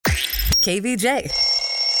KVJ.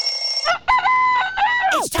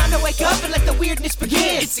 It's time to wake up and let the weirdness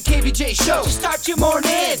begin. It's the KVJ show to start your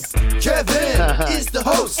morning. Kevin is the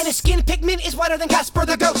host, and his skin pigment is whiter than Casper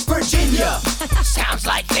the Ghost. Virginia sounds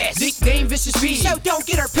like this. Nickname Vicious Bee, so don't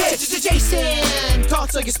get her pissed. It's Jason,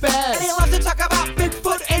 talks like a spaz, and he loves to talk about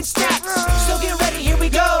Bigfoot and stacks. So get ready, here we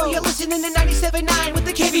go. You're listening to 97.9 with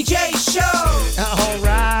the KVJ show. All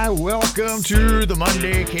right, welcome to the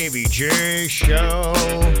Monday KVJ show.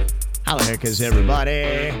 How the heck is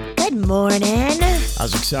everybody? Good morning. I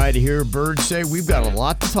was excited to hear Bird say we've got a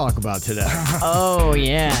lot to talk about today. Oh,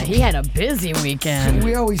 yeah. He had a busy weekend.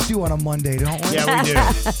 We always do on a Monday, don't we? Yeah, we do.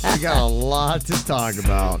 We got a lot to talk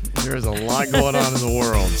about. There's a lot going on in the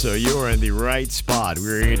world, so you are in the right spot.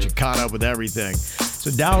 We're going to get you caught up with everything.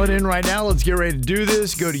 So dial it in right now. Let's get ready to do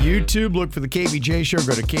this. Go to YouTube, look for the KVJ Show.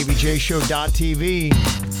 Go to kvjshow.tv.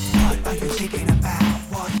 What are you thinking about?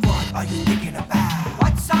 What are you thinking about?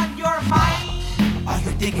 What's on your mind? Are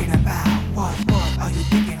you thinking about? What are you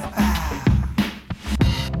thinking about?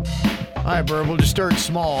 All right, Bird, we'll just start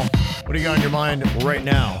small. What do you got on your mind right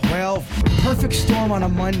now? Well, perfect storm on a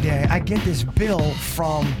Monday. I get this bill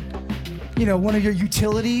from, one of your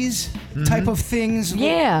utilities type of things.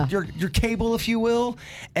 Yeah. Your cable, if you will.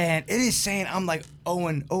 And it is saying I'm like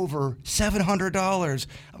owing over $700.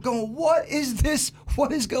 I'm going, what is this?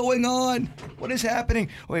 What is going on? What is happening?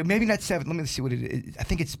 Wait, maybe not $700. Let me see what it is. I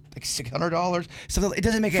think it's like $600. So it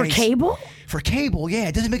doesn't make any sense. For cable? For cable, yeah.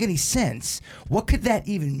 It doesn't make any sense. What could that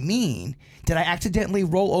even mean? Did I accidentally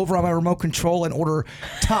roll over on my remote control and order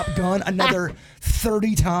Top Gun another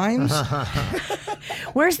 30 times?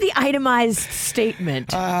 Where's the itemized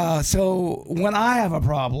statement? So when I have a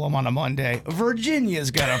problem on a Monday, Virginia's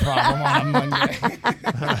got a problem on a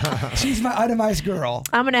Monday. She's my itemized girl.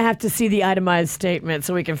 I'm going to have to see the itemized statement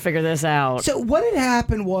so we can figure this out. So what had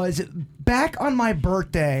happened was back on my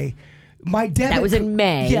birthday, my debit. That was in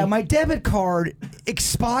May. Yeah, my debit card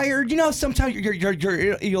expired. Sometimes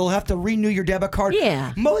you'll have to renew your debit card.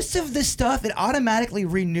 Yeah. Most of the stuff it automatically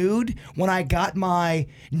renewed when I got my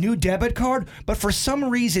new debit card, but for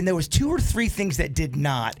some reason there was 2 or 3 things that did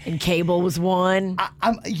not. And cable was one.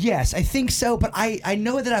 Yes, I think so, but I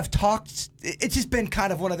know that I've talked. It's just been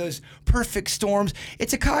kind of one of those perfect storms.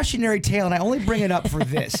 It's a cautionary tale, and I only bring it up for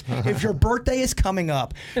this. If your birthday is coming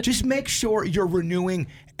up, just make sure you're renewing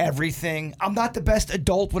everything. I'm not the best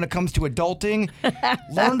adult when it comes to adulting.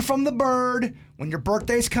 Learn from the bird. When your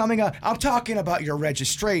birthday's coming up, I'm talking about your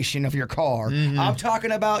registration of your car. Mm-hmm. I'm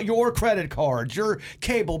talking about your credit cards, your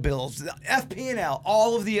cable bills, FP&L,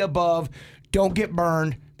 all of the above. Don't get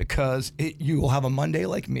burned because you will have a Monday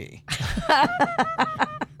like me.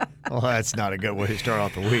 Well, that's not a good way to start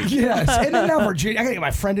off the week. Yes. And then now Virginia, I got to get my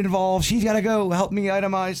friend involved. She's got to go help me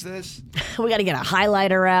itemize this. We got to get a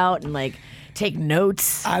highlighter out and take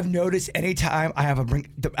notes. I've noticed anytime I have to bring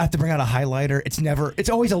out a highlighter, it's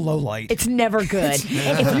always a low light. It's never good.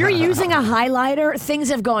 If you're using a highlighter, things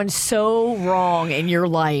have gone so wrong in your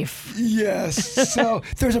life. Yes. So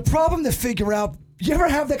there's a problem to figure out. You ever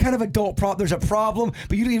have that kind of adult problem? There's a problem,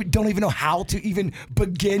 but you don't even know how to even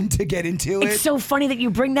begin to get into it. It's so funny that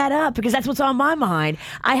you bring that up because that's what's on my mind.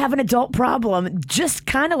 I have an adult problem just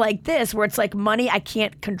kind of like this where it's like money I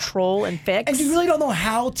can't control and fix. And you really don't know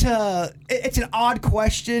how to. It's an odd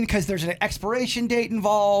question because there's an expiration date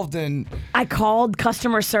involved. And I called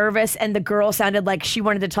customer service and the girl sounded like she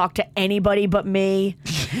wanted to talk to anybody but me.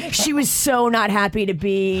 She was so not happy to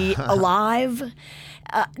be alive.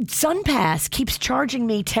 SunPass keeps charging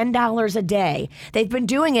me $10 a day. They've been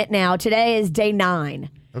doing it now. Today is day 9.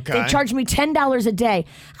 Okay. They charge me $10 a day.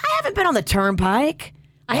 I haven't been on the turnpike.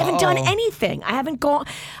 I haven't done anything. I haven't gone.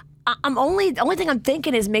 The only thing I'm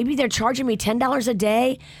thinking is maybe they're charging me $10 a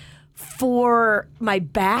day for my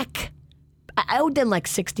back. I owed them like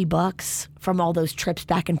 $60 from all those trips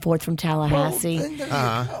back and forth from Tallahassee.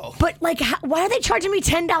 But why are they charging me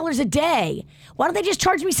 $10 a day? Why don't they just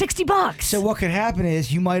charge me $60? So what could happen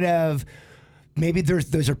is you might have, maybe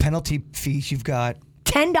those are penalty fees you've got.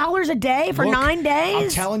 $10 a day for 9 days? I'm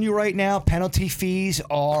telling you right now, penalty fees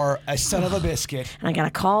are a son of a biscuit. And I got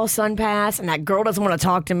to call SunPass, and that girl doesn't want to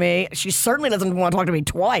talk to me. She certainly doesn't want to talk to me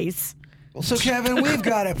twice. So, Kevin, we've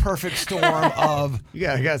got a perfect storm of... You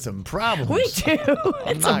got some problems. We do.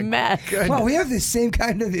 It's a mess. Well, we have the same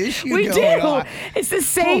kind of issue we going do. on. It's the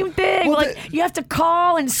same thing. Well, you have to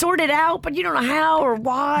call and sort it out, but you don't know how or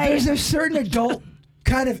why. There's a certain adult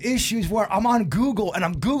kind of issues where I'm on Google and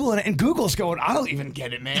I'm Googling it and Google's going, I don't even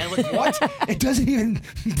get it, man. Like, what? It doesn't even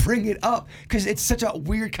bring it up because it's such a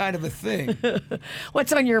weird kind of a thing.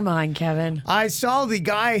 What's on your mind, Kevin? I saw the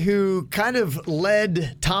guy who kind of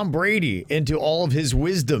led Tom Brady into all of his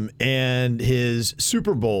wisdom and his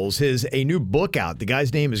Super Bowls. A new book out. The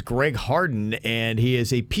guy's name is Greg Harden, and he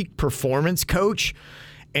is a peak performance coach.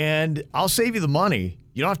 And I'll save you the money.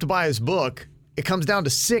 You don't have to buy his book. It comes down to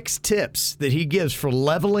 6 tips that he gives for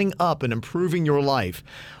leveling up and improving your life.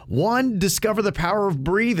 1, discover the power of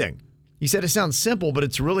breathing. He said it sounds simple, but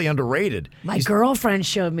it's really underrated. My girlfriend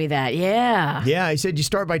showed me that, yeah. Yeah, he said you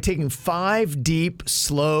start by taking 5 deep,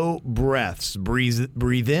 slow breaths.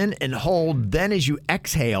 Breathe in and hold. Then as you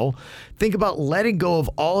exhale, think about letting go of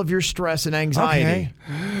all of your stress and anxiety.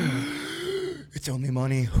 Okay. It's only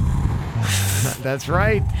money. That's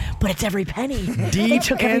right. But it's every penny. Deep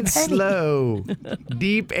and slow.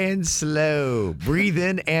 Deep and slow. Breathe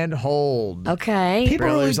in and hold. Okay.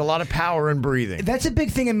 Apparently, there's a lot of power in breathing. That's a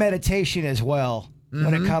big thing in meditation as well.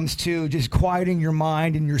 When it comes to just quieting your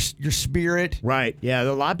mind and your spirit. Right. Yeah,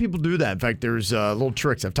 a lot of people do that. In fact, there's little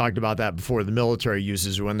tricks. I've talked about that before. The military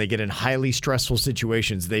uses when they get in highly stressful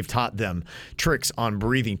situations. They've taught them tricks on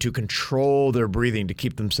breathing to control their breathing to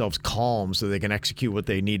keep themselves calm so they can execute what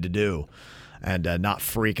they need to do and not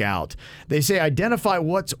freak out. They say identify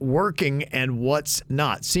what's working and what's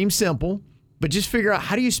not. Seems simple, but just figure out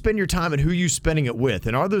how do you spend your time and who you spending it with.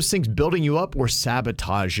 And are those things building you up or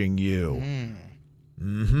sabotaging you?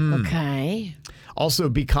 Okay. Also,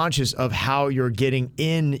 be conscious of how you're getting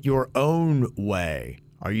in your own way.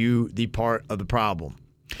 Are you the part of the problem?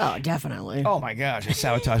 Oh, definitely. Oh my gosh, I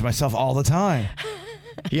sabotage myself all the time.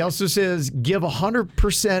 He also says give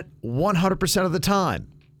 100%, 100% of the time.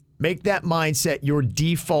 Make that mindset your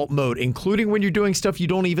default mode, including when you're doing stuff you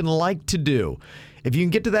don't even like to do. If you can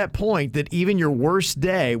get to that point, that even your worst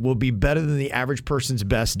day will be better than the average person's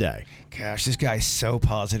best day. Gosh, this guy's so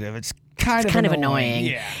positive. It's kind of annoying.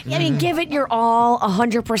 Yeah. I mean, give it your all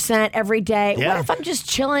 100% every day. Yeah. What if I'm just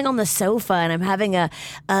chilling on the sofa and I'm having a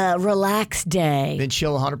relaxed day? Then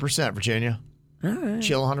chill 100%, Virginia. All right.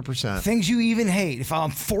 Chill 100%. Things you even hate. If I'm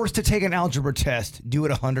forced to take an algebra test, do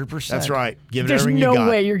it 100%. That's right. Give it There's everything no you got.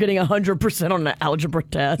 way you're getting 100% on an algebra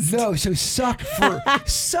test. No, so suck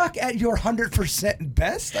at your 100%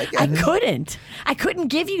 best, I guess. I couldn't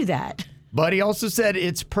give you that. But he also said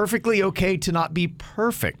it's perfectly okay to not be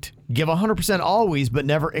perfect. Give 100% always, but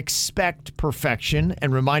never expect perfection.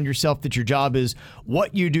 And remind yourself that your job is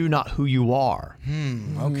what you do, not who you are.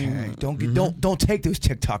 Okay. Don't take those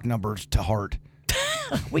TikTok numbers to heart.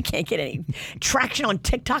 We can't get any traction on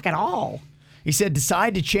TikTok at all. He said,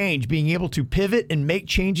 decide to change. Being able to pivot and make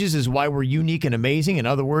changes is why we're unique and amazing. In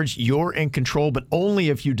other words, you're in control, but only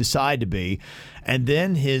if you decide to be. And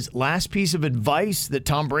then his last piece of advice that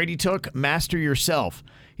Tom Brady took, master yourself.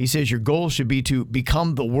 He says your goal should be to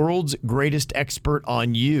become the world's greatest expert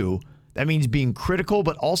on you. That means being critical,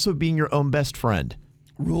 but also being your own best friend.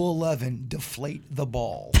 Rule 11, deflate the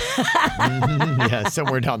ball. Yeah,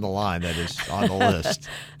 somewhere down the line that is on the list.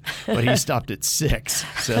 But he stopped at 6,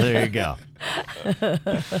 so there you go.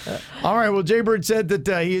 All right, well, Jbird said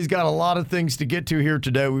that he's got a lot of things to get to here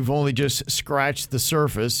today. We've only just scratched the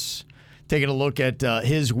surface. Taking a look at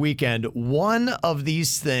his weekend, one of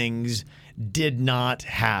these things did not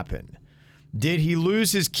happen. Did he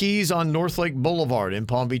lose his keys on North Lake Boulevard in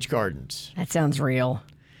Palm Beach Gardens? That sounds real.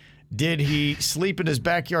 Did he sleep in his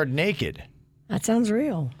backyard naked? That sounds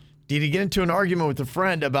real. Did he get into an argument with a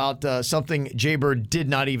friend about something Jbird did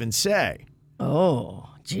not even say? Oh,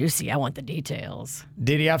 juicy. I want the details.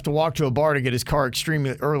 Did he have to walk to a bar to get his car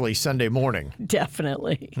extremely early Sunday morning?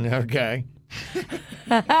 Definitely. Okay.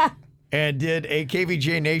 And did a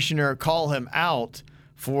KVJ Nationer call him out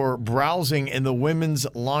for browsing in the women's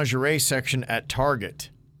lingerie section at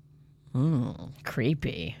Target?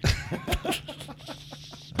 Creepy.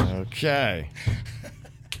 Okay.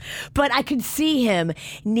 But I could see him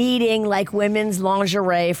needing like women's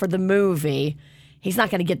lingerie for the movie. He's not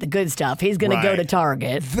going to get the good stuff. He's going to go to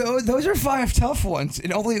Target. Those are 5 tough ones,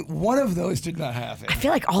 and only one of those did not happen. I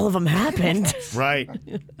feel like all of them happened. Right.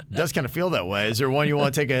 It does kind of feel that way. Is there one you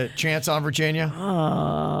want to take a chance on, Virginia?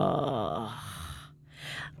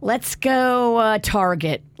 Let's go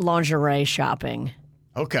Target lingerie shopping.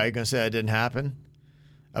 Okay, going to say that didn't happen.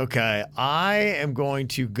 Okay, I am going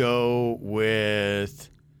to go with,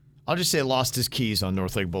 I'll just say lost his keys on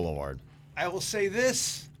North Lake Boulevard. I will say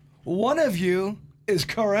this. One of you is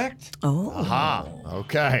correct. Oh. Aha.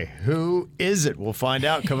 Okay, who is it? We'll find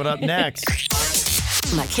out coming up next.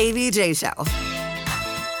 The KVJ Show.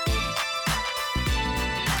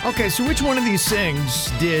 Okay, so which one of these things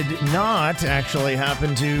did not actually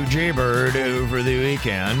happen to Jbird over the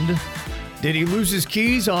weekend? Did he lose his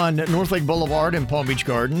keys on North Boulevard in Palm Beach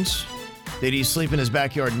Gardens? Did he sleep in his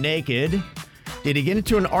backyard naked? Did he get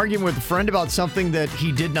into an argument with a friend about something that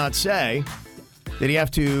he did not say? Did he have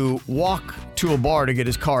to walk to a bar to get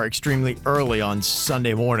his car extremely early on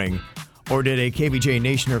Sunday morning? Or did a KBJ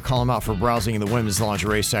Nationer call him out for browsing in the women's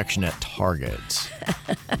lingerie section at Target?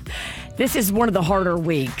 This is one of the harder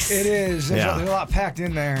weeks. It is. There's a lot packed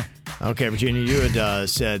in there. Okay, Virginia, you had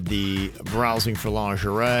said the browsing for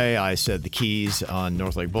lingerie. I said the keys on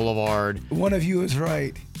North Lake Boulevard. One of you is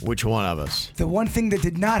right. Which one of us? The one thing that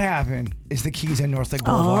did not happen is the keys on North Lake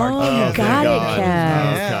Boulevard. Oh, you got it,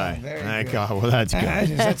 Kev. Okay. Thank God. Well, that's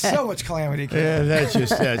good. That's so much calamity. Yeah, that's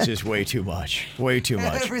just way too much. Way too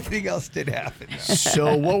much. Everything else did happen.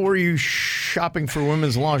 So what were you shopping for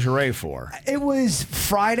women's lingerie for? It was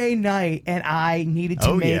Friday night, and I needed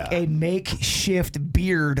to make a makeshift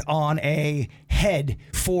beard on a head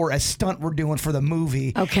for a stunt we're doing for the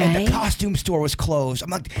movie. Okay. And the costume store was closed. I'm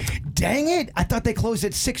like, dang it. I thought they closed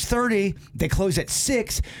at 6:30. They closed at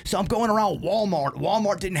 6. So I'm going around Walmart.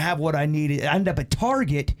 Walmart didn't have what I needed. I ended up at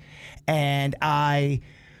Target, and I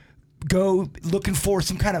go looking for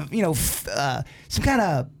some kind of,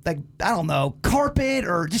 like, I don't know, carpet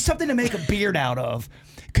or just something to make a beard out of.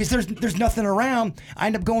 Because there's nothing around. I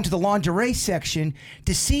end up going to the lingerie section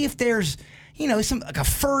to see if there's, some like a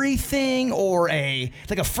furry thing or a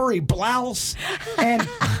furry blouse. And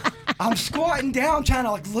I'm squatting down trying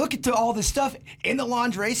to look at all this stuff in the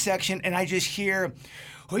lingerie section, and I just hear,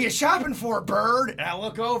 "Who you shopping for, Bird?" And I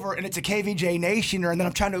look over, and it's a KVJ Nationer, and then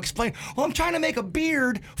I'm trying to explain, well, I'm trying to make a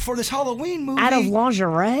beard for this Halloween movie. Out of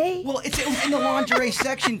lingerie? Well, it was in the lingerie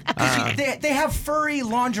section. They have furry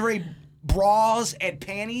lingerie bras and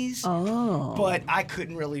panties, but I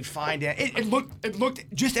couldn't really find it. It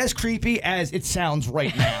looked just as creepy as it sounds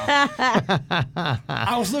right now.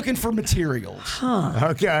 I was looking for materials.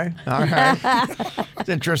 Okay, all right. It's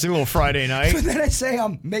an interesting little Friday night. But then I say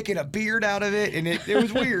I'm making a beard out of it, and it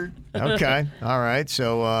was weird. Okay, all right.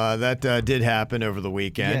 So that did happen over the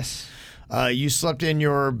weekend. Yes. You slept in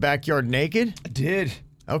your backyard naked? I did.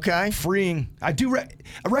 Okay. Freeing. I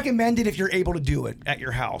recommend it if you're able to do it at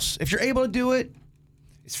your house. If you're able to do it,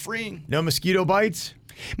 it's freeing. No mosquito bites?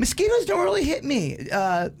 Mosquitoes don't really hit me.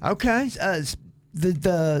 Okay.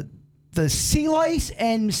 The sea lice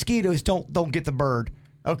and mosquitoes don't get the bird.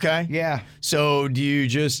 Okay. Yeah. So do you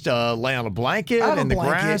just lay on a blanket in the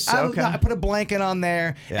grass? I put a blanket on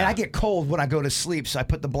there, Yeah. and I get cold when I go to sleep, so I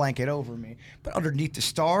put the blanket over me. But underneath the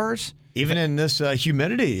stars. Even in this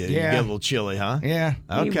humidity, you Yeah. get a little chilly, huh? Yeah.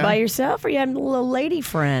 Okay. You by yourself, or you had a little lady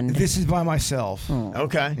friend? This is by myself.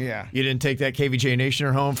 Okay. Yeah. You didn't take that KVJ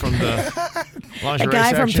Nationer home from the lingerie A guy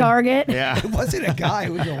section? from Target? Yeah. It wasn't a guy,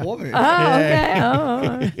 it was a woman.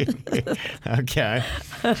 Oh, okay. Okay.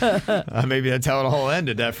 Maybe that's how it all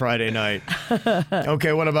ended that Friday night.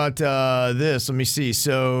 Okay, what about this? Let me see.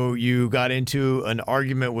 So you got into an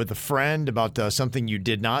argument with a friend about something you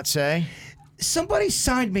did not say? Somebody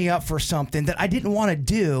signed me up for something that I didn't want to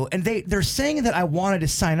do, and they're saying that I wanted to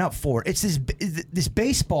sign up for it. It's this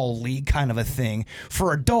baseball league kind of a thing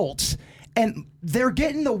for adults, and they're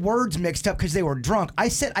getting the words mixed up because they were drunk. I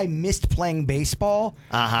said I missed playing baseball,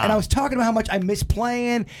 and I was talking about how much I missed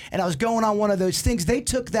playing, and I was going on one of those things. They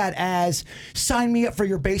took that as sign me up for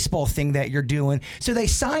your baseball thing that you're doing. So they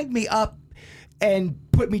signed me up and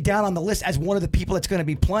put me down on the list as one of the people that's going to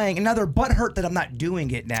be playing. And now they're butthurt that I'm not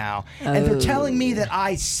doing it now. And they're telling me that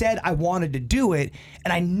I said I wanted to do it,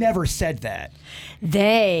 and I never said that.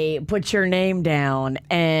 They put your name down,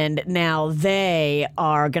 and now they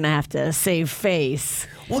are going to have to save face.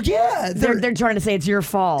 Well, yeah. They're trying to say it's your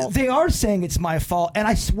fault. They are saying it's my fault, and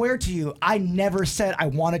I swear to you, I never said I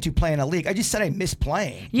wanted to play in a league. I just said I missed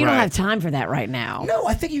playing. You don't Right. have time for that right now. No,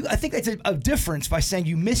 I think it's a difference by saying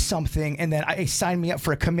you missed something and then I signed me up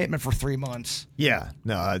for a commitment for 3 months. Yeah.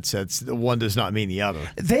 No, it's one does not mean the other.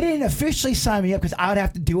 They didn't officially sign me up because I would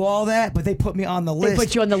have to do all that, but they put me on the list. They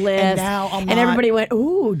put you on the list. And now I'm not. And everybody went,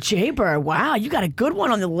 ooh, Jbird, wow, you got a good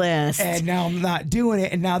one on the list. And now I'm not doing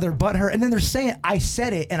it, and now they're butthurt. And then they're saying I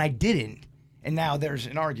said it and I didn't. And now there's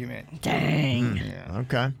an argument. Dang. Yeah.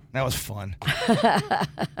 Okay. That was fun.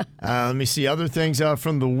 Let me see other things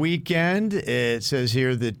from the weekend. It says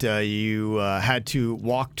here that you had to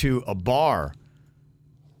walk to a bar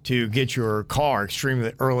to get your car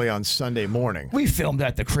extremely early on Sunday morning. We filmed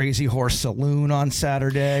at the Crazy Horse Saloon on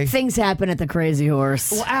Saturday. Things happen at the Crazy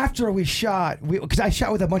Horse. Well, after we shot, because I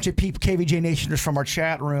shot with a bunch of people, KVJ Nationers from our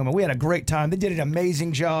chat room, and we had a great time. They did an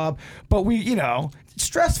amazing job, but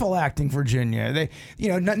stressful acting, Virginia. They,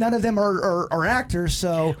 none of them are actors,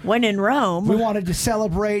 so when in Rome, we wanted to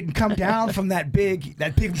celebrate and come down from that big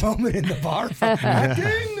moment in the bar from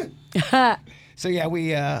acting. So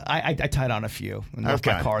yeah, I tied on a few and left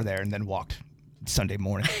my car there, and then walked Sunday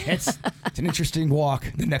morning. It's an interesting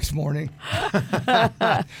walk the next morning.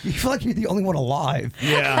 You feel like you're the only one alive.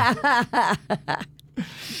 Yeah.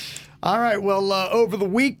 All right, well, over the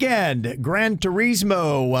weekend, Gran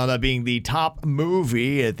Turismo wound up being the top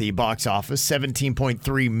movie at the box office.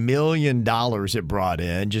 $17.3 million it brought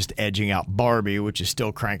in, just edging out Barbie, which is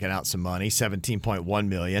still cranking out some money, $17.1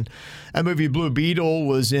 million. That movie Blue Beetle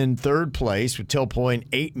was in third place with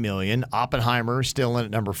 $12.8 million. Oppenheimer still in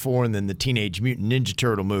at number 4, and then the Teenage Mutant Ninja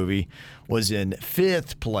Turtle movie was in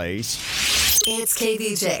fifth place. It's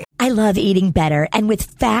KVJ. I love eating better, and with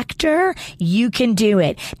Factor, you can do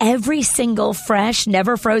it. Every single fresh,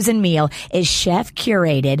 never frozen meal is chef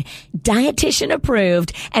curated, dietitian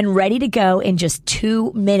approved, and ready to go in just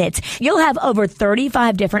 2 minutes. You'll have over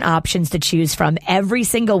 35 different options to choose from every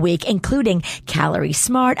single week, including calorie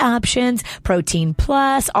smart options, protein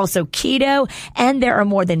plus, also keto, and there are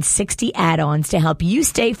more than 60 add-ons to help you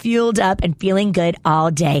stay fueled up and feeling good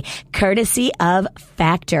all day, courtesy of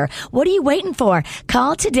Factor. What are you waiting for?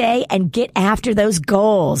 Call today and get after those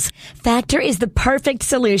goals. Factor is the perfect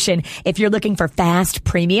solution if you're looking for fast,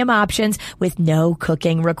 premium options with no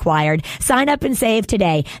cooking required. Sign up and save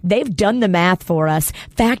today. They've done the math for us.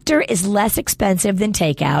 Factor is less expensive than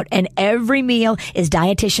takeout, and every meal is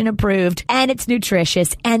dietitian approved, and it's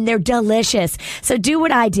nutritious, and they're delicious. So do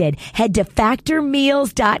what I did. Head to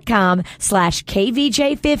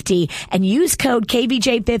factormeals.com/KVJ50 and use code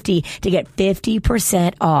KVJ50 to get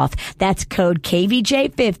 50% off. That's code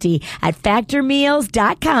KVJ50 at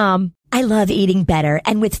factormeals.com. I love eating better,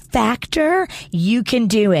 and with Factor, you can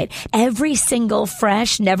do it. Every single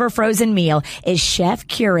fresh, never frozen meal is chef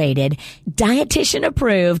curated, dietitian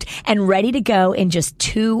approved, and ready to go in just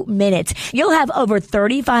 2 minutes. You'll have over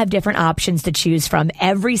 35 different options to choose from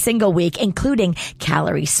every single week, including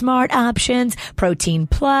calorie smart options, protein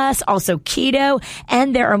plus, also keto,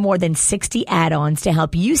 and there are more than 60 add-ons to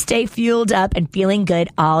help you stay fueled up and feeling good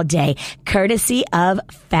all day, courtesy of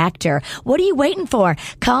Factor. What are you waiting for?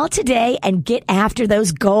 Call today and get after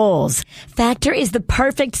those goals. Factor is the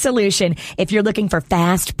perfect solution if you're looking for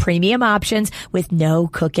fast, premium options with no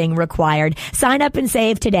cooking required. Sign up and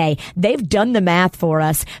save today. They've done the math for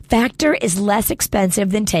us. Factor is less expensive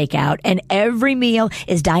than takeout, and every meal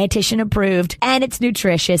is dietitian approved, and it's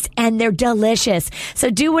nutritious, and they're delicious. So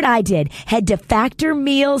do what I did. Head to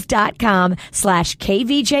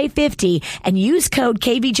factormeals.com/KVJ50 and use code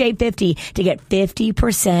KVJ50 to get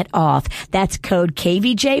 50% off. That's code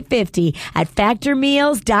KVJ50 at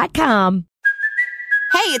factormeals.com.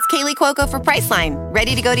 Hey, it's Kaylee Cuoco for Priceline.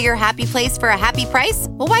 Ready to go to your happy place for a happy price?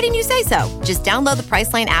 Well, why didn't you say so? Just download the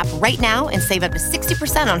Priceline app right now and save up to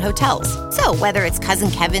 60% on hotels. So whether it's Cousin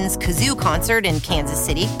Kevin's Kazoo Concert in Kansas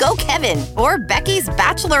City, go Kevin, or Becky's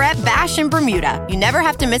Bachelorette Bash in Bermuda, you never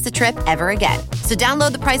have to miss a trip ever again. So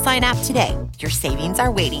download the Priceline app today. Your savings are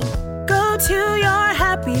waiting. Go to your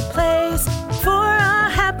happy place for a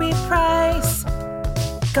happy price.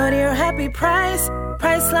 Go to your happy price,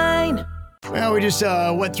 Priceline. Well, we just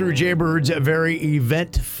went through Jbird's very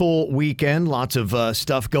eventful weekend. Lots of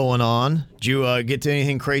stuff going on. Did you get to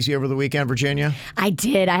anything crazy over the weekend, Virginia? I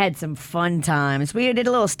did. I had some fun times. We did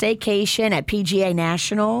a little staycation at PGA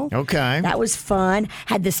National. Okay. That was fun.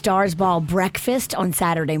 Had the Stars Ball breakfast on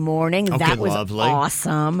Saturday morning. Okay, that was lovely.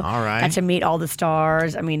 awesome. All right. Got to meet all the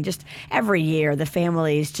stars. I mean, just every year, the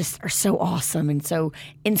families just are so awesome and so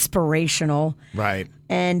inspirational. Right.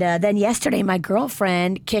 And then yesterday, my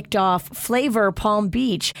girlfriend kicked off Flavor Palm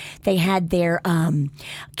Beach. They had their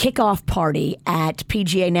kickoff party at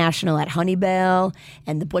PGA National at Honeybell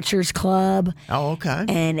and the Butcher's Club. Oh, okay.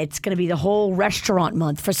 And it's going to be the whole restaurant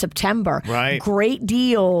month for September. Right. Great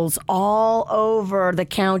deals all over the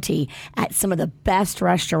county at some of the best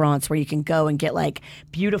restaurants where you can go and get like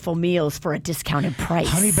beautiful meals for a discounted price.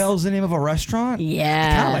 Honeybell's the name of a restaurant?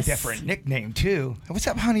 Yes. Kind of a different nickname, too. What's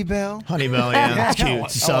up, Honeybell? Honeybell, yeah, that's cute.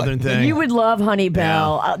 It's a southern thing. You would love Honeybell.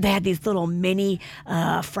 Yeah. They had these little mini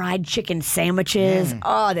fried chicken sandwiches.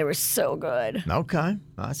 Oh, they were so good. Okay.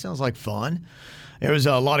 That sounds like fun. There was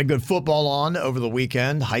a lot of good football on over the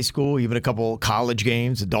weekend. High school, even a couple college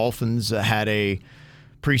games. The Dolphins had a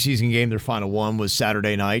preseason game. Their final one was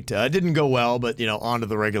Saturday night. It didn't go well, but on to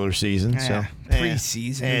the regular season. So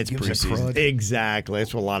preseason. It's preseason. Exactly.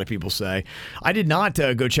 That's what a lot of people say. I did not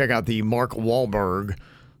go check out the Mark Wahlberg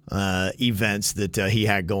events that he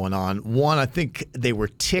had going on. One, I think they were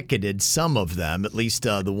ticketed, some of them, at least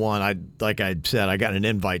the one, like I said, I got an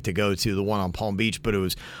invite to go to the one on Palm Beach, but it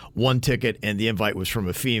was one ticket and the invite was from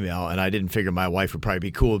a female, and I didn't figure my wife would probably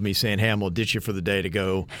be cool with me saying, hey, I'm going to ditch you for the day to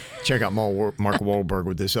go check out Mark Wahlberg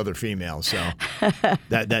with this other female. So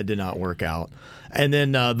that did not work out. And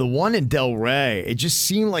then the one in Delray, it just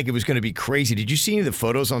seemed like it was going to be crazy. Did you see any of the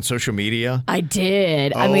photos on social media? I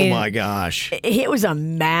did. I mean, my gosh. It was a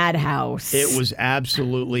madhouse. It was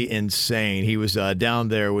absolutely insane. He was down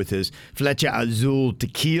there with his Flecha Azul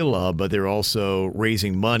tequila, but they're also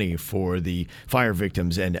raising money for the fire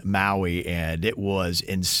victims in Maui, and it was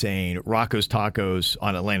insane. Rocco's Tacos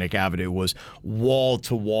on Atlantic Avenue was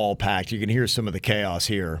wall-to-wall packed. You can hear some of the chaos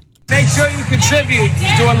here. Make sure you contribute.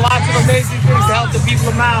 He's doing lots of amazing things to help the people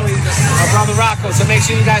of Maui, our brother Rocco. So make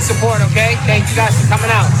sure you guys support, okay? Thank you guys for coming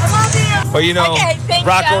out. Well,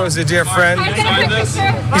 Rocco is a dear friend.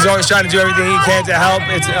 He's always trying to do everything he can to help.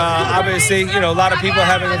 It's obviously, a lot of people are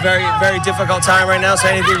having a very, very difficult time right now, so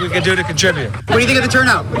anything we can do to contribute. What do you think of the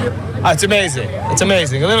turnout? It's amazing. It's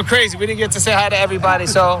amazing. A little crazy. We didn't get to say hi to everybody,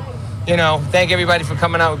 so, thank everybody for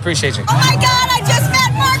coming out. We appreciate you. Oh, my God, I just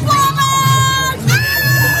met Mark Wahlberg!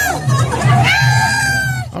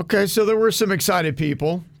 Okay, so there were some excited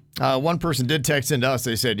people. One person did text into us.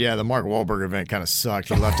 They said, yeah, the Mark Wahlberg event kind of sucked.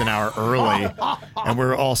 We left an hour early, and we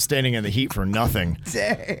were all standing in the heat for nothing.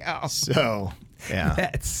 Damn. So, yeah.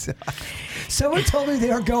 That sucks. Someone told me they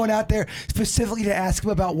were going out there specifically to ask him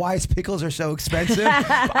about why his pickles are so expensive.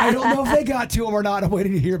 I don't know if they got to him or not. I'm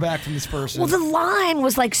waiting to hear back from this person. Well, the line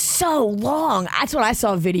was so long. That's what I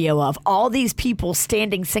saw a video of. All these people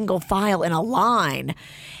standing single file in a line.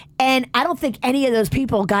 And I don't think any of those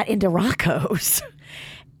people got into Rocco's.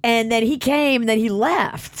 And then he came, and then he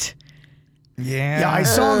left. Yeah, I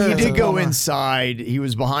saw him. He did go inside. He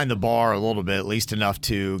was behind the bar a little bit, at least enough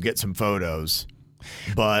to get some photos.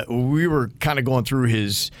 But we were kind of going through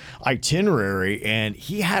his itinerary, and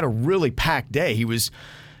he had a really packed day. He was,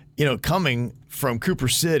 coming from Cooper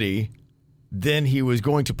City. Then he was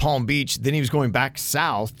going to Palm Beach. Then he was going back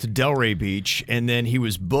south to Delray Beach. And then he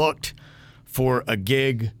was booked for a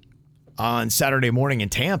gig on Saturday morning in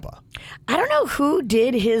Tampa. I don't know who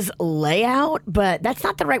did his layout, but that's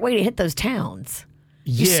not the right way to hit those towns.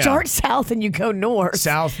 You start south and you go north.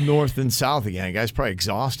 South, north, and south again. The guy's probably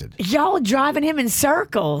exhausted. Y'all driving him in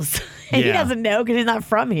circles. And he doesn't know because he's not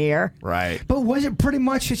from here. Right. But was it pretty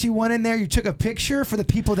much that you went in there, you took a picture for the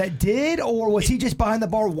people that did, or was he just behind the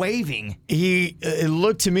bar waving? It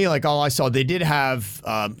looked to me like all I saw, they did have,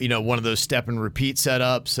 one of those step and repeat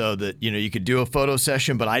setups so that, you could do a photo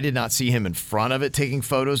session, but I did not see him in front of it taking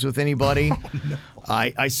photos with anybody. Oh, no.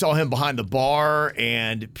 I saw him behind the bar,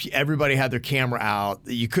 and everybody had their camera out.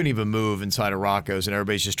 You couldn't even move inside of Rocco's, and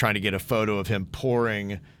everybody's just trying to get a photo of him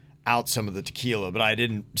pouring out some of the tequila, but I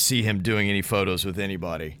didn't see him doing any photos with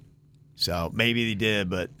anybody. So maybe he did,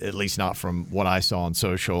 but at least not from what I saw on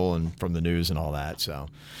social and from the news and all that. So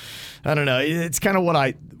I don't know. It's kind of what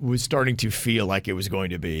I was starting to feel like it was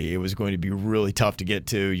going to be. It was going to be really tough to get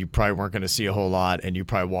to. You probably weren't going to see a whole lot, and you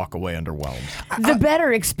probably walk away underwhelmed. The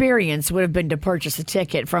better experience would have been to purchase a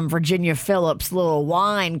ticket from Virginia Phillips' little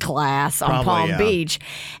wine class on Palm Beach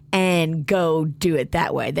and go do it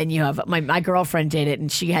that way. Then you have my girlfriend did it,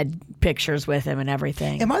 and she had pictures with him and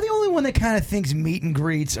everything. Am I the only one that kind of thinks meet and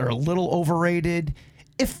greets are a little overrated?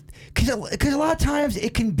 Because a lot of times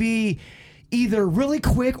it can be either really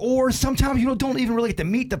quick or sometimes you don't even really get to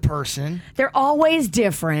meet the person. They're always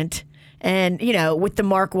different. And, with the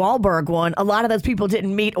Mark Wahlberg one, a lot of those people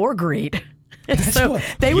didn't meet or greet. So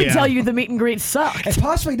they would tell you the meet and greet sucked. And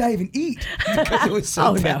possibly not even eat because it was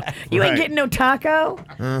so bad. No. You ain't getting no taco.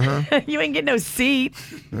 You ain't getting no seat.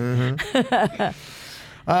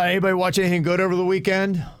 Anybody watch anything good over the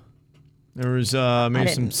weekend? There was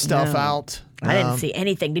maybe some stuff out. I didn't see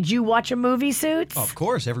anything. Did you watch a movie, Suits? Of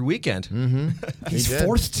course, every weekend. He's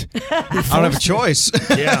forced. I don't have a choice.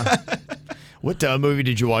 Yeah. What movie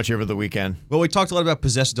did you watch over the weekend? Well, we talked a lot about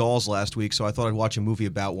possessed dolls last week, so I thought I'd watch a movie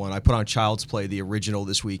about one. I put on Child's Play, the original,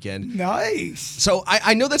 this weekend. Nice. So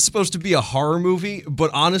I know that's supposed to be a horror movie,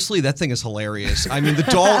 but honestly, that thing is hilarious. I mean, the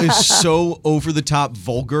doll is so over-the-top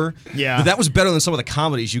vulgar. Yeah. That was better than some of the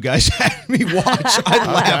comedies you guys had me watch.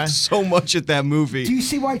 I laughed so much at that movie. Do you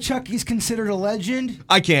see why Chucky's considered a legend?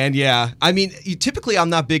 I can, yeah. I mean, typically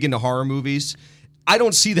I'm not big into horror movies. I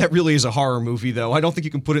don't see that really as a horror movie, though. I don't think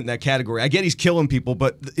you can put it in that category. I get he's killing people,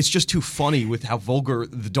 but it's just too funny with how vulgar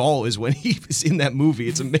the doll is when he is in that movie.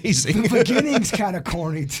 It's amazing. The beginning's kind of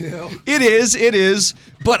corny, too. It is.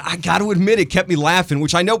 But I got to admit, it kept me laughing,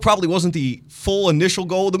 which I know probably wasn't the full initial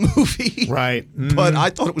goal of the movie. Right. Mm-hmm. But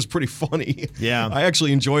I thought it was pretty funny. Yeah. I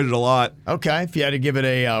actually enjoyed it a lot. Okay. If you had to give it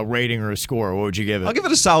a rating or a score, what would you give it? I'll give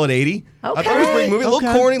it a solid 80. Okay. I thought it was a great movie. A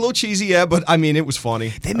little corny, a little cheesy, yeah, but I mean, it was funny.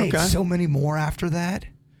 They made so many more after that.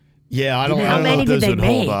 Yeah, I don't know many if those did they would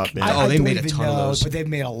hold make? up. Yeah. Oh, they don't made a even ton of know, those. but they've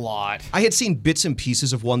made a lot. I had seen bits and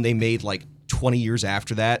pieces of one they made like 20 years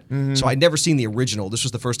after that, so I'd never seen the original. This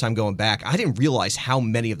was the first time going back. I didn't realize how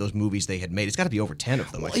many of those movies they had made. It's got to be over 10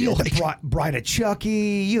 of them, I You feel had like. the Bride of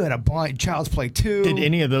Chucky. You had a bunch. Child's Play 2. Did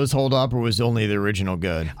any of those hold up, or was only the original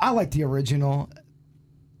good? I like the original.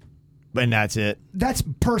 And that's it? That's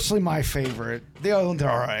personally my favorite. The other ones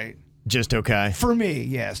are all right. Just okay? For me,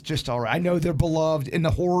 yes, just all right. I know they're beloved in the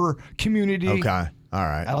horror community. Okay. All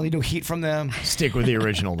right. I don't need no heat from them. Stick with the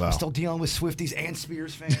original, though. I'm still dealing with Swifties and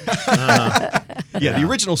Spears fans. Yeah, the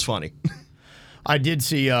original's funny. I did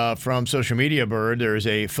see from social media, Bird, there's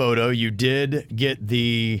a photo. You did get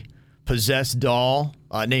the possessed doll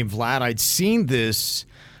named Vlad. I'd seen this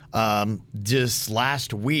just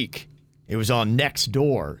last week. It was on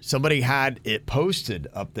Nextdoor. Somebody had it posted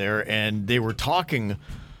up there, and they were talking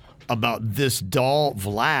about this doll,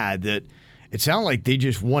 Vlad, that it sounded like they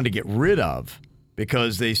just wanted to get rid of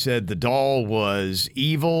because they said the doll was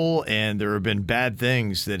evil and there have been bad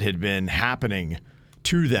things that had been happening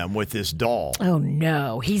to them with this doll. Oh,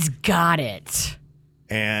 no. He's got it.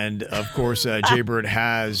 And, of course, Jbird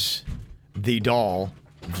has the doll,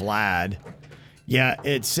 Vlad. Yeah,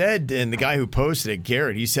 it said, and the guy who posted it,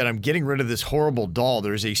 Garrett, he said, I'm getting rid of this horrible doll.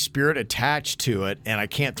 There's a spirit attached to it, and I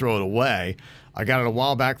can't throw it away. I got it a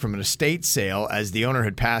while back from an estate sale as the owner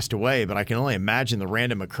had passed away, but I can only imagine the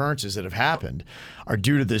random occurrences that have happened are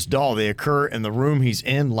due to this doll. They occur in the room he's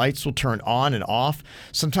in. Lights will turn on and off.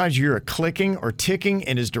 Sometimes you hear a clicking or ticking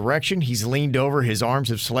in his direction. He's leaned over. His arms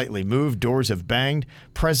have slightly moved. Doors have banged.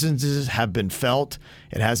 Presences have been felt.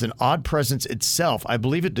 It has an odd presence itself. I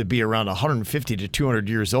believe it to be around 150 to 200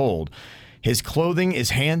 years old. His clothing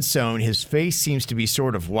is hand-sewn. His face seems to be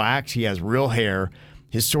sort of waxed. He has real hair.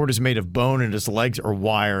 His sword is made of bone and his legs are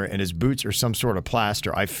wire and his boots are some sort of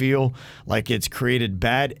plaster. I feel like it's created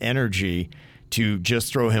bad energy to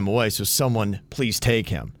just throw him away. So someone please take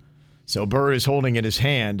him. So Bird is holding in his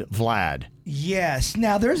hand Vlad. Yes.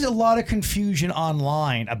 Now, there's a lot of confusion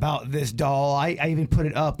online about this doll. I even put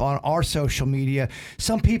it up on our social media.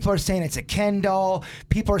 Some people are saying it's a Ken doll.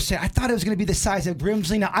 People are saying, I thought it was going to be the size of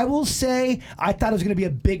Grimsley. Now, I will say, I thought it was going to be a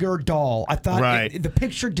bigger doll. I thought the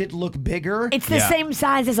picture did look bigger. It's the same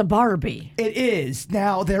size as a Barbie. It is.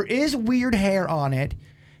 Now, there is weird hair on it.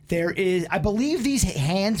 There is, I believe these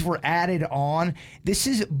hands were added on. This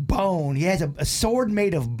is bone. He has a sword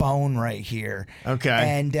made of bone right here. Okay.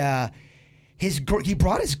 And he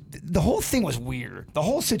brought his, the whole thing was weird. The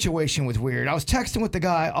whole situation was weird. I was texting with the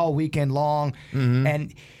guy all weekend long,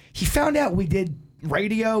 and he found out we did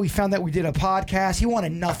radio. He found out we did a podcast. He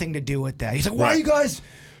wanted nothing to do with that. He's like, why are you guys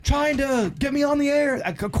trying to get me on the air,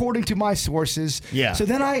 according to my sources? Yeah. So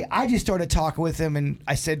then I just started talking with him, and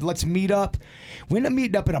I said, let's meet up. We ended up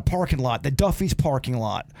meeting up in a parking lot, the Duffy's parking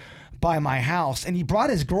lot by my house, and he brought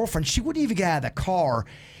his girlfriend. She wouldn't even get out of the car.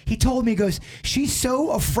 He told me, he goes, she's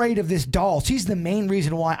so afraid of this doll. She's the main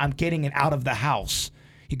reason why I'm getting it out of the house.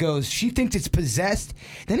 He goes, she thinks it's possessed.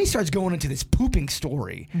 Then he starts going into this pooping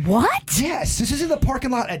story. What? Yes, this is in the parking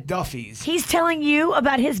lot at Duffy's. He's telling you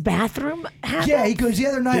about his bathroom habits? Yeah, he goes, the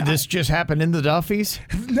other night. Did this just happen in the Duffy's?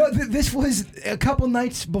 No, this was a couple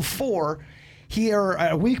nights before. Or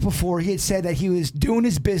a week before, he had said that he was doing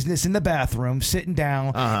his business in the bathroom, sitting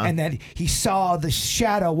down, and that he saw the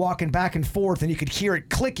shadow walking back and forth, and he could hear it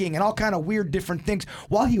clicking and all kind of weird different things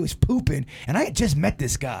while he was pooping. And I had just met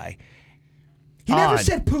this guy. He never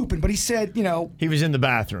said pooping, but he said, He was in the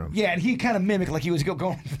bathroom. Yeah, and he kind of mimicked like he was going to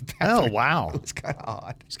the bathroom. Oh, wow. It was kind of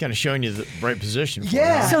odd. He's kind of showing you the right position for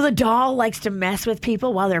Yeah. it. So the doll likes to mess with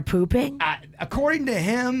people while they're pooping? According to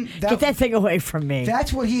him, get that thing away from me.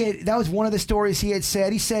 That's what he had. That was one of the stories he had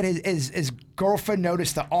said. He said his girlfriend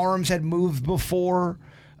noticed the arms had moved before.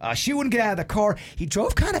 She wouldn't get out of the car. He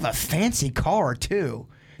drove kind of a fancy car too,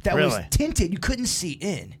 that was tinted. You couldn't see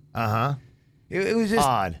in. It was just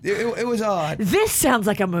odd. It was odd. This sounds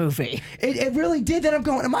like a movie. It really did. Then I'm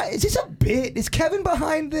going, is this a bit? Is Kevin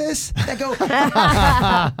behind this? I go,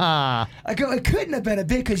 it couldn't have been a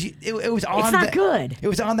bit because it was on. It's not good. It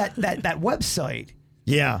was on that website.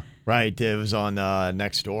 Yeah, right. It was on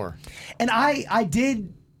Nextdoor. And I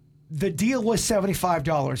did the deal was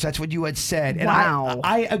 $75. That's what you had said. And Wow.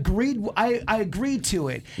 I agreed. I agreed to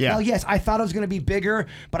it. Yeah. Now, yes, I thought it was going to be bigger,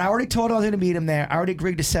 but I already told him I was going to meet him there. I already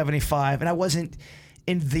agreed to $75, and I wasn't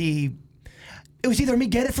in the. It was either me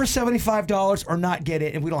get it for $75 or not get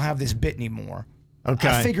it, and we don't have this bit anymore. Okay.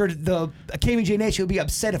 I figured the KVJ Nation would be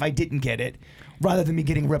upset if I didn't get it, rather than me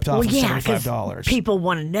getting ripped off of $75. People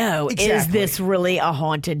want to know, is Exactly. this really a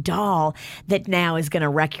haunted doll that now is going to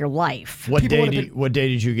wreck your life? What People day would've did what day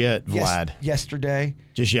did you get, Vlad? Yesterday.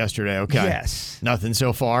 Just yesterday. Okay. Yes. Nothing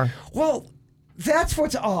so far. Well, that's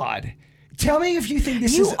what's odd. Tell me if you think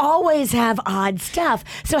this You is. always have odd stuff.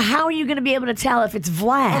 So how are you going to be able to tell if it's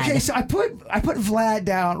Vlad? Okay, so I put Vlad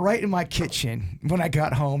down right in my kitchen when I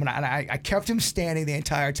got home, and I kept him standing the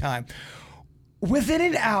entire time. Within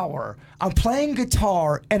an hour, I'm playing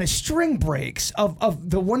guitar, and a string breaks of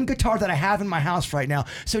the one guitar that I have in my house right now.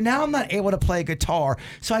 So now I'm not able to play guitar.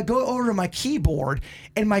 So I go over to my keyboard,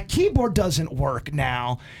 and my keyboard doesn't work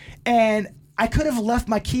now. And I could have left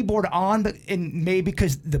my keyboard on, but maybe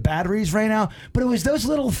because the batteries ran out. But it was those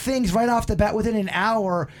little things right off the bat. Within an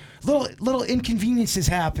hour, little inconveniences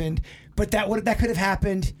happened. But that could have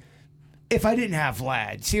happened if I didn't have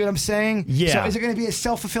Vlad. See what I'm saying? Yeah. So is it going to be a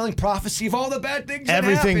self-fulfilling prophecy of all the bad things that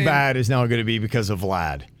Everything happened? bad is now going to be because of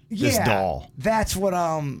Vlad. This Yeah, doll. That's what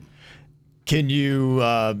Can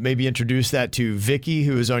you maybe introduce that to Vicky,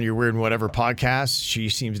 who is on your Weird and Whatever podcast? She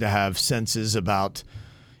seems to have senses about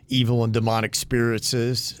evil and demonic spirits.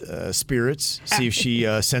 See if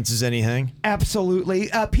she senses anything. Absolutely.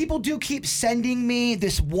 People do keep sending me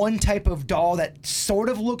this one type of doll that sort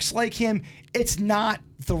of looks like him. It's not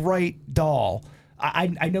the right doll.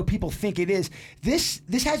 I know people think it is. This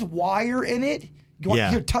has wire in it. You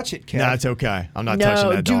want here, touch it, Kevin. No, it's okay. I'm not touching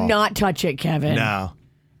No, that doll. do not touch it, Kevin. No.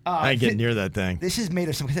 I ain't getting near that thing. This is made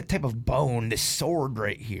of some type of bone, this sword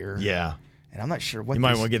right here. Yeah. And I'm not sure what You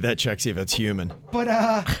might want to get that checked, see if it's human. But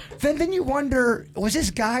then you wonder, was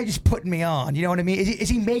this guy just putting me on? You know what I mean? Is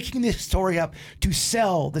he making this story up to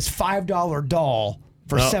sell this $5 doll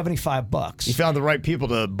for $75? He found the right people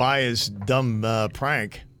to buy his dumb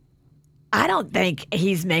prank. I don't think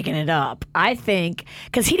he's making it up. I think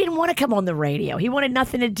because he didn't want to come on the radio. He wanted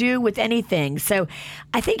nothing to do with anything. So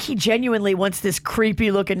I think he genuinely wants this creepy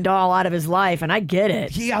looking doll out of his life, and I get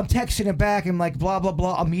it. Yeah, I'm texting him back. I'm like, blah, blah,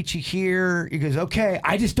 blah. I'll meet you here. He goes, okay.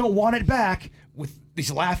 I just don't want it back with these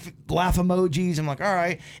laugh emojis. I'm like, all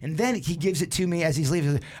right. And then he gives it to me as he's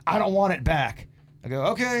leaving. I don't want it back. I go,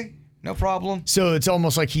 okay, no problem. So it's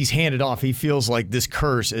almost like he's handed off. He feels like this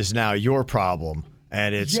curse is now your problem.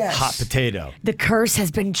 And it's hot potato. The curse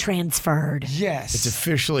has been transferred. Yes. It's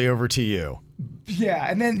officially over to you. Yeah,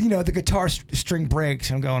 and then, the guitar string breaks.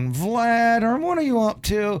 I'm going, Vlad, or what are you up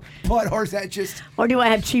to? Or is that just... Or do I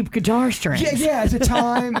have cheap guitar strings? Yeah, is it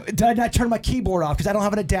time? Did I not turn my keyboard off? Because I don't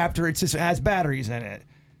have an adapter. It has batteries in it.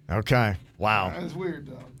 Okay. Wow. That's weird,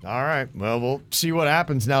 though. All right. Well, we'll see what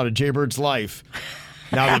happens now to Jbird's life.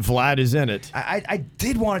 Now that Vlad is in it. I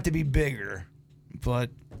did want it to be bigger, but...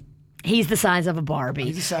 He's the size of a Barbie.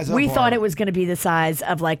 He's the size of a we Barbie. thought it was going to be the size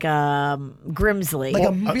of like a Grimsley.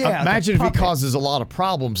 Imagine if he causes a lot of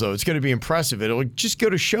problems, though. It's going to be impressive. It'll just go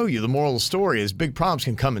to show you the moral of the story is big problems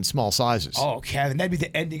can come in small sizes. Oh, Kevin, that'd be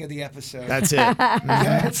the ending of the episode. That's it.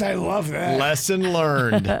 I love that. Lesson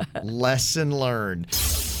learned. Lesson learned.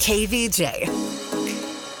 KVJ.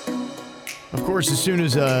 Of course, as soon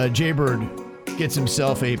as Jbird gets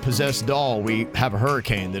himself a possessed doll, we have a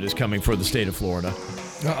hurricane that is coming for the state of Florida.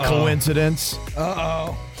 Uh-oh. Coincidence?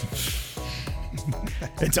 Uh-oh.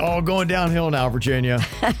 It's all going downhill now, Virginia.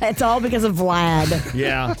 It's all because of Vlad.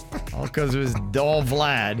 Yeah, all because of his doll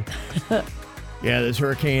Vlad. Yeah, this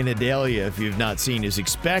Hurricane Idalia, if you've not seen, is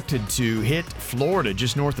expected to hit Florida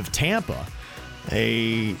just north of Tampa.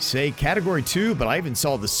 They say Category 2, but I even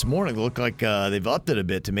saw this morning, it looked like they've upped it a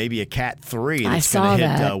bit to maybe a Cat 3. That's going to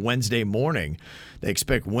hit Wednesday morning. They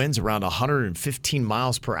expect winds around 115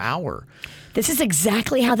 miles per hour. This is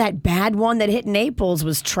exactly how that bad one that hit Naples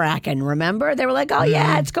was tracking, remember? They were like, oh,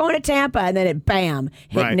 yeah, it's going to Tampa. And then it, bam,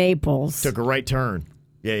 hit Naples. Took a right turn.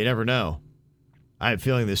 Yeah, you never know. I have a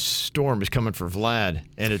feeling this storm is coming for Vlad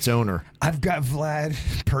and its owner. I've got Vlad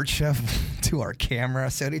perched up to our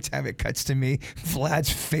camera, so anytime it cuts to me,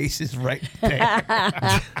 Vlad's face is right there.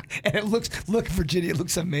 And it look, Virginia, it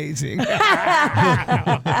looks amazing.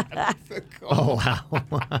 Oh, wow.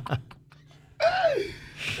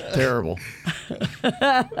 Terrible.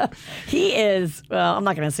 He is, well, I'm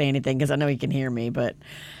not going to say anything because I know he can hear me, but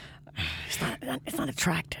it's not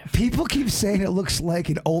attractive. People keep saying it looks like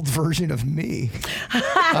an old version of me. An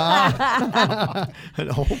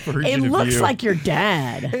old version of you. It looks like your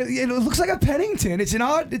dad. It looks like a Pennington. It's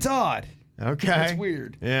odd. Okay. It's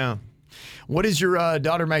weird. Yeah. What is your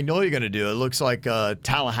daughter Magnolia going to do? It looks like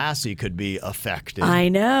Tallahassee could be affected. I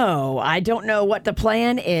know. I don't know what the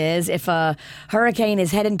plan is. If a hurricane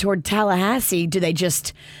is heading toward Tallahassee, do they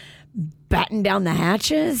just batten down the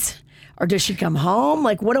hatches? Or does she come home?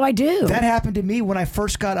 Like, what do I do? That happened to me when I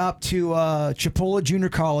first got up to Chipola Junior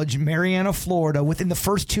College, Marianna, Florida. Within the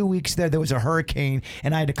first 2 weeks there was a hurricane,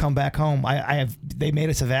 and I had to come back home. They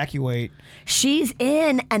made us evacuate. She's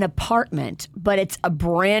in an apartment, but it's a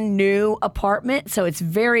brand new apartment, so it's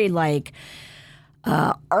very like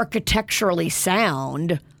architecturally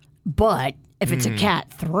sound. But if it's a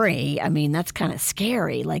Cat 3, I mean, that's kind of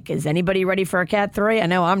scary. Like, is anybody ready for a Cat 3? I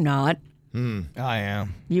know I'm not. I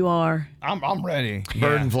am. You are. I'm ready.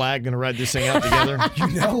 Bird and Flag going to ride this thing out together? You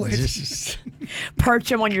know it. Perch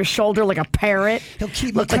him on your shoulder like a parrot. He'll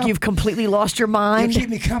keep me Look like you've completely lost your mind. He'll keep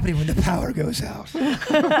me company when the power goes out.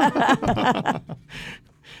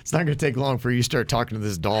 It's not going to take long for you to start talking to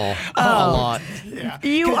this doll a lot. Yeah.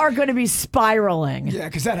 You are going to be spiraling. Yeah,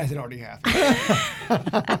 because that hasn't already happened.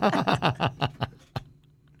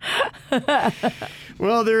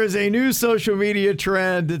 Well, there is a new social media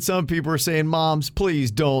trend that some people are saying, moms, please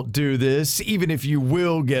don't do this, even if you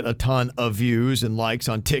will get a ton of views and likes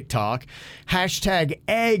on TikTok. Hashtag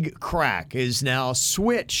egg crack is now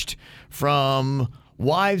switched from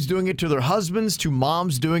wives doing it to their husbands to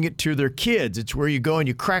moms doing it to their kids. It's where you go and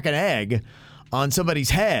you crack an egg on somebody's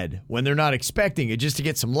head when they're not expecting it just to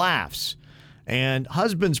get some laughs. And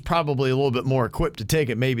husband's probably a little bit more equipped to take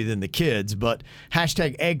it maybe than the kids, but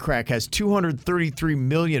hashtag egg crack has 233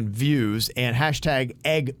 million views, and hashtag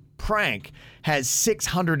egg prank has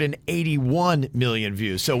 681 million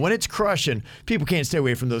views. So when it's crushing, people can't stay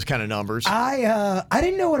away from those kind of numbers. I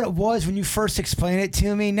didn't know what it was when you first explained it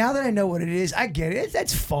to me. Now that I know what it is, I get it.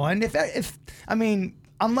 That's fun.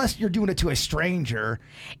 Unless you're doing it to a stranger.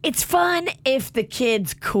 It's fun if the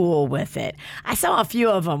kid's cool with it. I saw a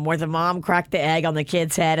few of them where the mom cracked the egg on the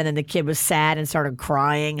kid's head and then the kid was sad and started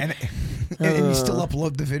crying. And you still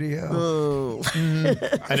upload the video.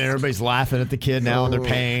 And everybody's laughing at the kid now and they're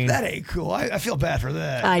paying. That ain't cool. I feel bad for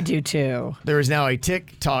that. I do too. There is now a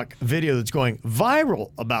TikTok video that's going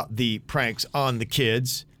viral about the pranks on the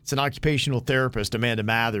kids. It's an occupational therapist, Amanda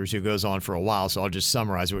Mathers, who goes on for a while, so I'll just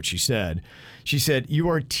summarize what she said. She said, you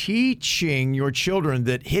are teaching your children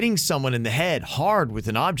that hitting someone in the head hard with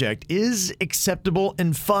an object is acceptable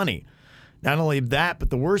and funny. Not only that, but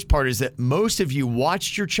the worst part is that most of you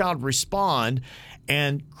watched your child respond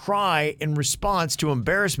and cry in response to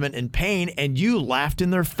embarrassment and pain, and you laughed in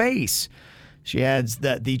their face. She adds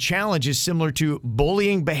that the challenge is similar to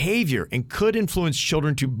bullying behavior and could influence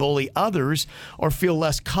children to bully others or feel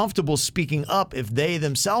less comfortable speaking up if they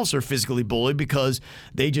themselves are physically bullied because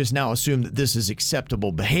they just now assume that this is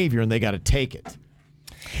acceptable behavior and they got to take it.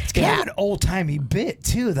 It's kind of an old-timey bit,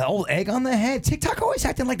 too. The old egg on the head. TikTok always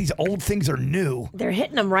acting like these old things are new. They're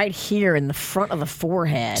hitting them right here in the front of the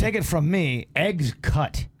forehead. Take it from me. Eggs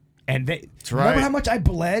cut. And That's right. Remember how much I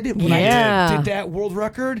bled when I did that world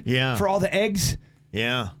record? Yeah. For all the eggs?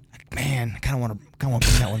 Yeah. Man, I kind of want to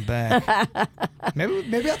bring that one back.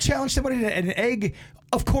 maybe I'll challenge somebody to an egg.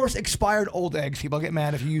 Of course, expired old eggs. People get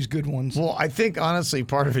mad if you use good ones. Well, I think, honestly,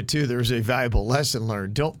 part of it, too, there's a valuable lesson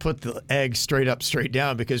learned. Don't put the eggs straight up, straight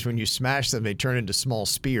down, because when you smash them, they turn into small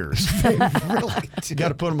spears. They really do. You got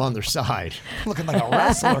to put them on their side. Looking like a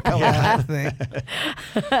wrestler coming out of that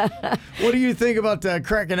thing. What do you think about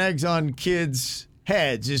cracking eggs on kids'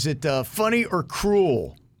 heads? Is it funny or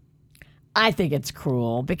cruel? I think it's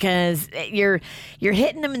cruel because you're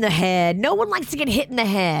hitting them in the head. No one likes to get hit in the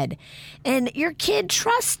head. And your kid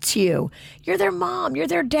trusts you. You're their mom. You're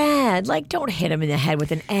their dad. Like, don't hit them in the head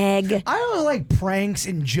with an egg. I don't like pranks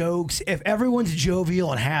and jokes if everyone's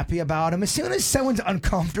jovial and happy about them. As soon as someone's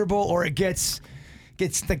uncomfortable or it gets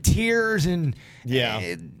like tears and...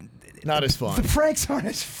 Yeah. Not as fun. The pranks aren't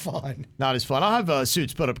as fun. Not as fun. I'll have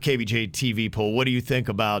Suits put up a KVJ TV poll. What do you think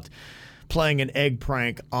about playing an egg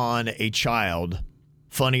prank on a child?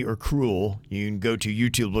 Funny or cruel? You can go to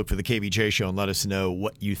YouTube, look for the KVJ show, and let us know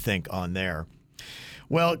what you think on there.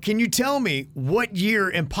 Well, can you tell me what year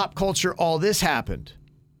in pop culture all this happened?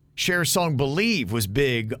 Cher's song Believe was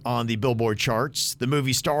big on the Billboard charts. The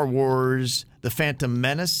movie Star Wars The Phantom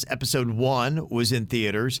Menace, Episode 1, was in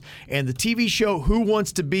theaters. And the TV show Who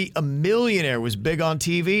Wants to Be a Millionaire was big on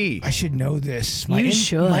TV. I should know this. You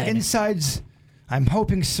should. My insides, I'm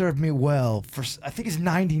hoping, served me well. I think it's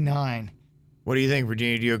 99. What do you think,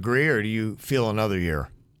 Virginia? Do you agree, or do you feel another year?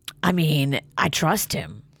 I mean, I trust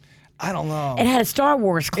him. I don't know. It had a Star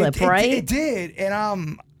Wars clip, right? It did.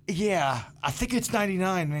 And, yeah, I think it's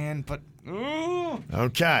 99, man. But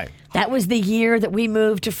Okay. That was the year that we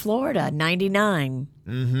moved to Florida, 99.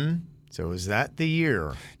 So is that the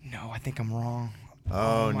year? No, I think I'm wrong.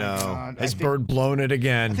 Oh, my no. God. Has Bird blown it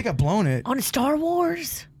again? I think I've blown it. On Star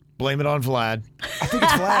Wars? Blame it on Vlad. I think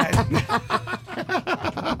it's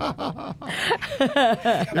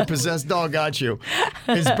Vlad. Your possessed dog got you.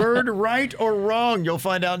 Is Bird right or wrong? You'll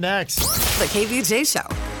find out next. The KVJ Show.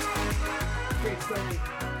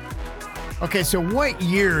 Okay, so what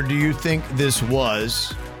year do you think this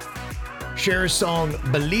was? Cher's song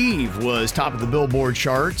Believe was top of the Billboard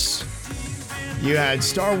charts. You had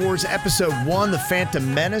Star Wars Episode 1, The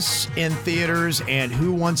Phantom Menace in theaters, and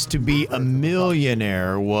Who Wants to Be a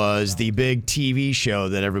Millionaire was the big TV show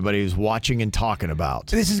that everybody was watching and talking about.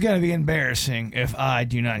 This is going to be embarrassing if I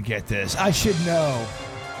do not get this. I should know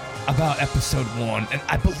about Episode 1, and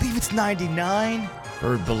I believe it's 99.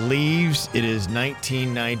 Bird believes it is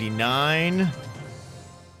 1999.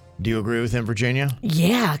 Do you agree with him, Virginia?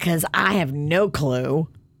 Yeah, because I have no clue.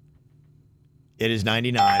 It is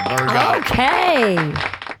 99. Bird got it. Okay.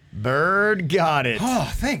 Bird got it.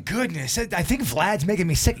 Oh, thank goodness. I think Vlad's making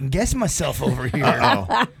me second guess myself over here.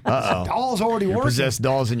 Uh-oh. Doll's already You're working. possessed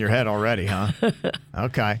dolls in your head already, huh?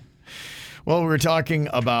 Okay. Well, we were talking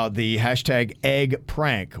about the hashtag egg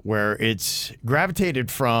prank, where it's gravitated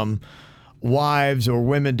from wives or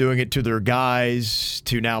women doing it to their guys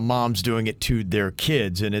to now moms doing it to their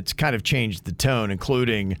kids. And it's kind of changed the tone,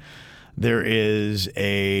 including there is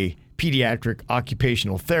a pediatric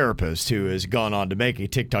occupational therapist who has gone on to make a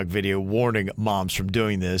TikTok video warning moms from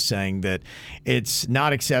doing this, saying that it's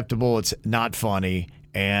not acceptable, it's not funny,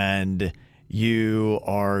 and you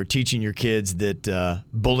are teaching your kids that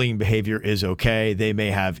bullying behavior is okay. They may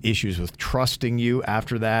have issues with trusting you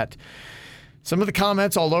after that. Some of the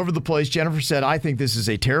comments all over the place. Jennifer said, I think this is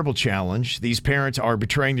a terrible challenge. These parents are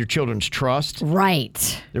betraying their children's trust.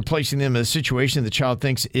 Right. They're placing them in a situation the child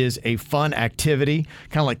thinks is a fun activity,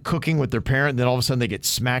 kind of like cooking with their parent, and then all of a sudden they get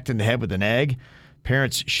smacked in the head with an egg.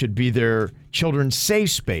 Parents should be their children's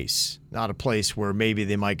safe space, not a place where maybe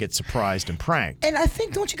they might get surprised and pranked. And I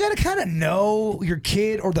think, don't you got to kind of know your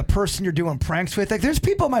kid or the person you're doing pranks with? Like, there's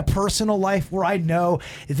people in my personal life where I know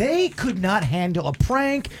they could not handle a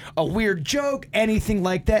prank, a weird joke, anything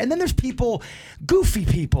like that. And then there's people, goofy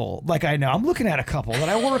people, like I know. I'm looking at a couple that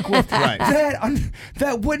I work with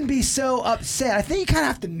that wouldn't be so upset. I think you kind of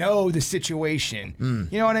have to know the situation.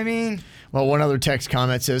 You know what I mean? Well, one other text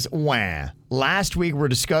comment says, wah. Last week we're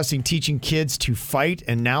discussing teaching kids to fight,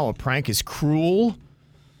 and now a prank is cruel.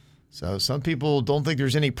 So some people don't think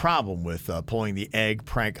there's any problem with pulling the egg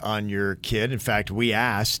prank on your kid. In fact, we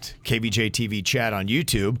asked KBJ TV chat on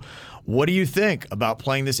YouTube, what do you think about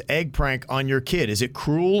playing this egg prank on your kid? Is it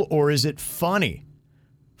cruel or is it funny?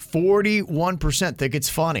 41% think it's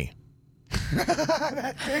funny.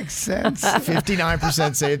 That makes sense.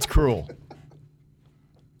 59% say it's cruel.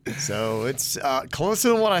 So it's closer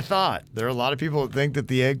than what I thought. There are a lot of people that think that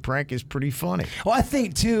the egg prank is pretty funny. Well, I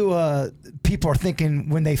think, too, people are thinking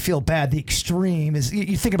when they feel bad, the extreme is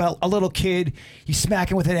you think about a little kid, you smack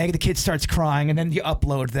him with an egg, the kid starts crying, and then you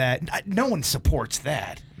upload that. No one supports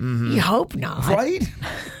that. Mm-hmm. You hope not. Right?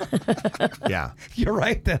 Yeah. You're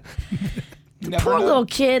right. Poor little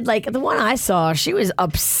kid, like the one I saw, she was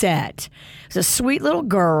upset. It was a sweet little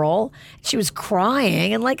girl. She was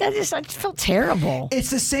crying, and like I just felt terrible.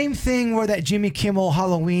 It's the same thing where that Jimmy Kimmel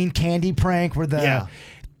Halloween candy prank where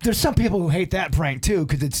there's some people who hate that prank too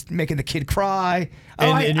because it's making the kid cry.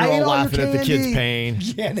 And you're all laughing at the kid's pain.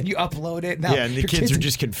 Yeah, and then you upload it. Now and the kids are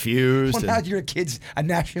just confused. Well, now your kid's a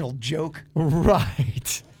national joke.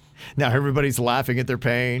 Right. Now everybody's laughing at their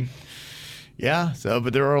pain. Yeah,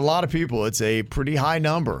 but there are a lot of people. It's a pretty high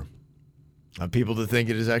number of people that think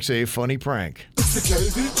it is actually a funny prank. It's the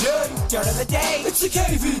KVJ Dirt of the Day. It's the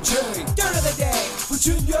KVJ Dirt of the Day.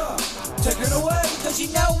 Virginia, take it away, because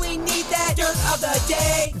you know we need that Dirt of the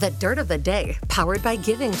Day. The Dirt of the Day, powered by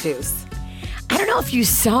Giving Juice. I don't know if you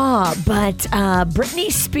saw, but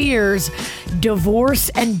Britney Spears' Divorce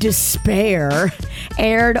and Despair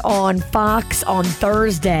aired on Fox on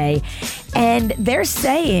Thursday, and they're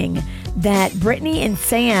saying that Britney and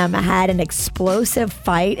Sam had an explosive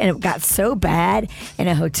fight, and it got so bad in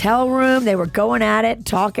a hotel room. They were going at it,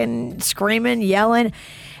 talking, screaming, yelling.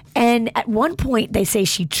 And at one point, they say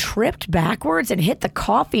she tripped backwards and hit the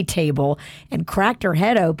coffee table and cracked her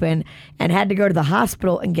head open and had to go to the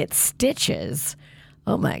hospital and get stitches.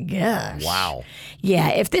 Oh, my gosh. Wow. Yeah,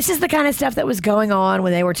 if this is the kind of stuff that was going on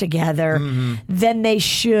when they were together, then they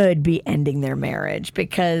should be ending their marriage,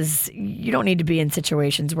 because you don't need to be in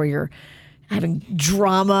situations where you're having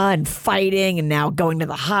drama and fighting and now going to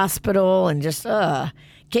the hospital and just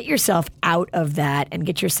get yourself out of that and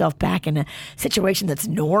get yourself back in a situation that's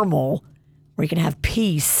normal where you can have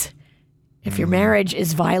peace. If your marriage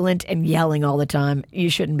is violent and yelling all the time, you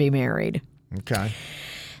shouldn't be married. Okay.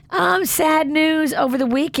 Sad news over the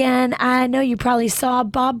weekend. I know you probably saw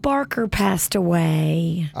Bob Barker passed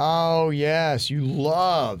away. Oh, yes. You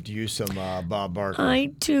loved you some Bob Barker. I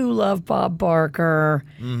do love Bob Barker.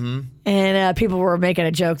 Mm-hmm. And people were making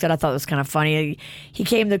a joke that I thought was kind of funny. He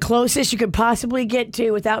came the closest you could possibly get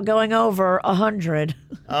to without going over 100.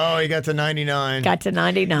 Oh, he got to 99. Got to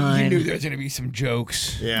 99. You knew there was going to be some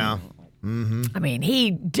jokes. Yeah. Mm-hmm. I mean,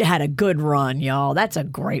 he had a good run, y'all. That's a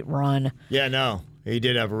great run. Yeah, no. He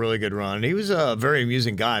did have a really good run. And he was a very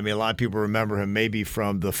amusing guy. I mean, a lot of people remember him maybe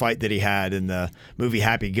from the fight that he had in the movie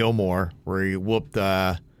Happy Gilmore, where he whooped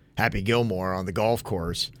Happy Gilmore on the golf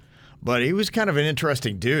course. But he was kind of an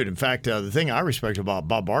interesting dude. In fact, the thing I respect about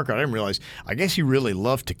Bob Barker, I didn't realize, I guess he really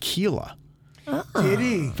loved tequila. Did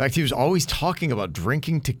he? In fact, he was always talking about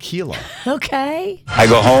drinking tequila. Okay. I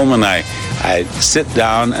go home and I sit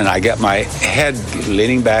down and I get my head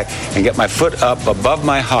leaning back and get my foot up above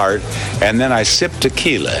my heart, and then I sip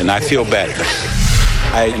tequila and I feel better.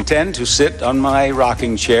 I intend to sit on my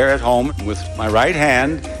rocking chair at home with my right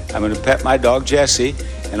hand. I'm going to pet my dog Jessie,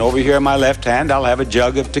 and over here in my left hand I'll have a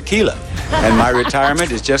jug of tequila. And my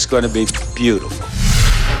retirement is just going to be beautiful.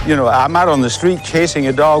 You know, I'm out on the street chasing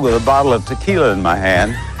a dog with a bottle of tequila in my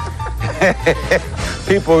hand.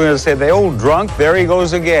 People are going to say, the old drunk, there he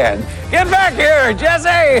goes again. Get back here,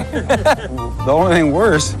 Jesse! The only thing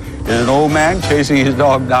worse is an old man chasing his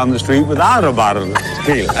dog down the street without a bottle of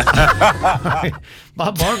tequila.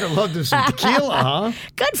 Bob Barker loved him some tequila, huh?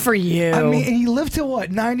 Good for you. I mean, and he lived to what,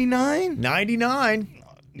 99? 99.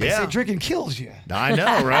 They say drinking kills you. I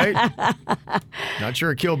know, right? Not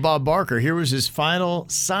sure it killed Bob Barker. Here was his final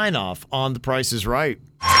sign-off on The Price is Right.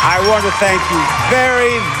 I want to thank you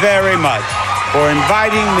very, very much for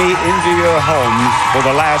inviting me into your homes for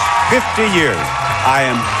the last 50 years. I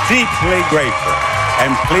am deeply grateful.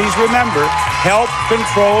 And please remember, help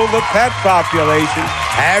control the pet population.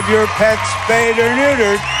 Have your pets spayed or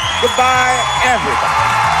neutered. Goodbye, everybody.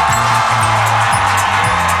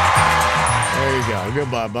 There you go.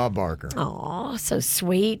 Goodbye, Bob Barker. Aw, so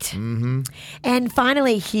sweet. Mm-hmm. And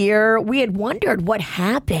finally here, we had wondered what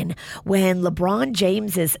happened when LeBron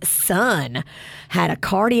James's son had a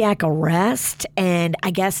cardiac arrest, and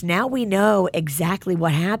I guess now we know exactly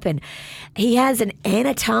what happened. He has an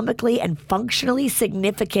anatomically and functionally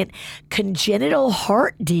significant congenital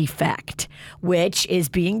heart defect, which is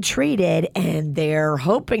being treated, and they're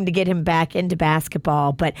hoping to get him back into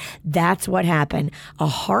basketball, but that's what happened, a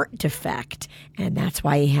heart defect, and that's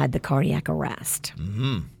why he had the cardiac arrest.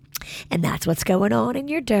 Mm-hmm. And that's what's going on in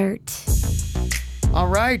your dirt. All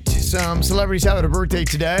right. Some celebrities having a birthday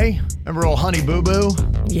today. Remember old Honey Boo Boo?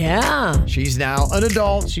 Yeah. She's now an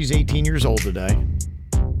adult. She's 18 years old today.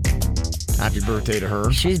 Happy birthday to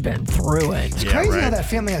her. She's been through it. It's crazy how that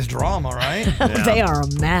family has drama, right? Yeah. They are a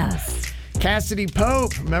mess. Cassidy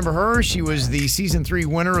Pope, remember her? She was the season 3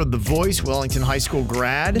 winner of The Voice, Wellington High School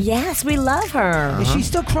grad. Yes, we love her. Is she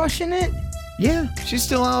still crushing it? Yeah, she's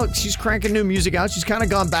still out. She's cranking new music out. She's kind of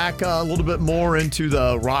gone back a little bit more into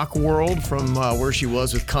the rock world from where she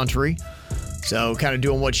was with country. So kind of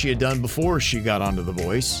doing what she had done before she got onto The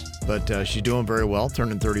Voice. But she's doing very well,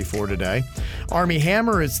 turning 34 today. Armie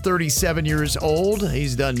Hammer is 37 years old.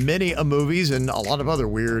 He's done many movies and a lot of other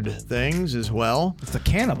weird things as well. It's the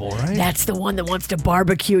cannibal, right? That's the one that wants to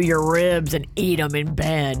barbecue your ribs and eat them in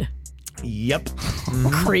bed. Yep.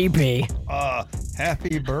 Creepy.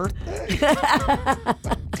 Happy birthday.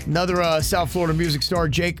 Another South Florida music star,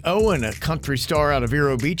 Jake Owen, a country star out of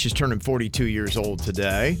Vero Beach, is turning 42 years old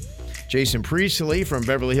today. Jason Priestley from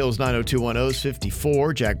Beverly Hills 90210 is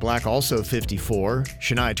 54. Jack Black also 54.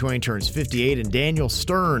 Shania Twain turns 58. And Daniel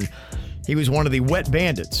Stern, he was one of the Wet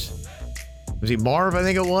Bandits. Was he Marv, I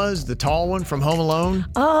think it was? The tall one from Home Alone?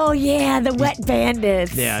 Oh, yeah, the Wet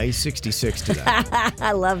Bandits. Yeah, he's 66 today.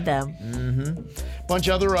 I love them. Mm-hmm. Bunch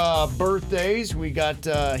of other birthdays we got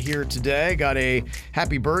here today. Got a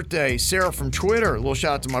happy birthday, Sarah from Twitter. A little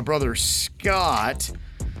shout out to my brother Scott.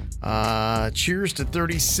 Cheers to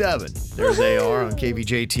 37. There they are on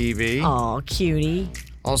KVJ TV. Oh, cutie.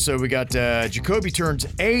 Also, we got Jacoby turns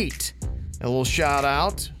 8. A little shout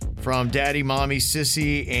out from Daddy, Mommy,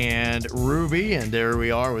 Sissy, and Ruby. And there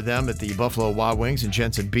we are with them at the Buffalo Wild Wings in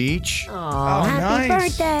Jensen Beach. Oh, happy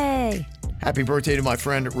birthday. Happy birthday to my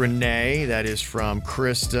friend Renee. That is from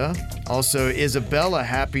Krista. Also, Isabella,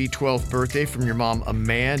 happy 12th birthday from your mom,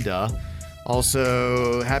 Amanda.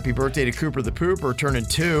 Also, happy birthday to Cooper the Pooper, turning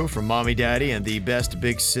 2 from Mommy Daddy and the best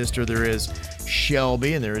big sister there is,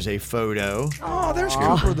 Shelby, and there is a photo. Oh, there's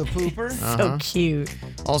Cooper the Pooper. So cute.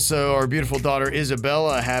 Also, our beautiful daughter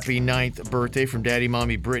Isabella, happy 9th birthday from Daddy,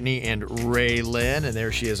 Mommy, Brittany, and Ray Lynn, and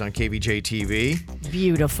there she is on KVJ TV.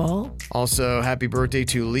 Beautiful. Also, happy birthday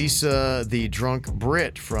to Lisa, the drunk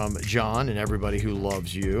Brit from John and everybody who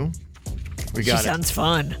loves you. We got She sounds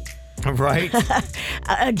fun. Right?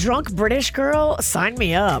 A drunk British girl? Sign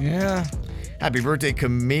me up. Yeah. Happy birthday,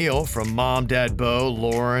 Camille, from Mom, Dad, Bo,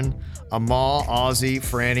 Lauren, Amal, Ozzy,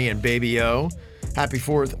 Franny, and Baby O. Happy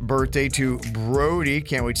 4th birthday to Brody.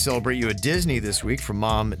 Can't wait to celebrate you at Disney this week from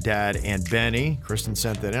Mom, Dad, and Benny. Kristen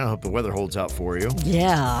sent that in. I hope the weather holds out for you.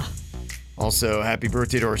 Yeah. Also, happy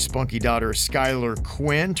birthday to our spunky daughter, Skylar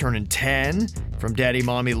Quinn, turning 10 from Daddy,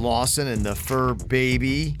 Mommy, Lawson, and the fur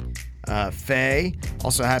baby, Faye.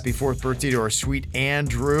 Also, happy 4th birthday to our sweet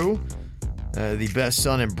Andrew, the best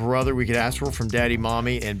son and brother we could ask for from Daddy,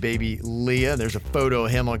 Mommy, and baby Leah. There's a photo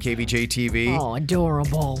of him on KVJ TV. Oh,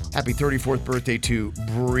 adorable. Happy 34th birthday to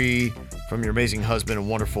Bree from your amazing husband and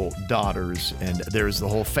wonderful daughters. And there's the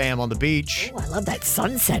whole fam on the beach. Oh, I love that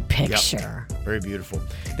sunset picture. Yep. Very beautiful.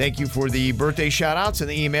 Thank you for the birthday shout-outs and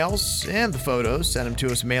the emails and the photos. Send them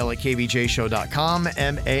to us, mail at kvjshow.com,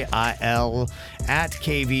 mail at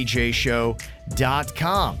kvjshow.com.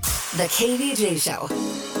 The KVJ Show.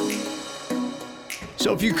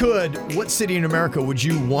 So if you could, what city in America would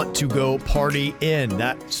you want to go party in?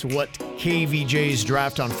 That's what KVJ's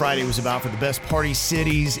draft on Friday was about, for the best party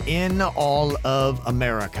cities in all of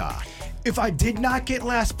America. If I did not get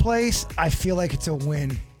last place, I feel like it's a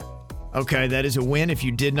win. Okay, that is a win if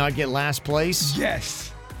you did not get last place.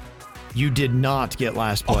 Yes. You did not get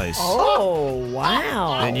last place. Oh,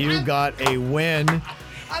 wow. And you got a win.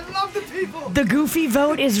 I love the people. The goofy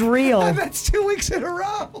vote is real. That's 2 weeks in a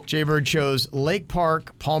row. Jbird chose Lake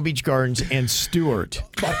Park, Palm Beach Gardens, and Stewart.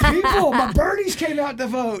 My people, my birdies came out to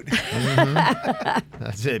vote. Mm-hmm.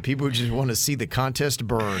 That's it. People who just want to see the contest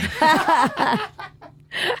burn.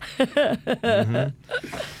 Mm-hmm.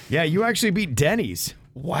 Yeah, you actually beat Denny's.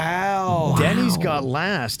 Wow. Denny's got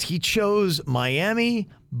last. He chose Miami,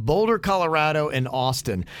 Boulder, Colorado, and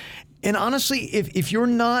Austin. And honestly, if you're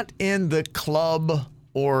not in the club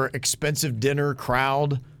or expensive dinner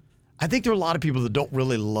crowd, I think there are a lot of people that don't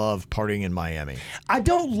really love partying in Miami. I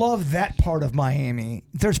don't love that part of Miami.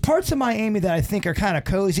 There's parts of Miami that I think are kind of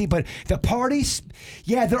cozy, but the parties,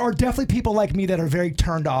 yeah, there are definitely people like me that are very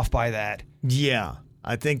turned off by that. Yeah.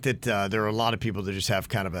 I think that there are a lot of people that just have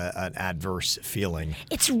kind of an adverse feeling.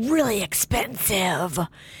 It's really expensive.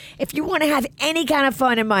 If you want to have any kind of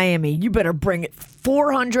fun in Miami, you better bring it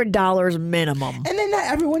 $400 minimum. And then not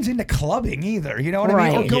everyone's into clubbing either, you know what I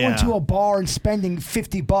mean? Or Right. going to a bar and spending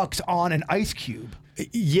 $50 on an ice cube.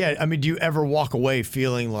 Yeah, I mean, do you ever walk away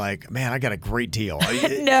feeling like, man, I got a great deal?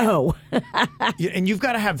 No. And you've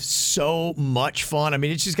got to have so much fun. I mean,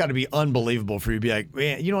 it's just got to be unbelievable for you to be like,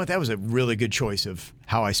 man, you know what? That was a really good choice of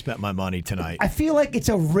how I spent my money tonight. I feel like it's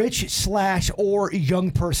a rich / or young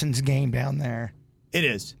person's game down there. It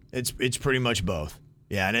is. It's pretty much both.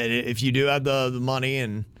 Yeah, and if you do have the money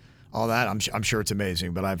and all that, I'm sure it's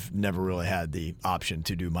amazing. But I've never really had the option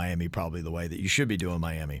to do Miami probably the way that you should be doing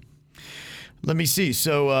Miami. Let me see.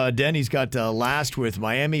 So Denny's got last with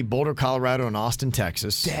Miami, Boulder, Colorado, and Austin,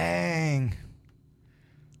 Texas. Dang.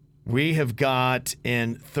 We have got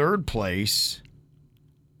in third place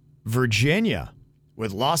Virginia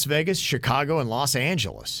with Las Vegas, Chicago, and Los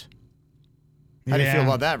Angeles. How do you feel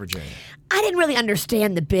about that, Virginia? I didn't really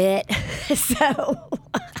understand the bit, so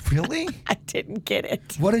Really? I didn't get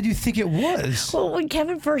it. What did you think it was? Well, when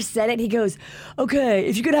Kevin first said it, he goes, okay,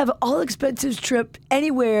 if you could have an all-expenses trip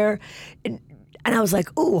anywhere, and I was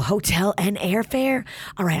like, ooh, hotel and airfare?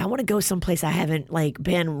 All right, I want to go someplace I haven't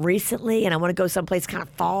been recently, and I want to go someplace kind of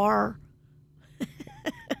far.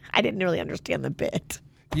 I didn't really understand the bit.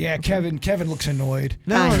 Yeah, Kevin looks annoyed.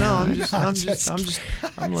 No, I'm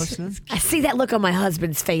listening. I see that look on my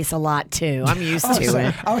husband's face a lot too. I'm used to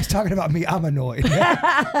it. I was talking about me. I'm annoyed.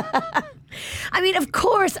 I mean, of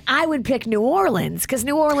course, I would pick New Orleans because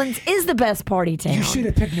New Orleans is the best party town. You should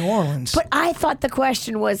have picked New Orleans. But I thought the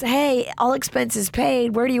question was, hey, all expenses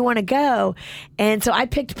paid, where do you want to go? And so I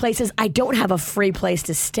picked places I don't have a free place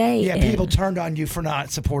to stay in. People turned on you for not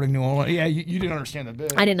supporting New Orleans. Yeah, you didn't understand the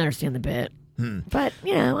bit. I didn't understand the bit. But,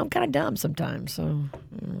 I'm kind of dumb sometimes, so I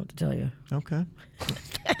don't know what to tell you. Okay.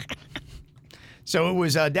 So it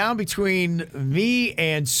was down between me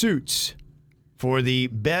and Suits for the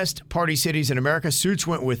best party cities in America. Suits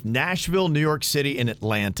went with Nashville, New York City, and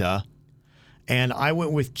Atlanta. And I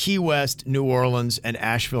went with Key West, New Orleans, and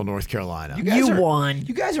Asheville, North Carolina. You won.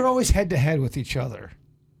 You guys are always head-to-head with each other.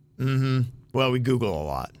 Mm-hmm. Well, we Google a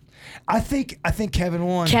lot. I think Kevin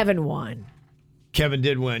won. Kevin won. Kevin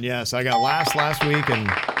did win, yes. I got last week and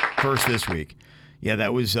first this week. Yeah,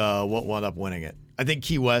 that was what wound up winning it. I think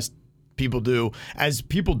Key West, people do. As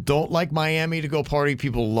people don't like Miami to go party,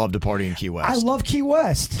 people love to party in Key West. I love Key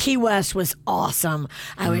West. Key West was awesome.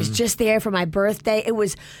 I was just there for my birthday. It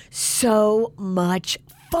was so much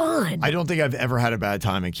fun. I don't think I've ever had a bad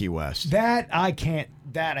time in Key West. That I can't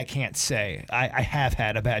say. I have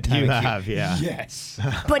had a bad time. You have, yeah. Yes.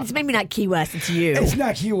 But it's maybe not Key West, it's you. It's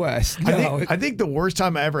not Key West. No. I think the worst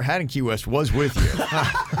time I ever had in Key West was with you.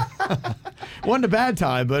 Wasn't a bad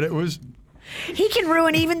time, but it was. He can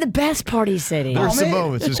ruin even the best party city. There's some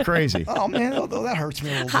moments. It's crazy. Oh, man, that hurts me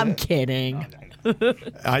a little bit. I'm kidding.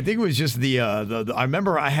 I think it was just the I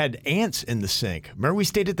remember I had ants in the sink. Remember we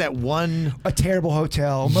stayed at that one... A terrible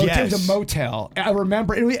hotel. Yes. It was a motel. I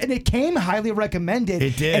remember. And it came highly recommended.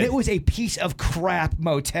 It did. And it was a piece of crap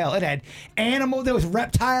motel. It had animals. There was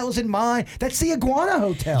reptiles in mine. That's the Iguana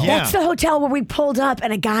Hotel. Yeah. That's the hotel where we pulled up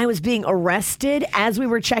and a guy was being arrested as we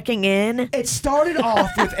were checking in. It started off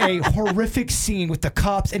with a horrific scene with the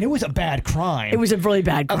cops, and it was a bad crime. It was a really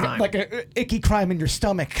bad crime. Like a icky crime in your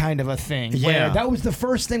stomach kind of a thing. Yeah. Where that was the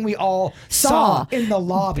first thing we all saw in the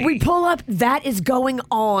lobby. We pull up, that is going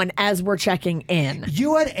on as we're checking in.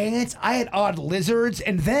 You had ants, I had odd lizards,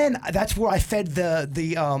 and then that's where I fed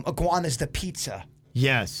the iguanas the pizza.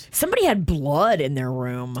 Yes. Somebody had blood in their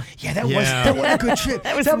room. Yeah, that was a good trip.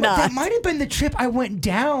 That was that nuts. might have been the trip I went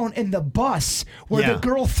down in the bus where Yeah. the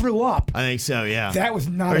girl threw up. I think so, yeah. That was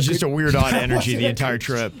not. There was a just good, a weird, odd that energy wasn't the a entire good-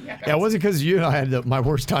 trip. Yeah, Yeah, it wasn't because you and I had my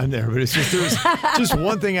worst time there, but it's just there was just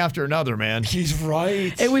one thing after another, man. He's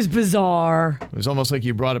right. It was bizarre. It was almost like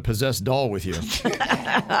you brought a possessed doll with you.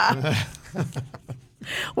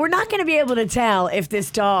 We're not going to be able to tell if this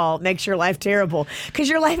doll makes your life terrible because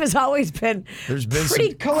your life has always been There's been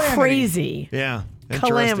pretty some crazy. Yeah.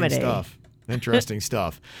 Calamity. Interesting stuff. Interesting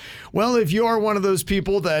stuff. Well, if you are one of those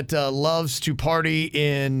people that loves to party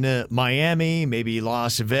in Miami, maybe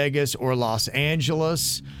Las Vegas or Los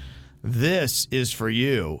Angeles, this is for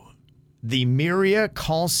you. The Miria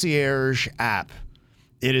Concierge app.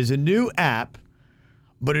 It is a new app,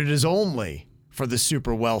 but it is only for the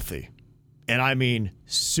super wealthy. And I mean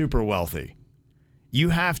super wealthy. You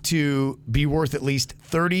have to be worth at least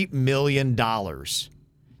 $30 million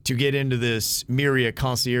to get into this Miria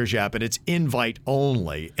Concierge app, and it's invite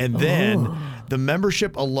only. And then the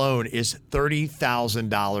membership alone is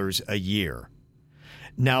 $30,000 a year.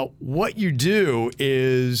 Now, what you do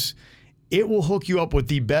is it will hook you up with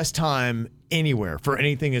the best time anywhere for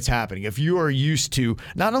anything that's happening. If you are used to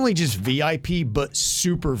not only just VIP, but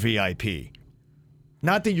super VIP.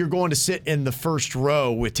 Not that you're going to sit in the first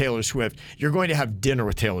row with Taylor Swift. You're going to have dinner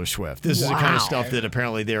with Taylor Swift. This is the kind of stuff that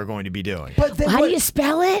apparently they are going to be doing. But then How do you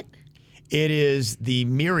spell it? It is the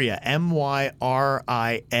Miria,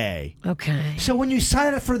 M-Y-R-I-A. Okay. So when you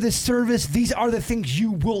sign up for this service, these are the things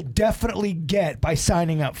you will definitely get by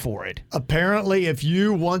signing up for it. Apparently, if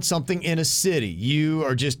you want something in a city, you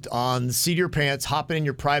are just on the seat of your pants, hopping in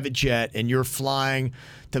your private jet, and you're flying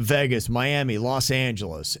to Vegas, Miami, Los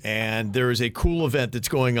Angeles, and there is a cool event that's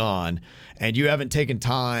going on, and you haven't taken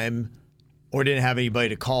time or didn't have anybody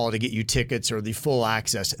to call to get you tickets or the full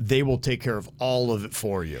access, they will take care of all of it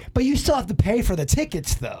for you. But you still have to pay for the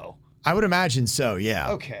tickets, though. I would imagine so,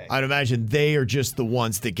 yeah. Okay. I'd imagine they are just the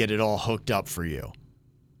ones that get it all hooked up for you.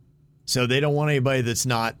 So they don't want anybody that's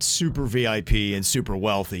not super VIP and super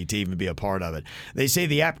wealthy to even be a part of it. They say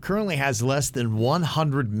the app currently has less than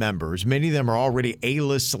 100 members. Many of them are already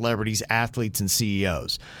A-list celebrities, athletes, and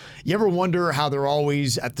CEOs. You ever wonder how they're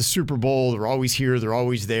always at the Super Bowl, they're always here, they're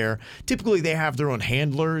always there? Typically, they have their own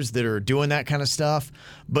handlers that are doing that kind of stuff,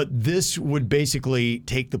 but this would basically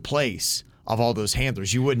take the place of all those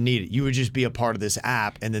handlers. You wouldn't need it. You would just be a part of this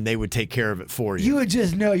app, and then they would take care of it for you. You would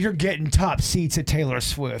just know you're getting top seats at Taylor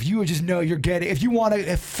Swift. You would just know you're getting, if you want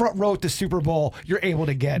a front row at the Super Bowl, you're able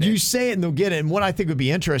to get it. You say it and they'll get it. And what I think would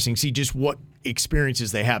be interesting, see just what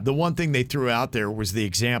experiences they have. The one thing they threw out there was the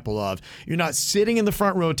example of you're not sitting in the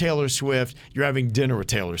front row of Taylor Swift, you're having dinner with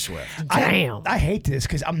Taylor Swift. Damn. I hate this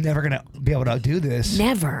because I'm never going to be able to do this.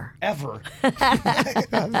 Never. Ever.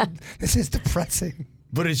 This is depressing.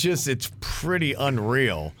 But it's pretty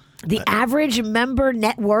unreal. The average member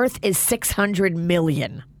net worth is $600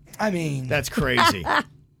 million. I mean, that's crazy.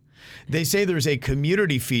 They say there's a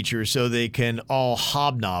community feature so they can all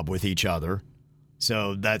hobnob with each other.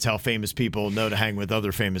 So that's how famous people know to hang with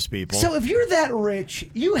other famous people. So if you're that rich,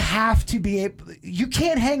 you have to be able. You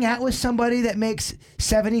can't hang out with somebody that makes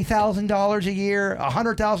 $70,000 a year,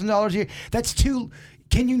 $100,000 a year. That's too.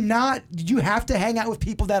 Can you not? You have to hang out with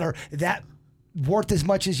people that are that worth as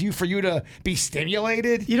much as you for you to be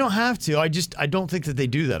stimulated. You don't have to. I don't think that they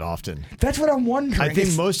do that often. That's what I'm wondering. I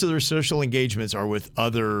think most of their social engagements are with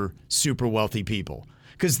other super wealthy people.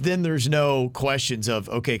 Because then there's no questions of,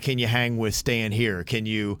 okay, can you hang with Stan here? Can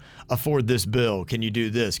you afford this bill? Can you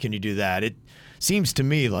do this? Can you do that? It seems to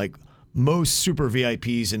me like most super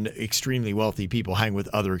VIPs and extremely wealthy people hang with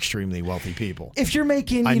other extremely wealthy people. If you're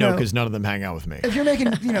making, I know because none of them hang out with me. If you're making,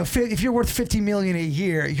 if you're worth $50 million a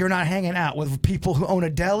year, you're not hanging out with people who own a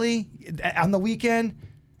deli on the weekend.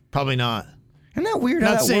 Probably not. Isn't that weird?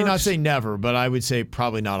 Not say never, but I would say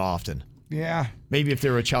probably not often. Yeah. Maybe if they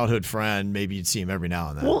were a childhood friend, maybe you'd see him every now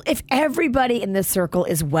and then. Well, if everybody in this circle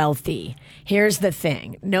is wealthy, here's the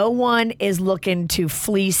thing. No one is looking to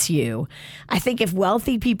fleece you. I think if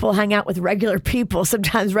wealthy people hang out with regular people,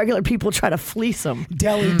 sometimes regular people try to fleece them.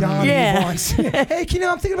 Deli Don wants. Hey,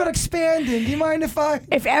 I'm thinking about expanding. Do you mind if I...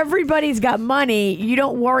 If everybody's got money, you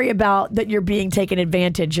don't worry about that you're being taken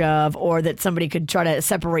advantage of or that somebody could try to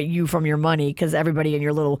separate you from your money because everybody in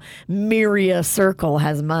your little Miria circle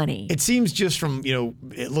has money. It seems just from,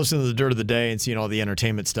 listening to the dirt of the day and seeing all the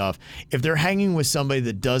entertainment stuff, if they're hanging with somebody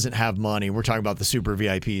that doesn't have money, we're talking about the super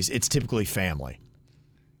VIPs, it's typically family.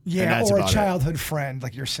 Yeah, or a childhood friend,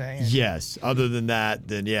 like you're saying. Yes. Other than that,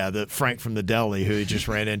 then the Frank from the deli who he just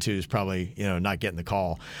ran into is probably, not getting the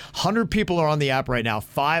call. 100 people are on the app right now.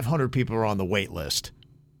 500 people are on the wait list.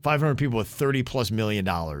 500 people with $30+ million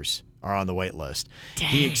are on the wait list. Dang.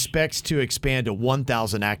 He expects to expand to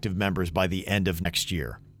 1,000 active members by the end of next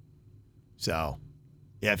year. So,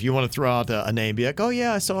 if you want to throw out a name, be like, oh,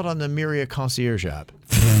 yeah, I saw it on the Miria Concierge app.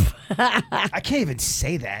 I can't even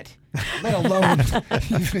say that, let alone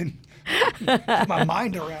even get my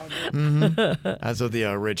mind around it. Mm-hmm. That's what the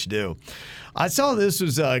rich do. I saw this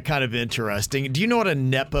was kind of interesting. Do you know what a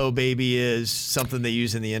Nepo baby is? Something they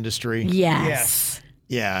use in the industry? Yes.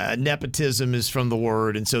 Yeah, nepotism is from the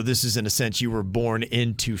word, and so this is, in a sense, you were born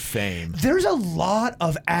into fame. There's a lot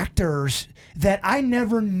of actors that I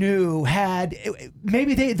never knew had,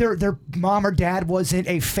 maybe their mom or dad wasn't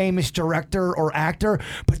a famous director or actor,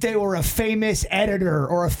 but they were a famous editor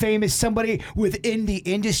or a famous somebody within the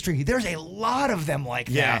industry. There's a lot of them like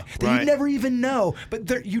that you never even know, but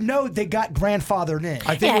they got grandfathered in.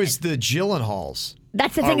 I think it was the Gyllenhaals.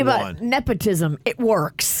 That's the thing about nepotism. It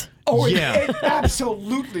works. Oh, yeah. It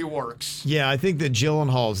absolutely works. Yeah, I think the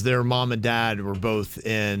Gyllenhaals, their mom and dad were both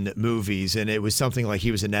in movies, and it was something like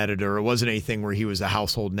he was an editor. It wasn't anything where he was a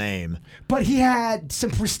household name. But he had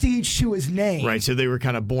some prestige to his name. Right, so they were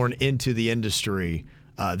kind of born into the industry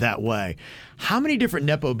that way. How many different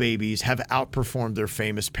Nepo babies have outperformed their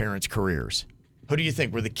famous parents' careers? Who do you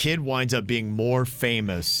think, where the kid winds up being more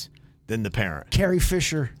famous than the parent? Carrie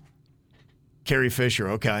Fisher. Carrie Fisher,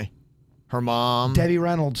 okay. Her mom? Debbie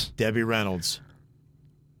Reynolds. Debbie Reynolds.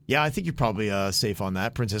 Yeah, I think you're probably safe on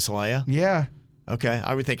that. Princess Leia? Yeah. Okay,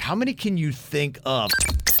 I would think. How many can you think of?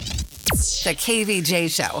 The KVJ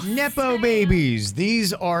Show. Nepo babies.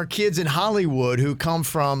 These are kids in Hollywood who come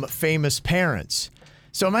from famous parents.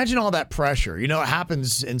 So imagine all that pressure. It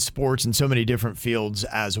happens in sports in so many different fields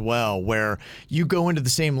as well, where you go into the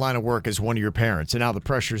same line of work as one of your parents, and now the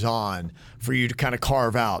pressure's on for you to kind of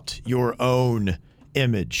carve out your own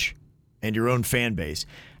image and your own fan base.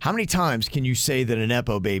 How many times can you say that a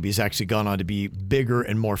Nepo baby has actually gone on to be bigger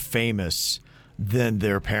and more famous than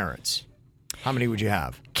their parents? How many would you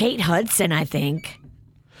have? Kate Hudson, I think.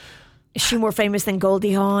 Is she more famous than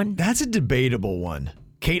Goldie Hawn? That's a debatable one.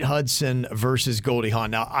 Kate Hudson versus Goldie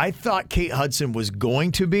Hawn. Now, I thought Kate Hudson was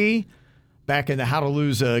going to be back in the How to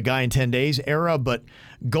Lose a Guy in 10 Days era, but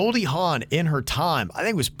Goldie Hawn in her time, I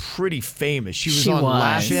think, was pretty famous. She was on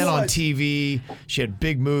Laugh In on TV. She had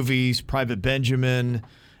big movies, Private Benjamin,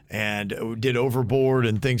 and did Overboard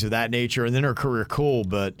and things of that nature. And then her career cooled,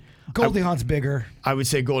 but Goldie Hawn's bigger. I would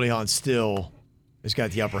say Goldie Hawn still has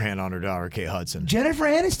got the upper hand on her daughter, Kate Hudson. Jennifer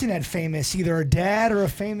Aniston had famous, either a dad or a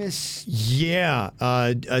famous... Yeah.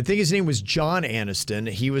 I think his name was John Aniston.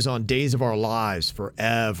 He was on Days of Our Lives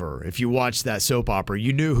forever. If you watched that soap opera,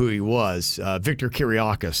 you knew who he was. Victor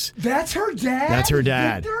Kiriakis. That's her dad? That's her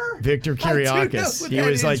dad. Victor Kiriakis. He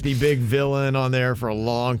was like the big villain on there for a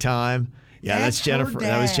long time. Yeah, that's Jennifer.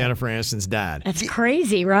 That was Jennifer Aniston's dad. That's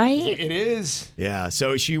crazy, right? It is. Yeah,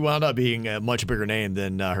 so she wound up being a much bigger name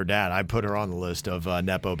than her dad. I put her on the list of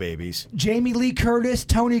Nepo babies. Jamie Lee Curtis,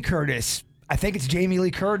 Tony Curtis. I think it's Jamie Lee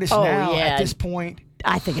Curtis now at this point.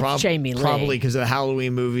 I think it's Jamie Lee. Probably because of the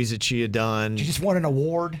Halloween movies that she had done. She just won an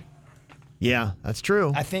award. Yeah, that's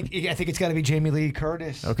true. I think it's got to be Jamie Lee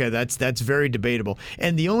Curtis. Okay, that's very debatable.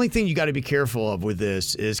 And the only thing you got to be careful of with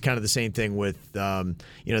this is kind of the same thing with the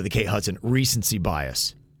Kate Hudson recency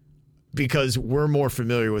bias, because we're more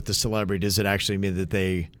familiar with the celebrity. Does it actually mean that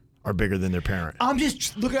they are bigger than their parent? I'm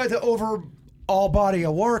just looking at the overall body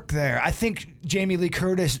of work there. I think Jamie Lee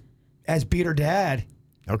Curtis has beat her dad.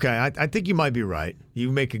 Okay, I think you might be right.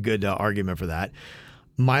 You make a good argument for that.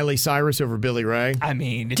 Miley Cyrus over Billy Ray? I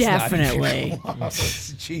mean, it's definitely. Not even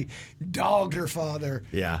close. She dogged her father.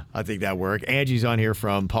 Yeah, I think that worked. Angie's on here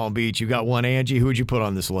from Palm Beach. You got one, Angie. Who would you put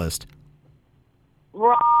on this list?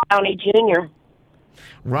 Robert Downey Jr.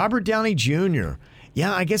 Robert Downey Jr.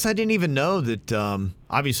 Yeah, I guess I didn't even know that.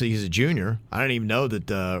 Obviously, he's a junior. I didn't even know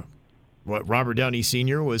that Robert Downey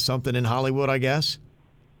Sr. was something in Hollywood, I guess.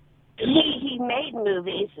 He made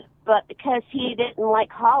movies, but because he didn't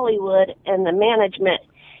like Hollywood and the management,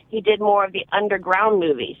 he did more of the underground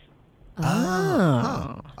movies.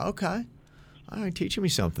 Oh, okay. All right, teaching me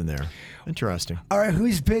something there. Interesting. All right,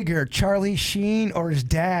 who's bigger, Charlie Sheen or his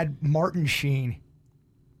dad, Martin Sheen?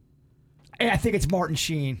 I think it's Martin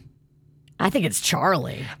Sheen. I think it's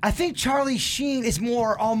Charlie. I think Charlie Sheen is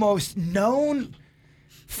more almost known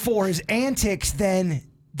for his antics than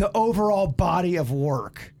the overall body of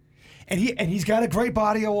work. And he's got a great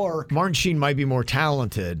body of work. Martin Sheen might be more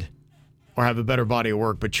talented or have a better body of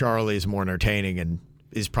work, but Charlie is more entertaining and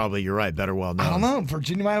is probably, you're right, better well known. I don't know.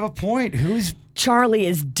 Virginia might have a point. Charlie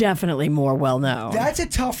is definitely more well known. That's a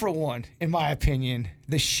tougher one, in my opinion.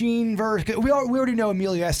 The Sheen version. We already know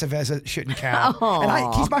Emilio Estevez shouldn't count.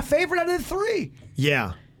 And he's my favorite out of the three.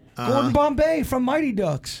 Yeah. Gordon Bombay from Mighty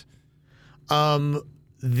Ducks. From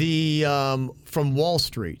Wall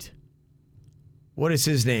Street. What is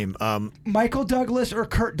his name? Michael Douglas or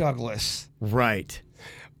Kirk Douglas? Right.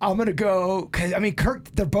 I'm going to go, because, I mean,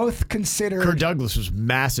 they're both considered. Kirk Douglas was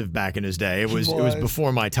massive back in his day. It was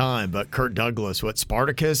before my time, but Kirk Douglas,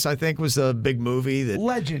 Spartacus, I think, was a big movie.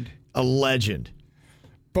 Legend. A legend.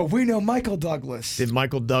 But we know Michael Douglas. Did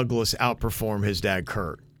Michael Douglas outperform his dad,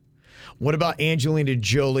 Kurt? What about Angelina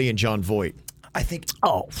Jolie and Jon Voight? I think.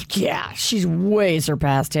 Oh, yeah. She's way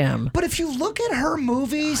surpassed him. But if you look at her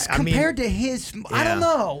movies compared to his, I don't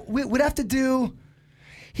know. We'd have to do.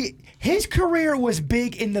 His career was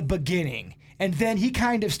big in the beginning, and then he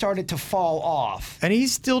kind of started to fall off. And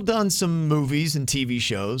he's still done some movies and TV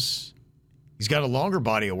shows. He's got a longer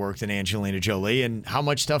body of work than Angelina Jolie, and how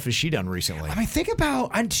much stuff has she done recently? I mean, think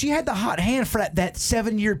about, and she had the hot hand for that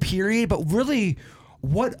 7-year period, but really,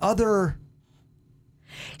 what other...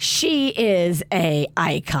 She is an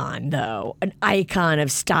icon, though, an icon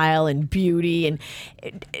of style and beauty, and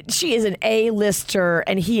she is an A-lister,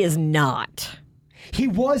 and he is not. He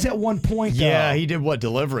was at one point, though. Yeah, he did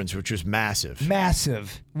Deliverance, which was massive.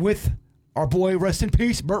 Massive. With our boy, rest in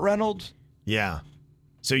peace, Burt Reynolds. Yeah.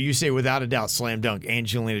 So you say, without a doubt, slam dunk,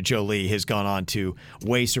 Angelina Jolie has gone on to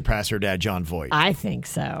way surpass her dad, Jon Voight. I think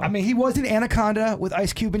so. I mean, he was in Anaconda with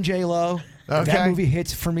Ice Cube and J-Lo. Okay. That movie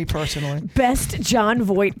hits for me personally. Best Jon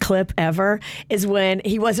Voight clip ever is when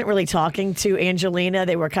he wasn't really talking to Angelina.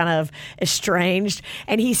 They were kind of estranged.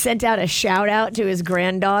 And he sent out a shout out to his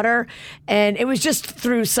granddaughter. And it was just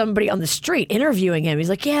through somebody on the street interviewing him. He's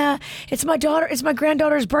like, yeah, it's my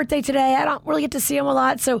granddaughter's birthday today. I don't really get to see him a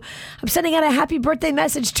lot. So I'm sending out a happy birthday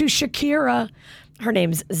message to Shakira. Her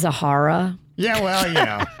name's Zahara. Yeah, well,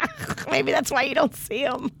 yeah. Maybe that's why you don't see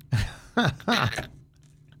him.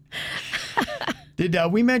 Did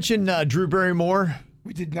we mention Drew Barrymore?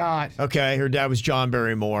 We did not. Okay, her dad was John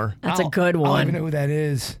Barrymore. That's a good one. I don't even know who that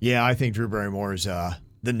is. Yeah, I think Drew Barrymore is the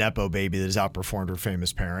Nepo baby that has outperformed her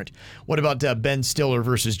famous parent. What about Ben Stiller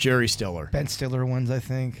versus Jerry Stiller? Ben Stiller wins, I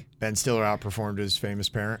think. Ben Stiller outperformed his famous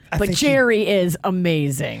parent. But Jerry is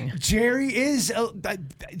amazing. Jerry is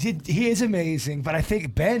he is amazing, but I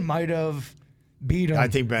think Ben might have beat him. I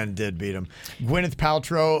think Ben did beat him. Gwyneth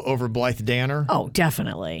Paltrow over Blythe Danner? Oh,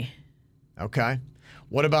 definitely. Okay.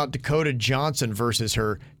 What about Dakota Johnson versus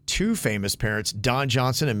her two famous parents, Don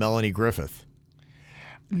Johnson and Melanie Griffith?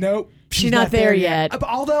 Nope. She's not there yet.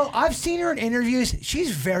 Although I've seen her in interviews,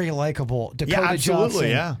 she's very likable. Dakota yeah, absolutely, Johnson.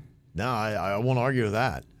 Yeah. No, I won't argue with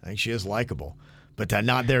that. I think she is likable. But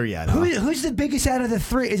not there yet. Who's the biggest out of the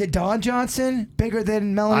three? Is it Don Johnson? Bigger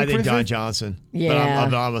than Melanie Griffith? I think Don Johnson. Yeah.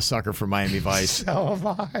 But I'm a sucker for Miami Vice. So am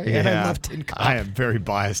I. Yeah, and I love Tin Cup. I am very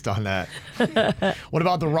biased on that. What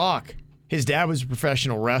about The Rock? His dad was a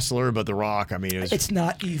professional wrestler, but The Rock, I mean, it's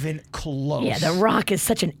not even close. Yeah, The Rock is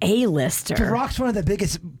such an A-lister. The Rock's one of the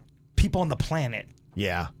biggest people on the planet.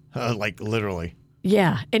 Yeah, like literally.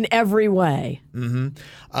 Yeah, in every way.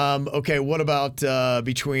 Okay, what about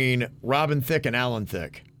between Robin Thicke and Alan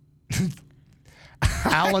Thicke?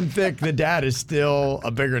 Alan Thicke, the dad, is still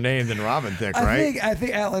a bigger name than Robin Thicke, right? I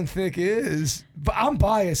think Alan Thicke is. But I'm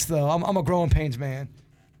biased, though. I'm a Growing Pains man.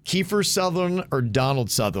 Kiefer Sutherland or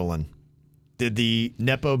Donald Sutherland? Did the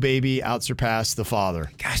Nepo baby outsurpass the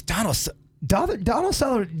father? Gosh, Donald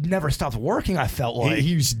Sutherland never stopped working, I felt like.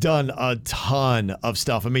 He's done a ton of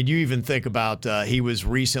stuff. I mean, you even think about he was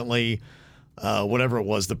recently, whatever it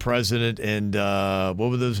was, the president, and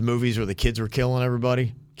what were those movies where the kids were killing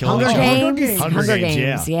everybody? Hunger Games. Hunger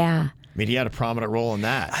Games, yeah. I mean, he had a prominent role in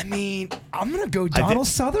that. I mean, I'm going to go Donald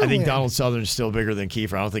Sutherland. I think Donald Sutherland's still bigger than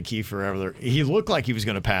Kiefer. I don't think Kiefer ever... He looked like he was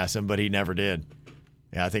going to pass him, but he never did.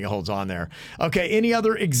 Yeah, I think it holds on there. Okay, any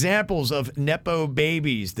other examples of Nepo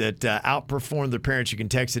babies that outperformed their parents? You can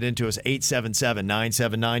text it into us,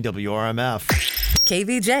 877-979-WRMF.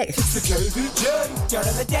 KVJ. It's the KVJ Dirt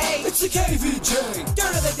of the Day. It's the KVJ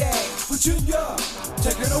Dirt of the Day. Virginia,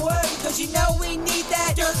 take it away, because you know we need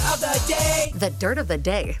that Dirt of the Day. The Dirt of the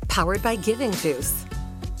Day, powered by Giving Juice.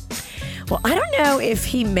 Well, I don't know if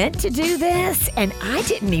he meant to do this, and I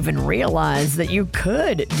didn't even realize that you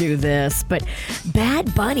could do this, but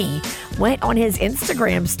Bad Bunny went on his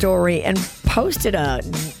Instagram story and posted a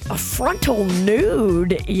frontal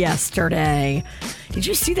nude yesterday. Did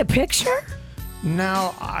you see the picture?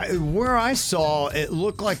 Now, where I saw, it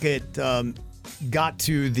looked like it got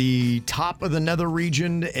to the top of the nether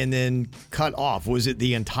region and then cut off. Was it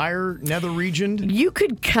the entire nether region? You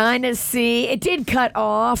could kind of see. It did cut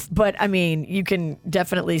off, but, I mean, you can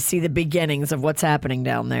definitely see the beginnings of what's happening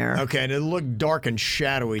down there. Okay, and it looked dark and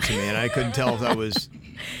shadowy to me, and I couldn't tell if that was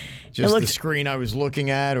just the screen I was looking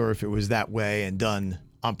at or if it was that way and done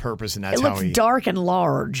on purpose, and that's how he... It looks dark and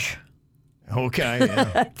large. Okay,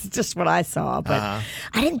 yeah. That's just what I saw, but I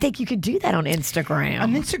didn't think you could do that on Instagram.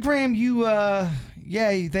 On Instagram,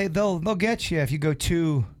 they'll get you if you go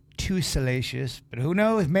too salacious. But who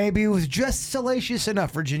knows? Maybe it was just salacious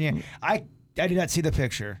enough, Virginia. I did not see the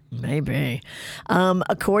picture. Maybe.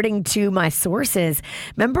 According to my sources,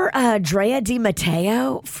 remember Drea Di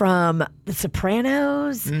Matteo from The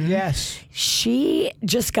Sopranos? Yes. She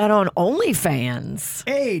just got on OnlyFans.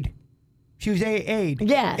 She was Aid.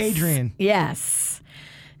 Yes. Adrian. Yes.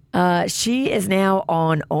 She is now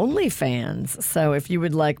on OnlyFans. So if you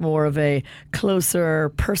would like more of a closer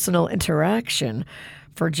personal interaction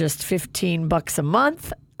for just $15 a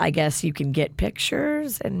month, I guess you can get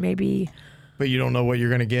pictures and maybe... But you don't know what you're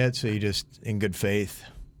going to get, so you just, in good faith...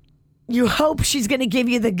 You hope she's going to give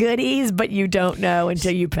you the goodies, but you don't know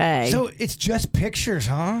until you pay. So it's just pictures,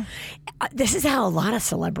 huh? This is how a lot of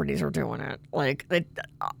celebrities are doing it. Like,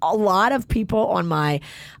 a lot of people on my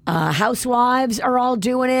housewives are all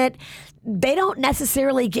doing it. They don't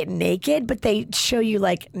necessarily get naked, but they show you,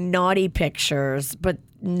 like, naughty pictures, but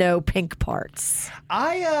no pink parts.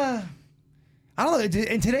 I don't know.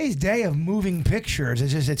 In today's day of moving pictures,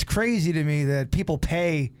 it's crazy to me that people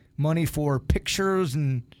pay money for pictures,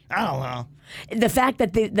 and I don't know. The fact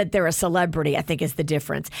that they're a celebrity, I think, is the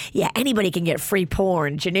difference. Yeah, anybody can get free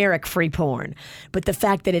porn, generic free porn. But the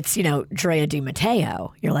fact that it's, Drea Di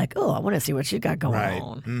Matteo, you're like, oh, I want to see what she's got going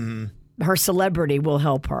on. Mm-hmm. Her celebrity will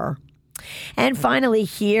help her. And finally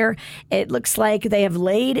here, it looks like they have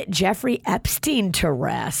laid Jeffrey Epstein to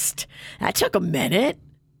rest. That took a minute.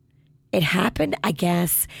 It happened, I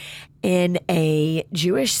guess, in a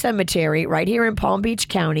Jewish cemetery right here in Palm Beach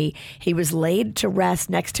County. He was laid to rest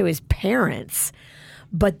next to his parents,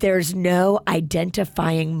 but there's no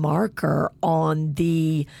identifying marker on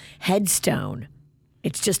the headstone.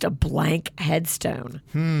 It's just a blank headstone.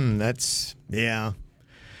 That's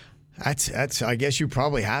I guess you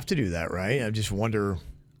probably have to do that, right? I just wonder,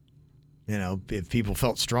 if people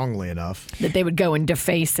felt strongly enough that they would go and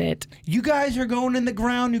deface it. You guys are going in the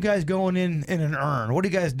ground. You guys going in an urn. What are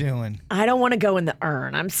you guys doing? I don't want to go in the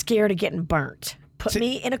urn. I'm scared of getting burnt. Put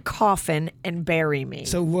me in a coffin and bury me.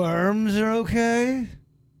 So worms are okay?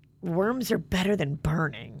 Worms are better than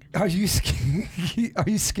burning. Are you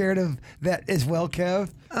scared of that as well, Kev?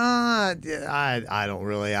 I don't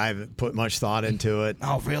really. I haven't put much thought into it.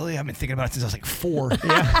 Oh, really? I've been thinking about it since I was like 4.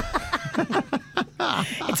 Yeah.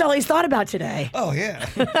 It's all he's thought about today. Oh, yeah.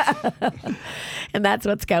 And that's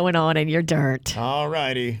what's going on in your dirt. All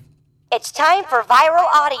righty. It's time for viral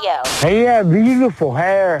audio. Hey, yeah, beautiful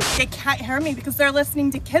hair. They can't hear me because they're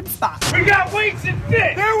listening to Kids Spot. We got weights and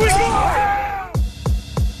fit. There we go.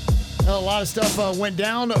 A lot of stuff went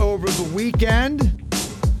down over the weekend.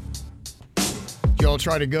 Did y'all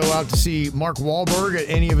try to go out to see Mark Wahlberg at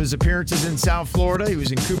any of his appearances in South Florida? He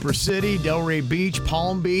was in Cooper City, Delray Beach,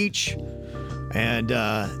 Palm Beach. And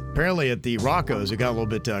Apparently at the Rocco's, it got a little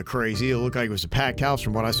bit crazy. It looked like it was a packed house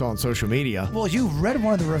from what I saw on social media. Well, you read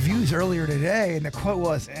one of the reviews earlier today, and the quote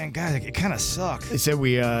was, and guys, it kind of sucked. They said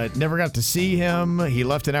we never got to see him. He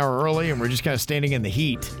left an hour early, and we're just kind of standing in the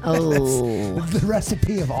heat. Oh. The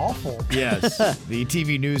recipe of awful. Yes. The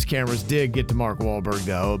TV news cameras did get to Mark Wahlberg,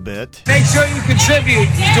 though, a bit. Make sure you contribute.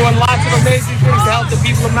 He's doing lots of amazing things to help the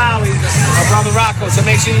people of Maui, our brother Rocco. So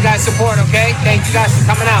make sure you guys support, okay? Thank you guys for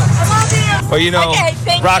coming out. Well, you know,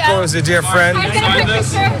 Rocco is a dear friend.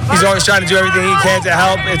 He's always trying to do everything he can to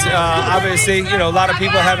help. It's obviously, you know, a lot of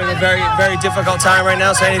people having a very, very difficult time right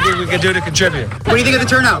now, so anything we can do to contribute. What do you think of the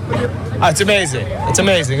turnout? It's amazing. It's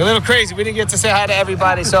amazing. A little crazy. We didn't get to say hi to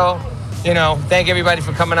everybody, so, you know, thank everybody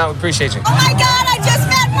for coming out. We appreciate you. Oh my God, I just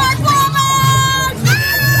met Mark Wahlberg!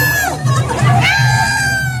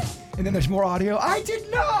 And then there's more audio. I did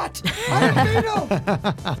not. I didn't meet him.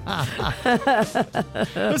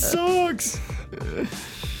 That sucks.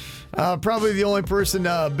 Probably the only person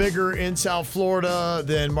bigger in South Florida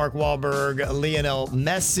than Mark Wahlberg, Lionel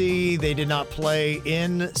Messi. They did not play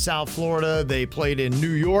in South Florida. They played in New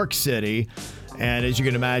York City. And as you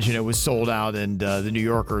can imagine, it was sold out, and the New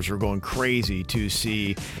Yorkers were going crazy to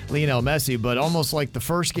see Lionel Messi. But almost like the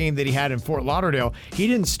first game that he had in Fort Lauderdale, he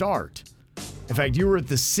didn't start. In fact, you were at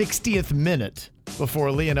the 60th minute before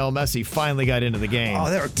Lionel Messi finally got into the game. Oh,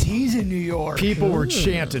 they were teasing New York. People were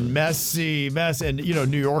chanting Messi, Messi, and you know,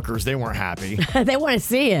 New Yorkers, they weren't happy. They want to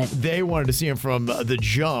see it. They wanted to see him from the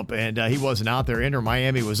jump, and he wasn't out there. Inter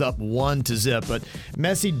Miami was up 1-0, but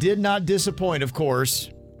Messi did not disappoint, of course.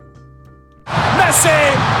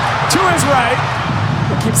 Messi to his right.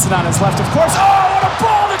 He keeps it on his left, of course. Oh, what a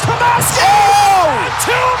ball to Kamaski! And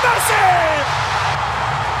to Messi!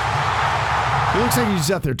 He looks like he's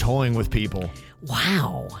just out there toying with people.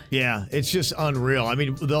 Wow. Yeah, it's just unreal. I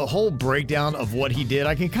mean, the whole breakdown of what he did,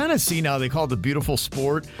 I can kind of see now. They call it the beautiful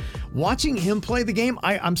sport. Watching him play the game,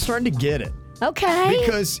 I'm starting to get it. Okay.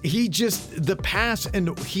 Because he just, the pass,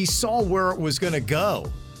 and he saw where it was going to go.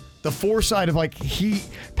 The foresight of, like, he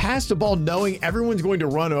passed the ball knowing everyone's going to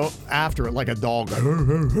run after it like a dog.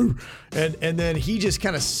 And then he just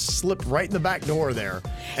kind of slipped right in the back door there.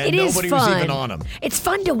 And nobody was even on him. It's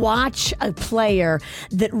fun to watch a player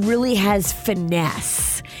that really has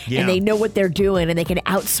finesse. Yeah. And they know what they're doing and they can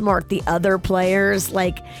outsmart the other players.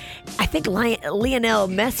 Like, I think Lionel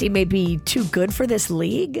Messi may be too good for this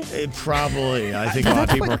league. Probably. I think a lot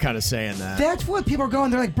of people are kind of saying that. That's what people are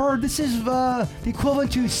going. They're like, Bird, this is the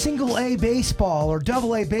equivalent to single A baseball or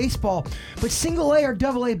double A baseball. But single A or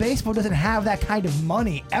double A baseball doesn't have that kind of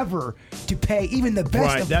money ever to pay even the best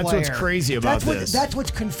right, of that's players. What's crazy about this. That's what's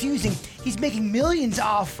confusing. He's making millions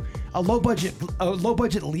off a low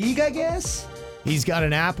budget league, I guess. He's got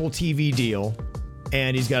an Apple TV deal,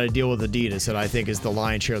 and he's got a deal with Adidas that I think is the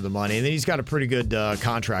lion's share of the money. And then he's got a pretty good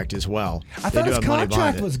contract as well. I thought his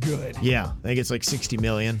contract was good. Yeah, I think it's like $60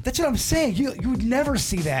 million. That's what I'm saying. You would never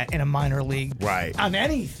see that in a minor league, right? On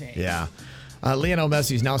anything. Yeah. Lionel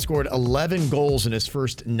Messi's now scored 11 goals in his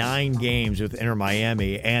first 9 games with Inter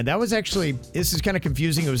Miami. And that was actually, this is kind of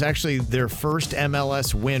confusing. It was actually their first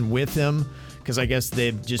MLS win with him because I guess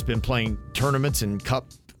they've just been playing tournaments and cup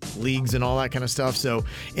leagues and all that kind of stuff. So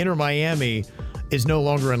Inter Miami is no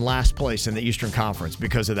longer in last place in the Eastern Conference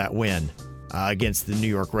because of that win against the New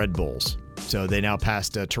York Red Bulls. So they now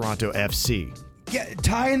passed Toronto FC. Yeah,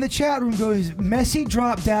 Ty in the chat room goes, Messi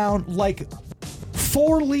dropped down like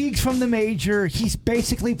 4 leagues from the major. He's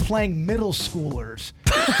basically playing middle schoolers.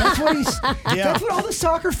 That's what he's. Yeah. That's what all the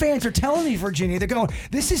soccer fans are telling me, Virginia. They're going,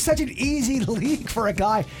 this is such an easy league for a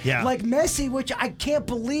guy like Messi, which I can't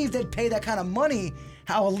believe they'd pay that kind of money.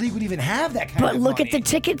 How a league would even have that kind of money. But look at the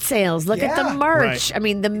ticket sales. Look at the merch. Right. I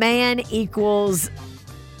mean, the man equals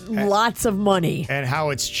lots of money. And how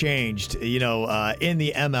it's changed. You know, in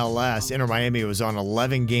the MLS, Inter Miami was on an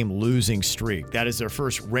 11-game losing streak. That is their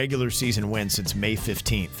first regular season win since May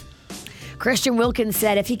 15th. Christian Wilkins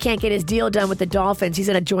said if he can't get his deal done with the Dolphins, he's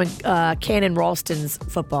going to join Cannon Ralston's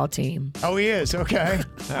football team. Oh, he is? Okay.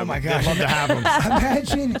 Oh, my gosh. I'd love to have him.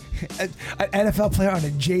 Imagine an NFL player on a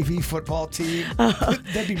JV football team.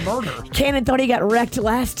 That'd be murder. Cannon thought he got wrecked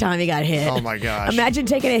last time he got hit. Oh, my gosh. Imagine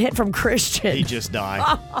taking a hit from Christian. He'd just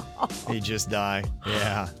die. He'd just die.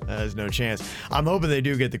 Yeah, there's no chance. I'm hoping they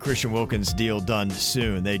do get the Christian Wilkins deal done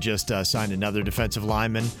soon. They just signed another defensive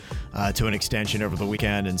lineman to an extension over the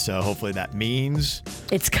weekend, and so hopefully that means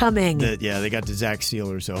it's coming. They got to Zach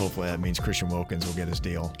Sealer, so hopefully that means Christian Wilkins will get his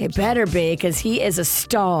deal. It better be, because he is a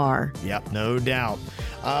star. Yep, no doubt.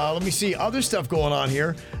 Let me see other stuff going on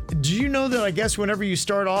here. Do you know that I guess whenever you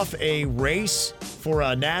start off a race for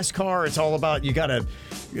NASCAR, it's all about you got to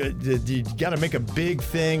You got to make a big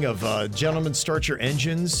thing of gentlemen start your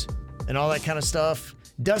engines and all that kind of stuff.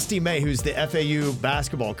 Dusty May, who's the FAU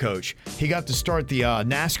basketball coach, he got to start the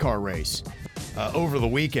NASCAR race over the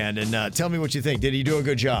weekend. And tell me what you think. Did he do a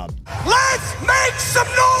good job? Let's make some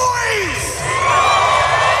noise!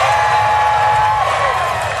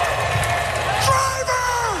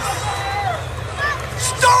 Drivers!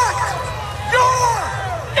 Start your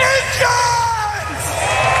engines!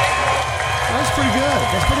 That's pretty good.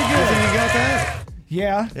 That's pretty good. You think you got that?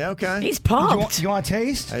 Yeah. Yeah, okay. He's pumped. You want a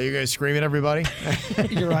taste? Are you guys screaming, everybody?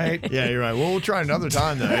 You're right. Yeah, you're right. Well, we'll try another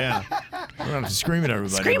time, though, yeah. We don't have to scream at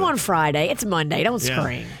everybody. Scream on Friday. It's Monday. Don't Yeah,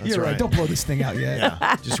 scream. that's You're right. Don't blow this thing out yet.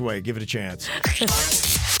 Yeah, just wait. Give it a chance.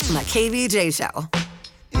 My KVJ show.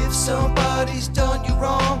 If somebody's done you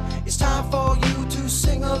wrong, it's time for you to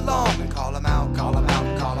sing along and call them out, call them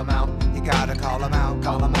out, call them out. You gotta call them out,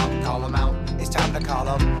 call them out, call them out. It's time to call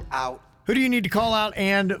them out. Who do you need to call out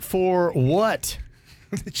and for what?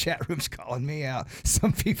 The chat room's calling me out.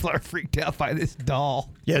 Some people are freaked out by this doll.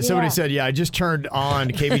 Yeah, somebody said, I just turned on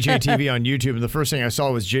KVJ TV on YouTube, and the first thing I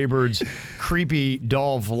saw was Jbird's creepy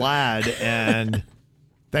doll Vlad, and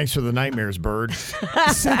thanks for the nightmares, Bird.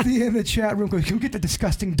 Cynthia in the chat room goes, can we get the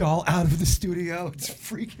disgusting doll out of the studio? It's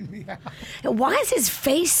freaking me out. Why is his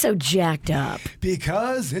face so jacked up?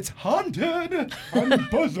 Because it's haunted and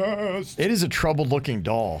possessed. It is a troubled-looking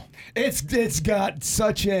doll. It's got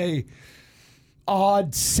such a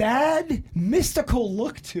odd, sad, mystical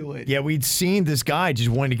look to it. Yeah, we'd seen this guy just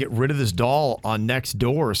wanting to get rid of this doll on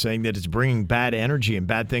Nextdoor, saying that it's bringing bad energy and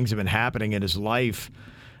bad things have been happening in his life.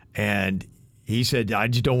 And he said, I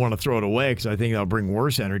just don't want to throw it away because I think that'll bring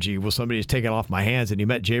worse energy. Well, somebody has taken it off my hands. And he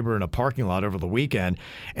met Jbird in a parking lot over the weekend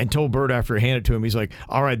and told Bird after he handed it to him, he's like,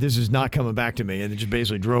 all right, this is not coming back to me. And just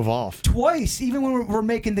basically drove off. Twice, even when we're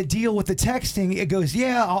making the deal with the texting, it goes,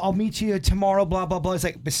 yeah, I'll meet you tomorrow, blah, blah, blah. It's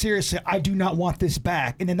like, but seriously, I do not want this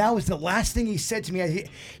back. And then that was the last thing he said to me.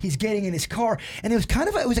 He's getting in his car. And it was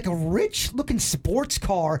it was like a rich-looking sports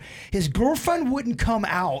car. His girlfriend wouldn't come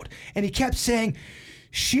out. And he kept saying,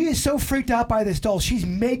 she is so freaked out by this doll. She's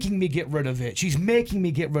making me get rid of it. She's making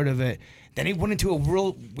me get rid of it. Then he went into a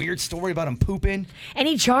real weird story about him pooping. And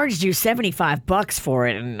he charged you $75 for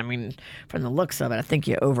it. And I mean, from the looks of it, I think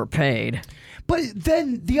you overpaid. But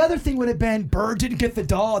then the other thing would have been Bird didn't get the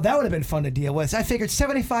doll. That would have been fun to deal with. I figured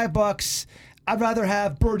 $75. I'd rather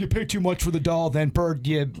have Bird, you paid too much for the doll, than Bird,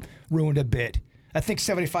 you ruined a bit. I think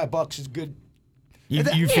 $75 is good.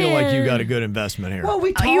 You feel like you got a good investment here. Well,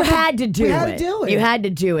 you had to do it. We had to do it. You had to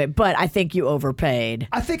do it, but I think you overpaid.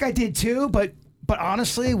 I think I did too, but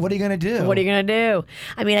honestly, what are you going to do? What are you going to do?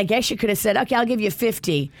 I mean, I guess you could have said, okay, I'll give you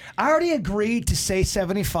 50. I already agreed to say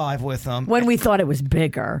 75 with them. When we thought it was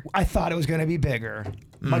bigger. I thought it was going to be bigger.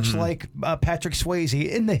 Much like Patrick Swayze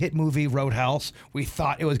in the hit movie Roadhouse, we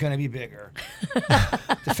thought it was going to be bigger.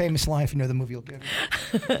 It's a famous line if you know the movie. You'll get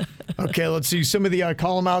it. Okay, let's see some of the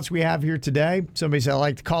call-em-outs we have here today. Somebody said, I'd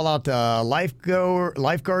like to call out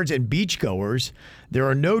lifeguards and beachgoers. There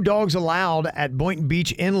are no dogs allowed at Boynton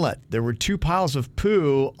Beach Inlet. There were 2 piles of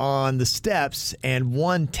poo on the steps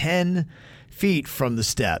and 10 feet from the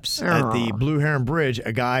steps. At the Blue Heron Bridge,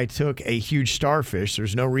 a guy took a huge starfish.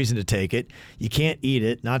 There's no reason to take it. You can't eat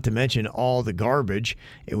it, not to mention all the garbage.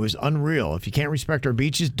 It was unreal. If you can't respect our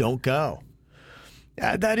beaches, don't go.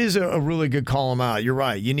 That is a really good call 'em out. You're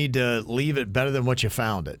right. You need to leave it better than what you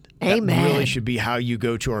found it. Amen. That really should be how you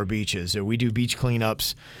go to our beaches. We do beach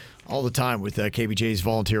cleanups all the time with KBJ's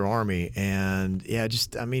Volunteer Army. And yeah,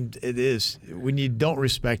 it is. When you don't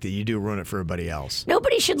respect it, you do ruin it for everybody else.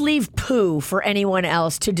 Nobody should leave poo for anyone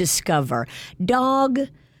else to discover. Dog,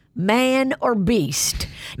 man, or beast.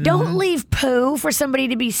 Don't leave poo for somebody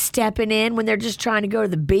to be stepping in when they're just trying to go to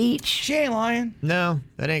the beach. She ain't lying. No,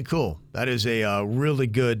 that ain't cool. That is a really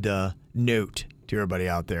good note to everybody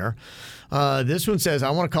out there. This one says,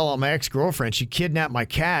 I want to call out my ex-girlfriend. She kidnapped my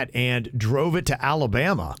cat and drove it to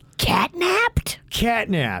Alabama. Catnapped?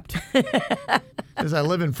 Catnapped. Because I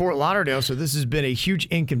live in Fort Lauderdale, so this has been a huge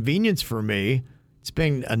inconvenience for me. It's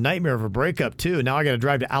been a nightmare of a breakup, too. Now I got to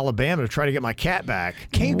drive to Alabama to try to get my cat back.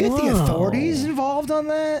 Can't you get the authorities involved on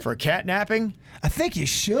that? For catnapping? I think you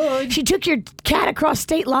should. She took your cat across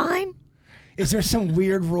state line? Is there some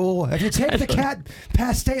weird rule? If you take the cat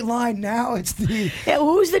past state line now, it's the... Yeah,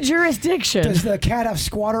 who's the jurisdiction? Does the cat have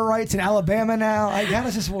squatter rights in Alabama now? How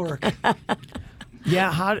does this work?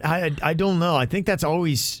 Yeah, I don't know. I think that's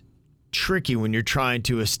always tricky when you're trying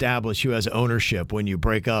to establish who has ownership when you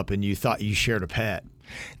break up and you thought you shared a pet.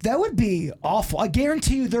 That would be awful. I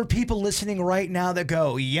guarantee you there are people listening right now that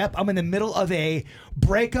go, yep, I'm in the middle of a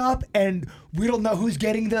breakup and we don't know who's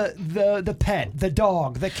getting the pet, the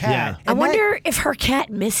dog, the cat. Yeah. I wonder if her cat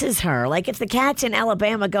misses her. Like if the cat's in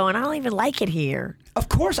Alabama going, I don't even like it here. Of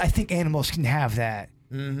course, I think animals can have that.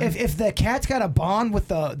 If the cat's got a bond with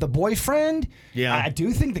the boyfriend, I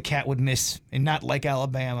do think the cat would miss and not like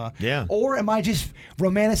Alabama. Yeah. Or am I just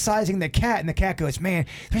romanticizing the cat and the cat goes, man,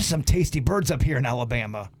 there's some tasty birds up here in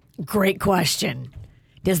Alabama? Great question.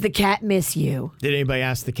 Does the cat miss you? Did anybody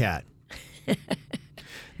ask the cat?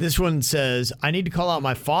 This one says, I need to call out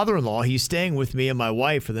my father-in-law. He's staying with me and my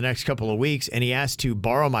wife for the next couple of weeks, and he asked to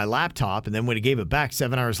borrow my laptop, and then when he gave it back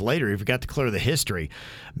 7 hours later, he forgot to clear the history.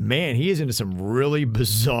 Man, he is into some really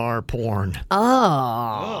bizarre porn.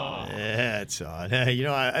 Oh. Yeah, it's odd.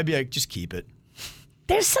 I'd be like, just keep it.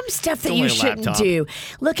 There's some stuff that only you a shouldn't laptop. do.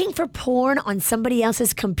 Looking for porn on somebody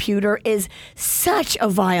else's computer is such a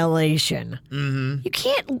violation. Mm-hmm. You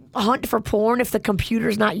can't hunt for porn if the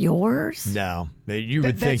computer's not yours. No, you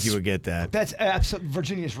would think you would get that. That's absolutely,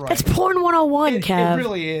 Virginia's right. That's porn 101, Kev. It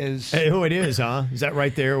really is. Oh, it is, huh? Is that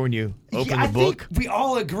right there when you open I the book? think we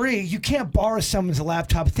all agree you can't borrow someone's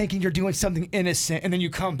laptop thinking you're doing something innocent and then you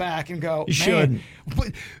come back and go, You man,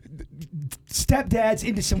 stepdad's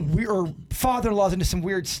into some weird, or father-in-law's into some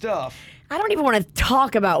weird stuff. I don't even want to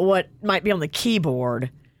talk about what might be on the keyboard.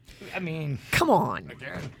 I mean, come on.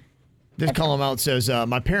 This column out says,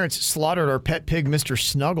 my parents slaughtered our pet pig, Mr.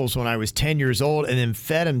 Snuggles, when I was 10 years old and then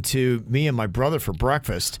fed him to me and my brother for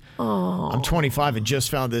breakfast. Oh. I'm 25 and just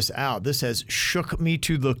found this out. This has shook me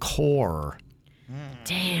to the core.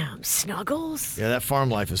 Damn, Snuggles? Yeah, that farm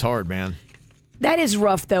life is hard, man. That is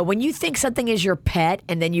rough, though. When you think something is your pet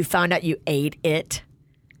and then you found out you ate it.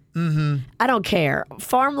 Mm-hmm. I don't care.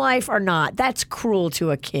 Farm life or not, that's cruel to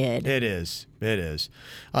a kid. It is. It is.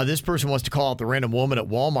 This person wants to call out the random woman at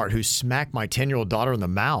Walmart who smacked my 10-year-old daughter in the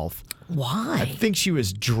mouth. Why? I think she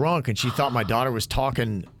was drunk and she thought my daughter was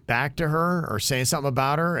talking back to her or saying something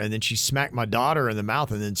about her, and then she smacked my daughter in the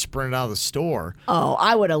mouth and then sprinted out of the store. Oh,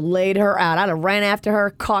 I would have laid her out. I'd have ran after her,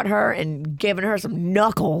 caught her, and given her some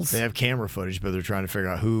knuckles. They have camera footage, but they're trying to figure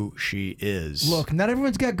out who she is. Look, not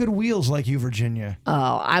everyone's got good wheels like you, Virginia.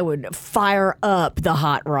 Oh, I would fire up the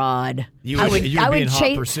hot rod. You would be in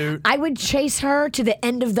hot pursuit? I would chase her to the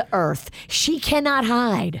end of the earth. She cannot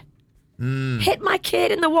hide. Hit my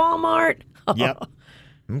kid in the Walmart. Yep.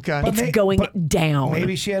 Okay. It's going down.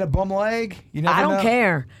 Maybe she had a bum leg. You never I don't know.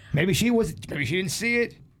 care. Maybe she didn't see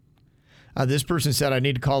it. This person said, I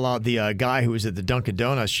need to call out the guy who was at the Dunkin'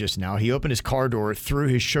 Donuts just now. He opened his car door, threw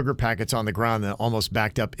his sugar packets on the ground, and almost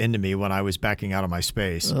backed up into me when I was backing out of my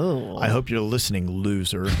space. Oh. I hope you're listening,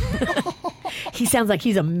 loser. He sounds like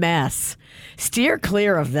he's a mess. Steer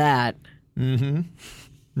clear of that. Mm-hmm.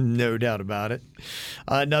 No doubt about it.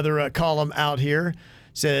 Another column out here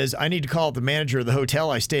says, I need to call the manager of the hotel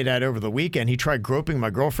I stayed at over the weekend. He tried groping my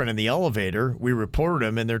girlfriend in the elevator. We reported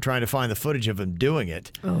him, and they're trying to find the footage of him doing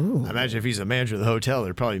it. Oh. I imagine if he's the manager of the hotel,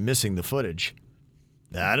 they're probably missing the footage.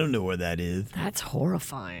 I don't know where that is. That's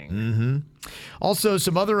horrifying. Mm-hmm. Also,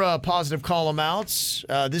 some other positive column outs.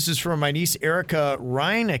 This is from my niece, Erica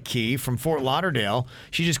Reinecke from Fort Lauderdale.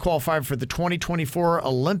 She just qualified for the 2024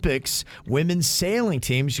 Olympics women's sailing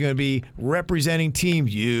team. She's going to be representing Team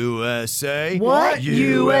USA. What?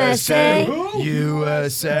 USA?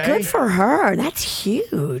 USA. Good for her. That's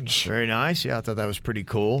huge. Very nice. Yeah, I thought that was pretty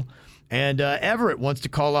cool. And Everett wants to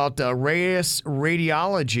call out Reyes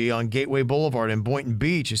Radiology on Gateway Boulevard in Boynton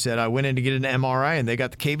Beach. He said, I went in to get an MRI, and they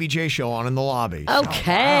got the KVJ show on in the lobby.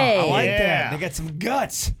 Okay. I like that. They got some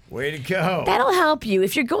guts. Way to go. That'll help you.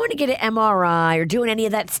 If you're going to get an MRI or doing any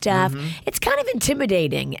of that stuff, it's kind of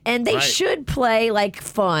intimidating. And they should play like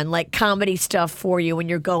fun, like comedy stuff for you when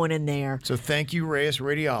you're going in there. So thank you, Reyes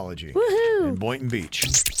Radiology. Woohoo. In Boynton Beach.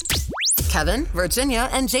 Kevin, Virginia,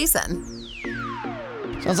 and Jason.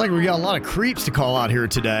 Sounds like we got a lot of creeps to call out here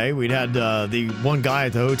today. We'd had the one guy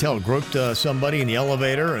at the hotel groped somebody in the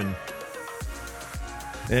elevator, and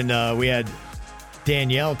then we had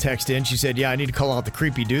Danielle text in. She said, I need to call out the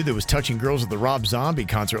creepy dude that was touching girls at the Rob Zombie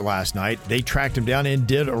concert last night. They tracked him down and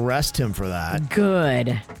did arrest him for that. Good.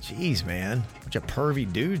 Jeez, man. Bunch of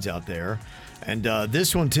pervy dudes out there. And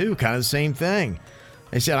this one, too, kind of the same thing.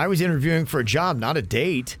 They said, I was interviewing for a job, not a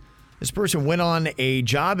date. This person went on a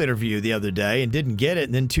job interview the other day and didn't get it.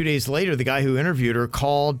 And then 2 days later, the guy who interviewed her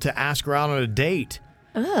called to ask her out on a date.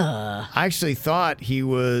 I actually thought he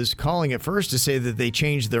was calling at first to say that they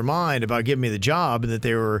changed their mind about giving me the job and that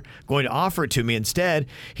they were going to offer it to me instead.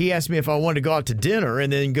 He asked me if I wanted to go out to dinner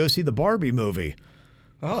and then go see the Barbie movie.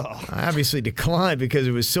 I obviously declined because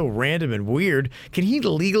it was so random and weird. Can he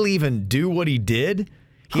legally even do what he did?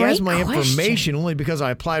 He has my information only because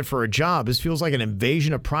I applied for a job. This feels like an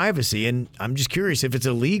invasion of privacy, and I'm just curious if it's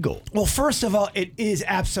illegal. Well, first of all, it is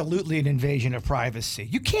absolutely an invasion of privacy.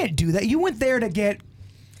 You can't do that. You went there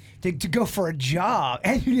to go for a job,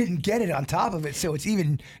 and you didn't get it on top of it, so it's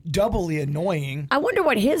even doubly annoying. I wonder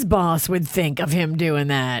what his boss would think of him doing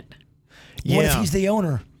that. Yeah. What if he's the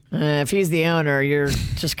owner? If he's the owner, you're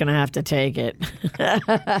just going to have to take it.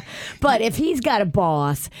 But if he's got a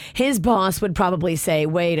boss, his boss would probably say,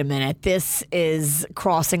 wait a minute, this is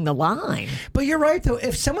crossing the line. But you're right, though.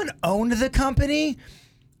 If someone owned the company,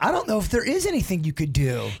 I don't know if there is anything you could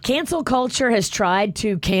do. Cancel culture has tried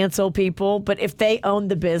to cancel people, but if they own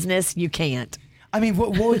the business, you can't. I mean,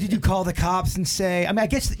 what did you call the cops and say? I mean, I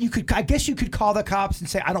guess you could call the cops and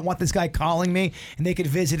say, I don't want this guy calling me, and they could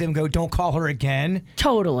visit him and go, don't call her again.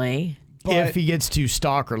 Totally. But if he gets to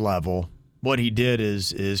stalker level, what he did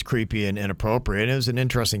is creepy and inappropriate. It was an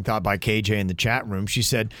interesting thought by KJ in the chat room. She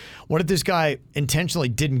said, what if this guy intentionally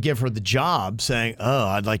didn't give her the job, saying, oh,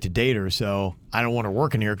 I'd like to date her, so I don't want her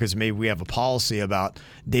working here because maybe we have a policy about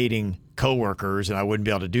dating coworkers, and I wouldn't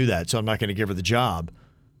be able to do that, so I'm not going to give her the job.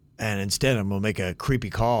 And instead, I'm going to make a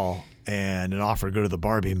creepy call and an offer to go to the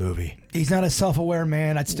Barbie movie. He's not a self-aware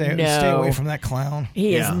man. I'd stay away from that clown.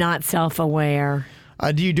 He is not self-aware.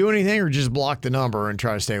 Do you do anything or just block the number and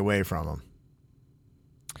try to stay away from him?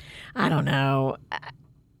 I don't know.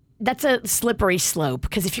 That's a slippery slope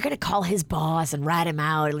because if you're going to call his boss and rat him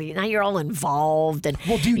out, now you're all involved. And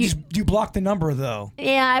well, do you block the number, though?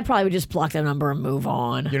 Yeah, I probably would just block the number and move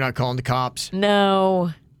on. You're not calling the cops?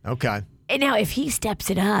 No. Okay. And now, if he steps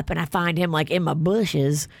it up and I find him like in my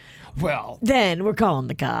bushes, well, then we're calling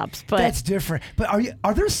the cops. But that's different. But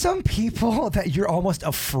are there some people that you're almost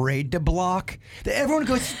afraid to block? That everyone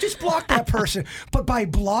goes, just block that person. But by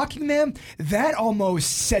blocking them, that almost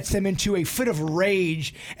sets them into a fit of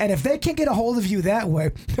rage. And if they can't get a hold of you that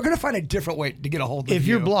way, they're going to find a different way to get a hold of you. If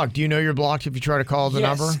you're blocked, do you know you're blocked if you try to call the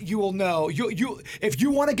number? Yes, you will know. If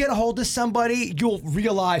you want to get a hold of somebody, you'll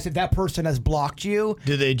realize that that person has blocked you.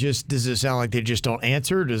 Does it sound like they just don't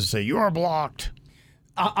answer? Does it say, you are blocked?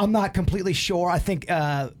 I'm not completely sure. I think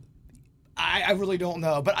I really don't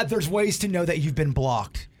know, but there's ways to know that you've been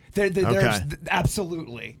blocked. There's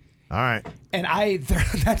absolutely. All right. And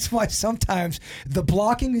that's why sometimes the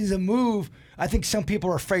blocking is a move I think some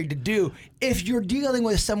people are afraid to do if you're dealing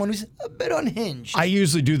with someone who's a bit unhinged. I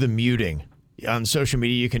usually do the muting. On social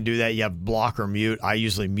media, you can do that. You have block or mute. I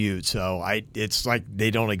usually mute, so it's like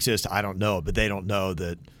they don't exist. I don't know, but they don't know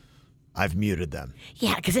that I've muted them.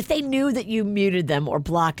 Yeah, because if they knew that you muted them or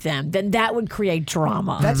blocked them, then that would create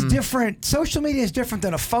drama. That's different. Social media is different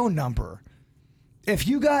than a phone number. If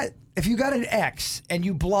you got an ex and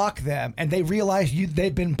you block them and they realize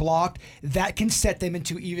they've been blocked, that can set them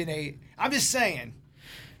into even a. I'm just saying.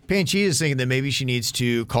 Panchi is thinking that maybe she needs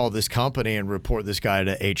to call this company and report this guy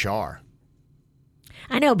to HR.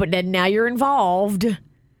 I know, but then now you're involved.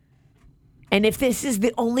 And if this is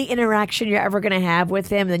the only interaction you're ever going to have with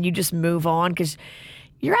him, then you just move on because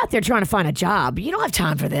you're out there trying to find a job. You don't have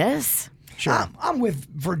time for this. Sure. I'm with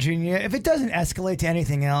Virginia. If it doesn't escalate to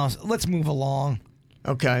anything else, let's move along.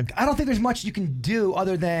 Okay. I don't think there's much you can do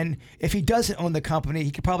other than if he doesn't own the company,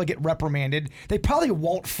 he could probably get reprimanded. They probably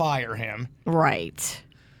won't fire him. Right.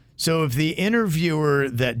 So if the interviewer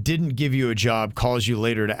that didn't give you a job calls you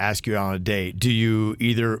later to ask you out on a date, do you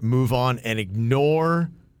either move on and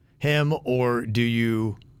ignore him, or do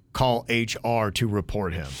you call HR to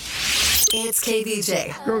report him? It's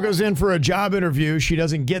KVJ. Girl goes in for a job interview. She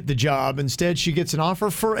doesn't get the job. Instead, she gets an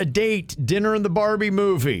offer for a date, dinner in the Barbie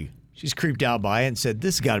movie. She's creeped out by it and said,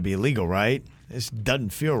 this has got to be illegal, right? This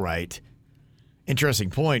doesn't feel right.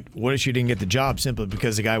 Interesting point. What if she didn't get the job simply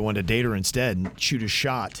because the guy wanted to date her instead and shoot a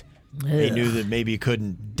shot? Ugh. He knew that maybe he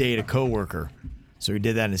couldn't date a coworker, so he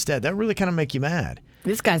did that instead. That really kind of make you mad.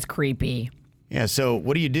 This guy's creepy. Yeah, so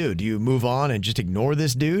what do? Do you move on and just ignore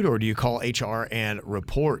this dude, or do you call HR and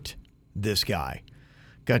report this guy?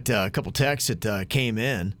 Got a couple texts that came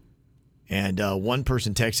in, and one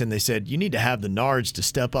person texted and they said, you need to have the nards to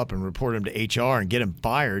step up and report him to HR and get him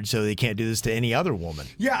fired so they can't do this to any other woman.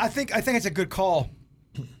 Yeah, I think it's a good call.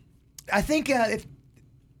 I think if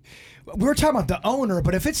we were talking about the owner,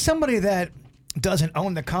 but if it's somebody that doesn't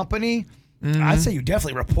own the company, I'd say you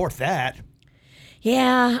definitely report that.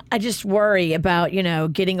 Yeah, I just worry about,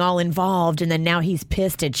 getting all involved and then now he's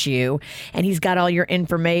pissed at you and he's got all your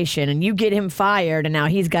information and you get him fired and now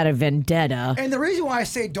he's got a vendetta. And the reason why I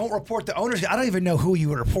say don't report the owners, I don't even know who you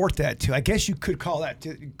would report that to. I guess you could call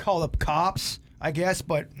the cops. I guess,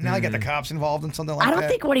 but now you got the cops involved in something like that. I don't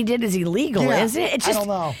think what he did is illegal, Yeah, is it? It's just, I don't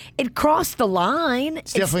know. It crossed the line.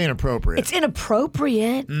 It's definitely inappropriate. It's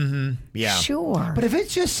inappropriate. Mm-hmm. Yeah. Sure. But if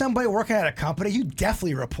it's just somebody working at a company, you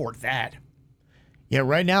definitely report that. Yeah,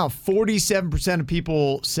 right now, 47% of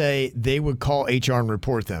people say they would call HR and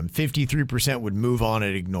report them. 53% would move on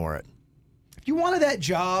and ignore it. If you wanted that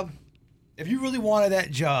job, if you really wanted that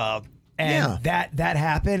job, and that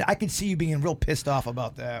happened, I can see you being real pissed off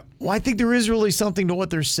about that. Well, I think there is really something to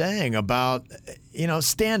what they're saying about,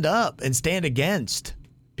 stand up and stand against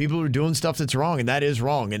people who are doing stuff that's wrong, and that is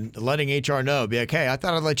wrong, and letting HR know, be like, hey, I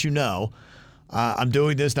thought I'd let you know. I'm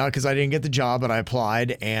doing this not because I didn't get the job, but I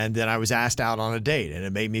applied, and then I was asked out on a date, and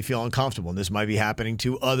it made me feel uncomfortable, and this might be happening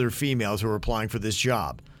to other females who are applying for this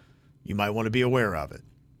job. You might want to be aware of it.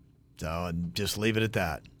 So, and just leave it at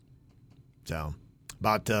that. So,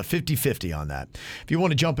 about 50-50 on that. If you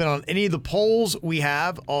want to jump in on any of the polls we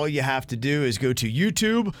have, all you have to do is go to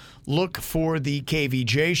YouTube, look for the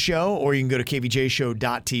KVJ Show, or you can go to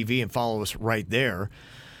kvjshow.tv and follow us right there.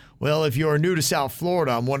 Well, if you're new to South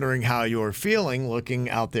Florida, I'm wondering how you're feeling looking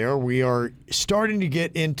out there. We are starting to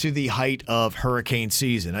get into the height of hurricane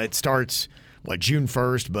season. It starts, June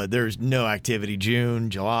 1st, but there's no activity. June,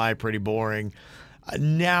 July, pretty boring.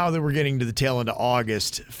 Now that we're getting to the tail end of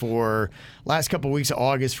August, for last couple of weeks of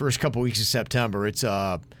August, first couple of weeks of September, it's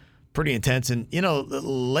pretty intense. And,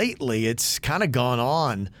 lately it's kind of gone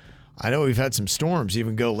on. I know we've had some storms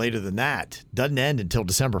even go later than that. Doesn't end until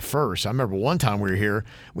December 1st. I remember one time we were here,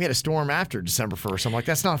 we had a storm after December 1st. I'm like,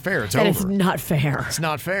 that's not fair. It's over. That is not fair. It's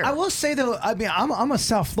not fair. I will say, though, I'm a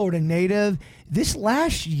South Florida native. This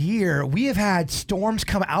last year, we have had storms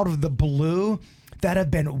come out of the blue that have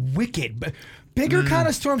been wicked. Bigger kind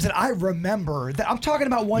of storms that I remember. I'm talking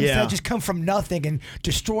about ones that just come from nothing and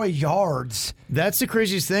destroy yards. That's the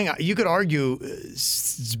craziest thing. You could argue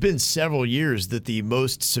it's been several years that the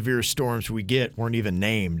most severe storms we get weren't even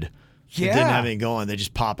named. It didn't have anything going. They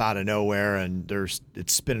just pop out of nowhere, and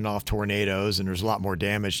it's spinning off tornadoes, and there's a lot more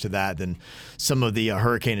damage to that than some of the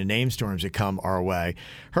hurricane and named storms that come our way.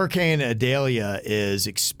 Hurricane Idalia is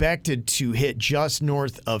expected to hit just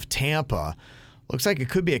north of Tampa. Looks like it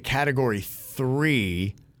could be a Category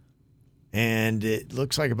 3, and it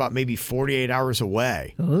looks like about maybe 48 hours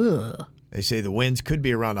away. Ugh. They say the winds could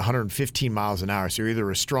be around 115 miles an hour, so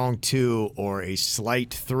either a strong 2 or a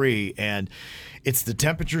slight 3, and it's the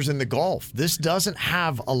temperatures in the Gulf. This doesn't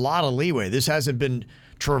have a lot of leeway. This hasn't been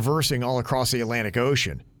traversing all across the Atlantic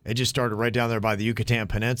Ocean. It just started right down there by the Yucatan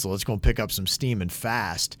Peninsula. It's going to pick up some steam and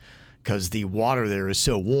fast because the water there is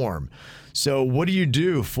so warm. So what do you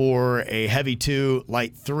do for a heavy 2,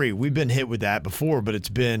 light 3? We've been hit with that before, but it's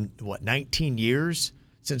been, 19 years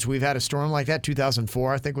since we've had a storm like that?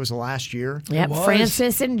 2004, I think, was the last year. Yep,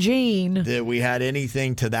 Francis and Jean. That we had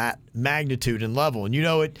anything to that magnitude and level. And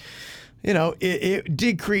it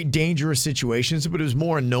did create dangerous situations, but it was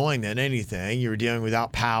more annoying than anything. You were dealing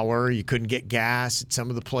without power. You couldn't get gas at some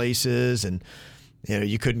of the places, and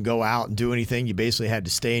you couldn't go out and do anything. You basically had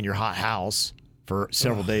to stay in your hot house for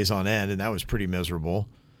several days on end, and that was pretty miserable.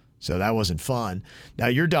 So that wasn't fun. Now,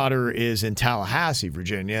 your daughter is in Tallahassee,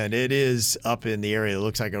 Virginia, and it is up in the area that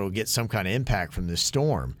looks like it'll get some kind of impact from this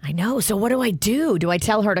storm. I know. So what do I do? Do I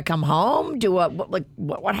tell her to come home?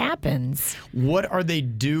 What happens? What are they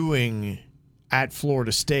doing at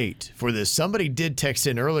Florida State for this? Somebody did text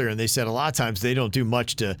in earlier, and they said a lot of times they don't do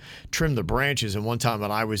much to trim the branches. And one time when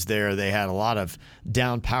I was there, they had a lot of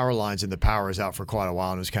down power lines, and the power was out for quite a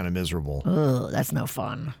while, and it was kind of miserable. Oh, that's no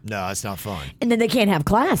fun. No, that's not fun. And then they can't have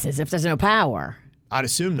classes if there's no power. I'd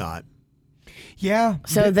assume not. Yeah.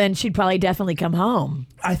 So then she'd probably definitely come home.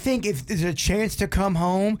 I think if there's a chance to come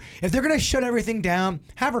home, if they're going to shut everything down,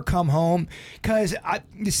 have her come home. Because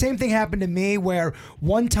the same thing happened to me where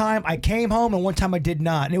one time I came home and one time I did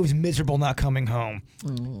not. And it was miserable not coming home.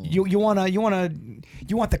 You want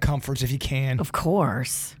the comforts if you can. Of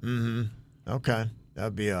course. Mm-hmm. Okay. That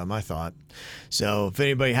would be my thought. So if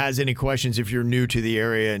anybody has any questions, if you're new to the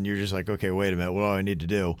area and you're just like, okay, wait a minute, what do I need to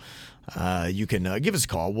do? You can give us a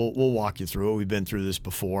call. We'll walk you through it. We've been through this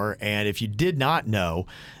before. And if you did not know,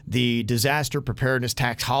 the Disaster Preparedness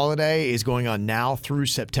Tax Holiday is going on now through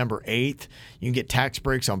September 8th. You can get tax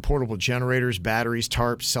breaks on portable generators, batteries,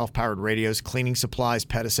 tarps, self-powered radios, cleaning supplies,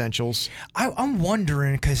 pet essentials. I'm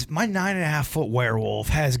wondering, because my 9.5-foot werewolf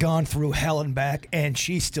has gone through hell and back, and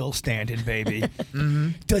she's still standing, baby. Mm-hmm.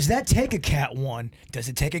 Does that take a Cat 1? Does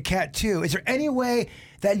it take a Cat 2? Is there any way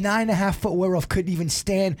that 9.5-foot werewolf could even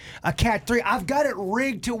stand a Cat 3? I've got it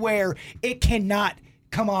rigged to where it cannot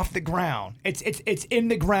come off the ground. It's in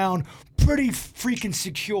the ground, pretty freaking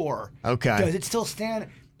secure. Okay. Does it still stand?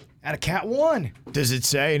 At a Cat 1. Does it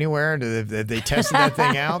say anywhere? Have they tested that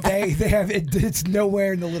thing out? They have. It's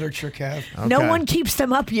nowhere in the literature, Kev. Okay. No one keeps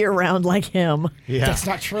them up year-round like him. Yeah. That's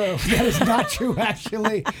not true. That is not true,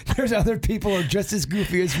 actually. There's other people who are just as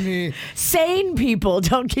goofy as me. Sane people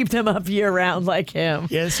don't keep them up year-round like him.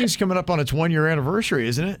 Yeah, this thing's coming up on its 1-year anniversary,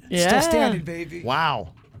 isn't it? Yeah. Still standing, baby. Wow.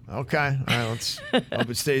 Okay. All right, let's hope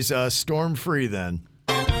it stays storm-free then.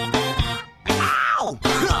 Ow!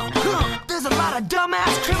 There's a lot of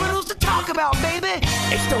dumbass criminals to talk about, baby.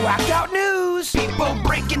 It's the whacked out news. People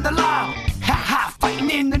breaking the law. Ha ha, fighting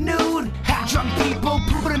in the nude. Ha, drunk people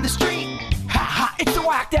pooping in the street. Ha ha, it's the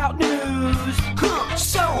whacked out news.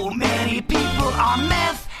 So many people on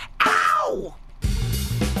meth. Ow!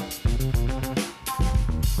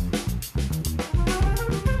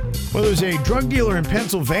 Well, there's a drug dealer in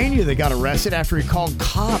Pennsylvania that got arrested after he called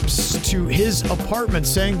cops to his apartment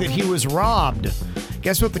saying that he was robbed.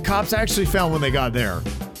 Guess what the cops actually found when they got there?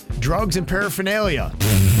 Drugs and paraphernalia.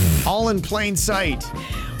 All in plain sight.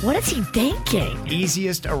 What is he thinking?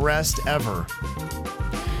 Easiest arrest ever.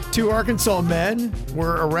 2 Arkansas men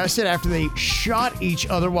were arrested after they shot each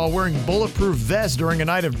other while wearing bulletproof vests during a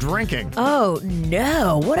night of drinking. Oh,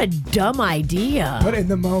 no. What a dumb idea. But in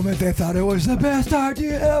the moment, they thought it was the best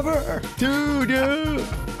idea ever. Dude.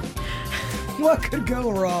 What could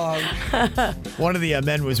go wrong? One of the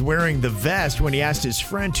men was wearing the vest when he asked his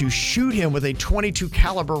friend to shoot him with a .22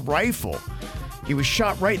 caliber rifle. He was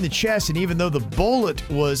shot right in the chest, and even though the bullet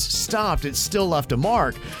was stopped, it still left a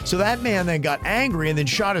mark. So that man then got angry and then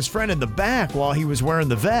shot his friend in the back while he was wearing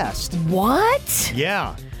the vest. What?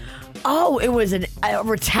 Yeah. Oh, it was a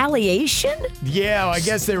retaliation? Yeah, I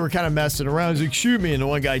guess they were kind of messing around. He's like, shoot me, and the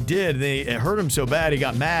one guy did. And it hurt him so bad, he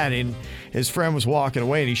got mad, and his friend was walking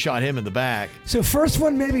away, and he shot him in the back. So first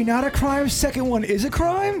one, maybe not a crime. Second one is a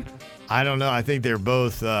crime? I don't know. I think they're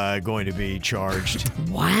both going to be charged.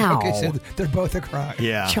 Wow. Okay, so they're both a crime.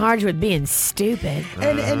 Yeah. Charged with being stupid.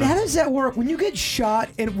 And how does that work? When you get shot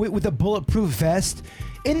with a bulletproof vest,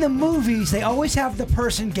 in the movies, they always have the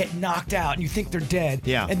person get knocked out and you think they're dead.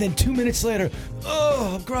 Yeah. And then 2 minutes later,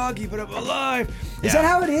 oh, I'm groggy, but I'm alive. Is that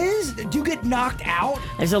how it is? Do you get knocked out?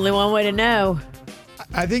 There's only one way to know.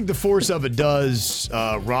 I think the force of it does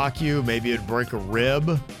rock you. Maybe it'd break a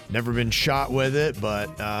rib. Never been shot with it,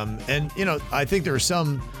 but and you know, I think there are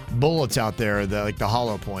some bullets out there that like the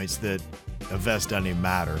hollow points that a vest doesn't even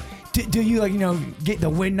matter. Do you get the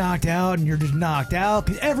wind knocked out and you're just knocked out?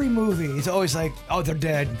 Because every movie is always like, oh, they're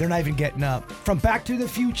dead. They're not even getting up. From Back to the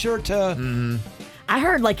Future to. I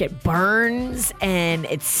heard like it burns and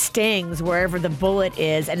it stings wherever the bullet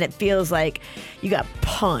is, and it feels like you got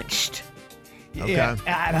punched. Okay. Yeah,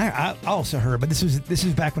 and I also heard, but this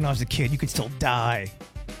was back when I was a kid. You could still die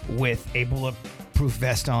with a bulletproof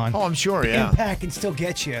vest on. Oh, I'm sure. The Yeah. impact can still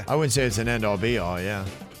get you. I wouldn't say it's an end all be all. Yeah.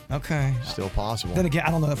 Okay. Still possible. Then again,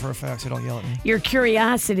 I don't know that for a fact, so don't yell at me. Your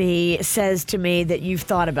curiosity says to me that you've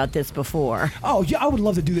thought about this before. Oh, yeah, I would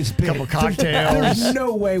love to do this bit. Couple cocktails. There's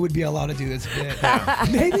no way we'd be allowed to do this bit.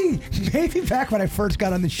 Maybe back when I first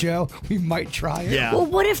got on the show, we might try it. Yeah. Well,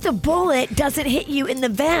 what if the bullet doesn't hit you in the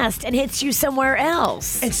vest and hits you somewhere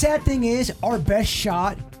else? And sad thing is, our best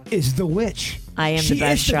shot is the witch. I am She the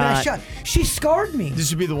best is the best shot. shot. She scarred me. This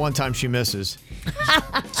would be the one time she misses.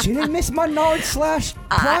 She didn't miss my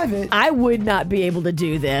knowledge/private. I would not be able to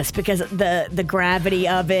do this because the gravity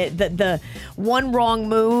of it, the one wrong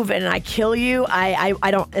move and I kill you. I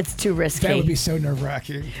don't. It's too risky. That would be so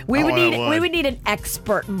nerve-wracking. We would need an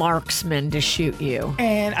expert marksman to shoot you.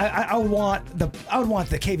 And I would want the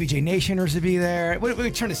KVJ Nationers to be there. We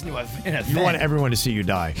turn this into an event. You want everyone to see you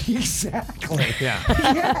die. Exactly. Yeah.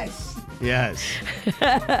 Yes.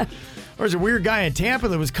 Yes. There's a weird guy in Tampa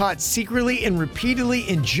that was caught secretly and repeatedly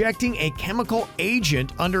injecting a chemical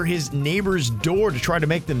agent under his neighbor's door to try to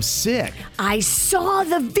make them sick. I saw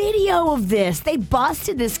the video of this. They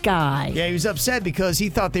busted this guy. Yeah, he was upset because he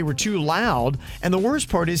thought they were too loud. And the worst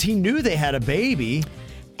part is he knew they had a baby.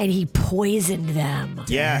 And he poisoned them.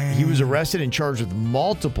 Yeah, he was arrested and charged with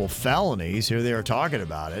multiple felonies. Here they are talking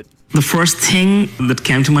about it. The first thing that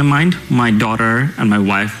came to my mind, my daughter and my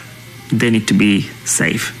wife, they need to be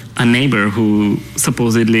safe. A neighbor who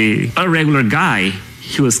supposedly a regular guy,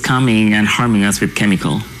 he was coming and harming us with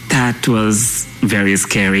chemical. That was very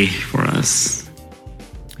scary for us.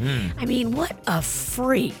 I mean, what a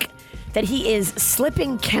freak that he is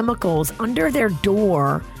slipping chemicals under their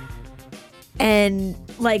door and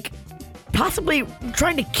like possibly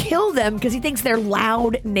trying to kill them because he thinks they're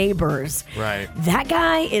loud neighbors. Right. That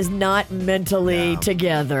guy is not mentally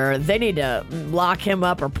together. They need to lock him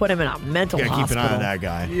up or put him in a mental hospital. Keep an eye on that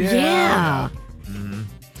guy. Yeah.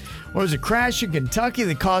 Well, there's a crash in Kentucky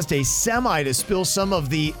that caused a semi to spill some of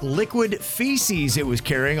the liquid feces it was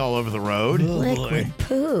carrying all over the road. Liquid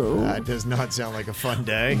poo? That does not sound like a fun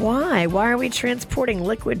day. Why? Why are we transporting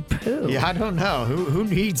liquid poo? Yeah, I don't know. Who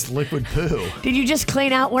needs liquid poo? Did you just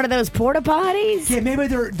clean out one of those porta potties? Yeah, maybe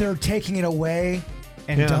they're taking it away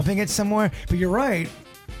and dumping it somewhere. But you're right.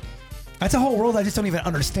 That's a whole world I just don't even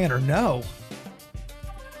understand or know.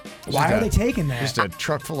 Why are they taking that? Just a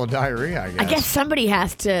truck full of diarrhea, I guess. I guess somebody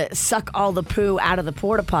has to suck all the poo out of the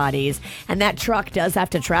porta potties, and that truck does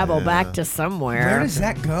have to travel back to somewhere. Where does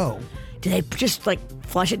that go? Do they just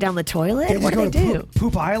flush it down the toilet? They What do they do?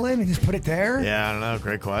 Poop Island and just put it there? Yeah, I don't know.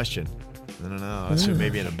 Great question. I don't know. It's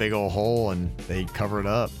maybe in a big old hole and they cover it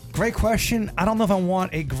up. Great question. I don't know if I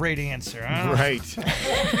want a great answer. Right.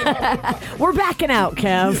 We're backing out,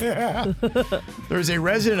 Kev. Yeah. There's a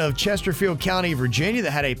resident of Chesterfield County, Virginia, that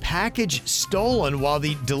had a package stolen while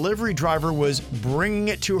the delivery driver was bringing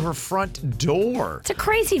it to her front door. It's a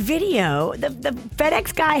crazy video. The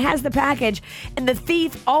FedEx guy has the package, and the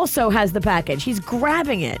thief also has the package. He's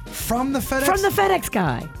grabbing it. From the FedEx? From the FedEx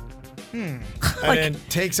guy. And then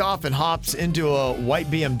takes off and hops into a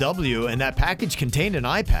white BMW, and that package contained an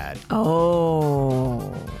iPad.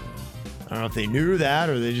 Oh. I don't know if they knew that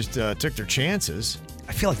or they just took their chances.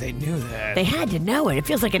 I feel like they knew that. They had to know it. It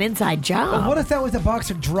feels like an inside job. But what if that was a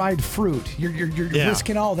box of dried fruit? You're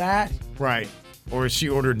risking all that? Right. Or she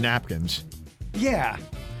ordered napkins. Yeah.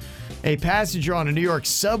 A passenger on a New York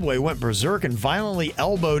subway went berserk and violently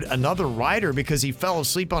elbowed another rider because he fell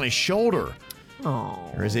asleep on his shoulder. Oh.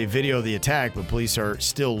 There is a video of the attack, but police are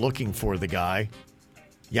still looking for the guy.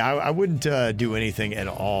 Yeah, I wouldn't do anything at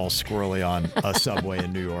all squirrely on a subway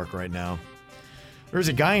in New York right now. There's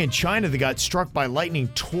a guy in China that got struck by lightning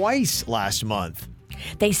twice last month.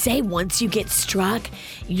 They say once you get struck,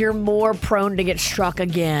 you're more prone to get struck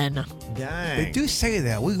again. Dang. They do say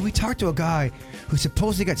that. We talked to a guy who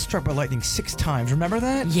supposedly got struck by lightning 6 times. Remember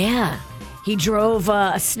that? Yeah. He drove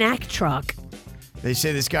a snack truck. They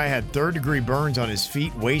say this guy had third-degree burns on his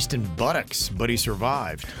feet, waist, and buttocks, but he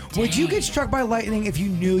survived. Would you get struck by lightning if you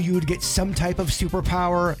knew you would get some type of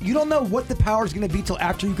superpower? You don't know what the power is going to be till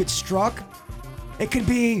after you get struck. It could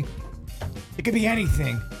be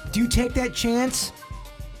anything. Do you take that chance?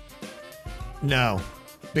 No,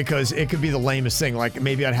 because it could be the lamest thing. Like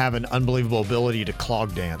maybe I'd have an unbelievable ability to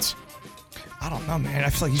clog dance. I don't know, man.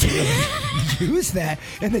 I feel like you could really use that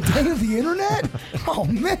in the day of the internet. Oh,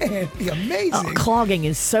 man. It'd be amazing. Clogging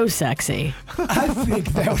is so sexy. I think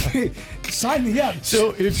that would be... Sign me up.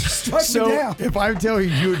 So Strike me down. If I tell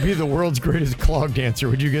you would be the world's greatest clog dancer,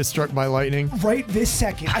 would you get struck by lightning? Right this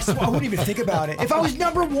second. I swear, I wouldn't even think about it. If I was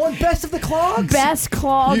 #1 best of the clogs. Best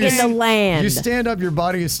clog in the land. You stand up, your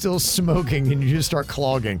body is still smoking, and you just start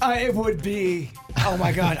clogging. It would be... Oh,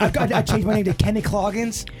 my God. I'd change my name to Kenny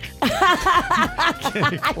Cloggins.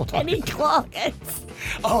 Kenny Cloggins.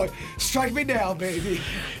 Oh, strike me down, baby.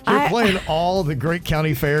 You're playing all the great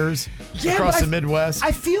county fairs across the Midwest.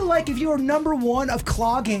 I feel like if you were #1 of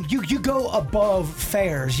clogging, you go above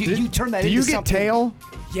fairs. You turn that into something. Do you get tail?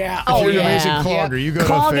 Yeah. If you're an amazing clogger. You go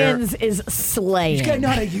Cloggins to a fair. is slaying. You gotta know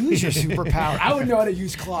how to use your superpower. I would know how to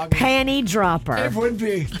use clogging. Panty dropper. It would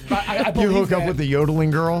be. I You hook that. up with the yodeling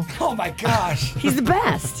girl? Oh my gosh. He's the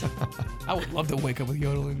best. I would love to wake up with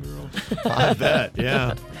yodeling girl. I bet,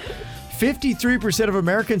 yeah. 53% of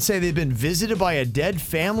Americans say they've been visited by a dead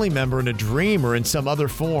family member in a dream or in some other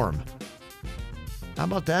form. How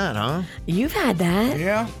about that, huh? You've had that.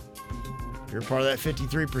 Yeah. You're part of that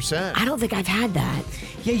 53%. I don't think I've had that.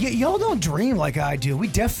 Yeah, y'all don't dream like I do. We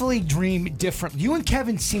definitely dream different. You and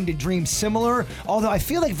Kevin seem to dream similar, although I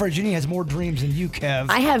feel like Virginia has more dreams than you, Kev.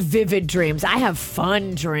 I have vivid dreams. I have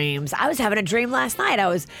fun dreams. I was having a dream last night. I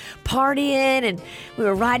was partying and we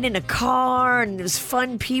were riding in a car and there was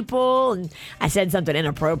fun people and I said something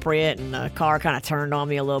inappropriate and the car kind of turned on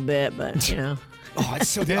me a little bit, but you know. Oh, it's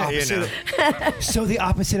so the opposite. So the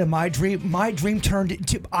opposite of my dream. My dream turned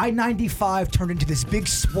into I-95 turned into this big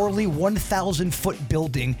swirly 1,000-foot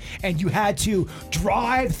building, and you had to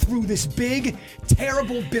drive through this big,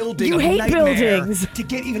 terrible building. You hate buildings to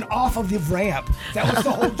get even off of the ramp. That was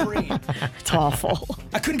the whole dream. It's awful.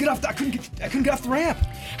 I couldn't get off. I couldn't get off the ramp.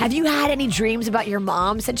 Have you had any dreams about your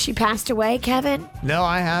mom since she passed away, Kevin? No,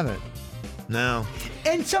 I haven't. No.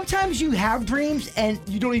 And sometimes you have dreams and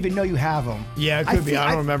you don't even know you have them. Yeah, it could be. I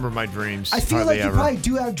don't remember my dreams. I feel hardly like you ever. probably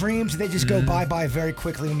do have dreams. They just go bye-bye very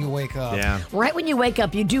quickly when you wake up. Yeah. Right when you wake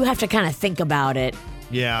up, you do have to kind of think about it.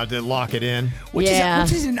 Yeah, to lock it in. Which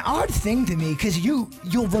is an odd thing to me because you'll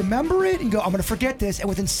remember it and go, I'm going to forget this, and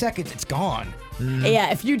within seconds it's gone.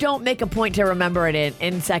 Yeah, if you don't make a point to remember it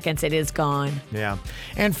in seconds, it is gone. Yeah.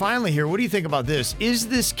 And finally here, what do you think about this? Is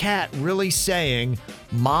this cat really saying,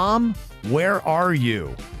 Mom, where are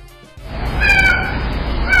you?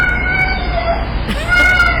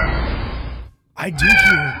 I do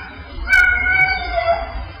hear.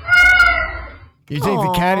 You think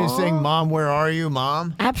the cat is saying, Mom, where are you,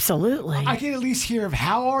 Mom? Absolutely. I can at least hear of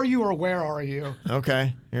how are you or where are you.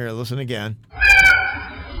 Okay. Here, listen again.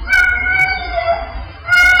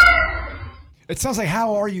 It sounds like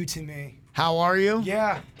how are you to me. How are you?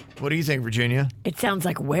 Yeah. What do you think, Virginia? It sounds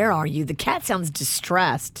like, where are you? The cat sounds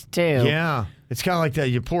distressed, too. Yeah. It's kind of like that,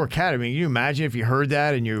 you poor cat. I mean, can you imagine if you heard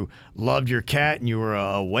that and you loved your cat and you were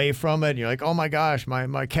away from it and you're like, oh my gosh,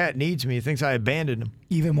 my cat needs me. He thinks I abandoned him.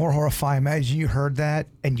 Even more horrifying, imagine you heard that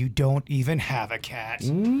and you don't even have a cat.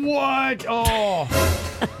 What? Oh.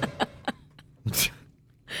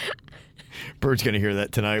 Bird's going to hear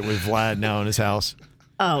that tonight with Vlad now in his house.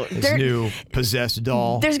 Oh, his new possessed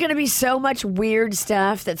doll. There's going to be so much weird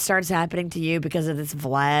stuff that starts happening to you because of this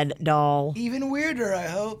Vlad doll. Even weirder, I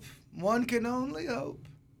hope. One can only hope.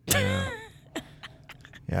 Yeah,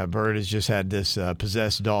 Bird has just had this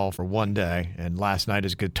possessed doll for one day, and last night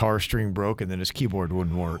his guitar string broke, and then his keyboard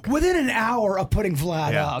wouldn't work. Within an hour of putting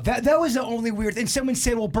Vlad up. That was the only weird thing. Someone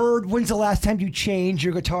said, well, Bird, when's the last time you changed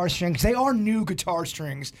your guitar strings? They are new guitar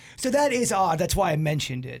strings. So that is odd. That's why I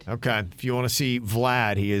mentioned it. Okay. If you want to see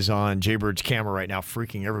Vlad, he is on Jbird's camera right now,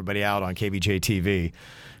 freaking everybody out on KVJ TV.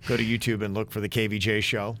 Go to YouTube and look for the KVJ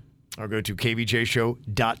Show, or go to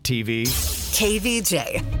kvjshow.tv.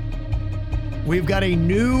 KVJ. We've got a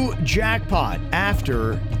new jackpot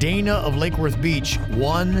after Dana of Lake Worth Beach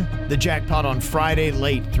won the jackpot on Friday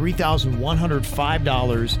late,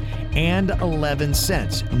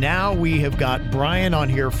 $3,105.11. Now we have got Brian on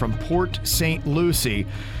here from Port St. Lucie.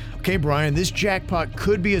 Okay, Brian, this jackpot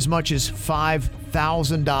could be as much as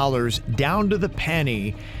 $5,000 down to the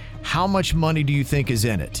penny. How much money do you think is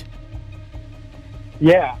in it?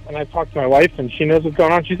 Yeah, and I talked to my wife, and she knows what's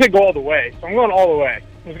going on. She said go all the way, so I'm going all the way.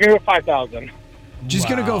 I'm going to go $5,000. Just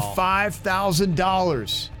going to go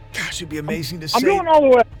 $5,000. Gosh, it'd be amazing to see. I'm going all the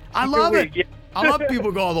way. I love it. Yeah. I love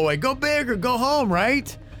people go all the way. Go big or go home,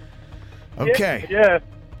 right? Okay. Yeah.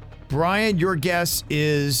 Brian, your guess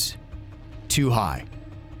is too high.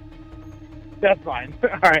 That's fine. All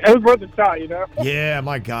right. It was worth a shot, you know? Yeah,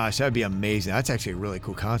 my gosh. That'd be amazing. That's actually a really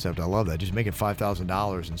cool concept. I love that. Just make it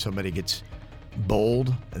 $5,000 and somebody gets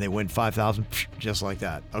bold and they win $5,000 just like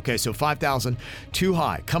that. Okay, so $5,000 too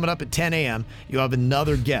high. Coming up at 10 a.m., you have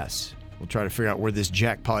another guess. We'll try to figure out where this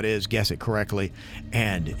jackpot is, guess it correctly,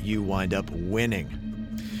 and you wind up winning.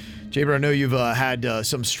 Jbird, I know you've had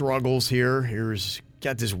some struggles here. Here's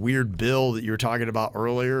got this weird bill that you were talking about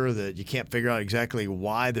earlier that you can't figure out exactly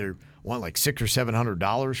why they're want like $600 or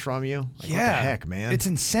 $700 from you. Like, yeah, what the heck, man? It's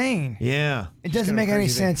insane. Yeah, it doesn't make any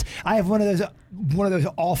sense. I have one of those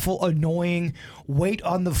awful, annoying, wait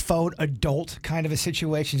on the phone adult kind of a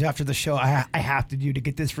situations after the show. I have to do to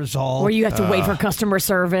get this resolved. Where you have to wait for customer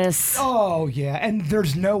service. Oh yeah, and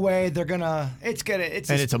there's no way they're gonna.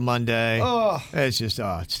 It's a Monday. Oh, it's just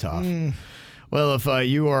it's tough. Well, if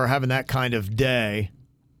you are having that kind of day,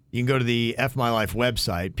 you can go to the F My Life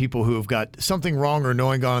website. People who have got something wrong or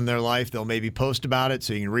annoying on in their life, they'll maybe post about it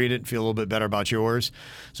so you can read it and feel a little bit better about yours.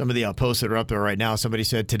 Some of the posts that are up there right now, somebody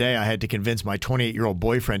said, today I had to convince my 28-year-old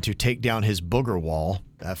boyfriend to take down his booger wall.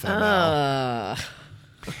 FML.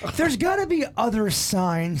 There's got to be other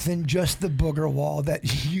signs than just the booger wall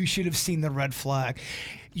that you should have seen the red flag.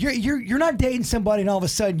 You're not dating somebody and all of a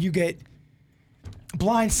sudden you get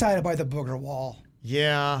blindsided by the booger wall.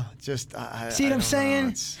 Yeah, just see what I'm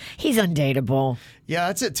saying? He's undateable. Yeah,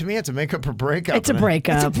 that's it. To me, it's a makeup or breakup. It's a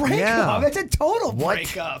breakup. It's a breakup. Yeah. It's a total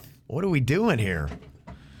breakup. What are we doing here?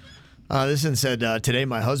 This one said, today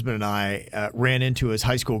my husband and I ran into his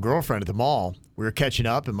high school girlfriend at the mall. We were catching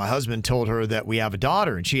up, and my husband told her that we have a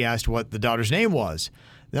daughter, and she asked what the daughter's name was.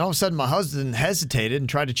 Then all of a sudden, my husband hesitated and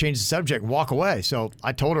tried to change the subject and walk away. So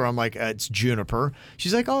I told her, I'm like, it's Juniper.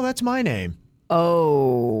 She's like, oh, that's my name.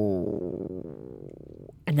 Oh.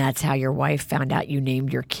 And that's how your wife found out you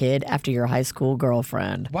named your kid after your high school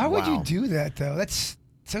girlfriend. Why would you do that, though? That's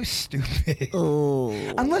so stupid. Oh.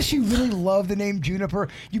 Unless you really love the name Juniper,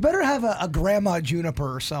 you better have a grandma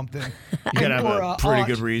Juniper or something. You got to have a pretty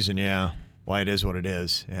good reason, why it is what it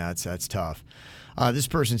is. Yeah, that's tough. This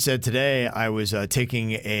person said, today I was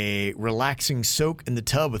taking a relaxing soak in the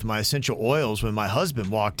tub with my essential oils when my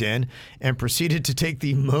husband walked in and proceeded to take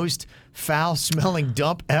the most foul-smelling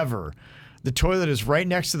dump ever. The toilet is right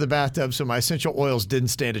next to the bathtub, so my essential oils didn't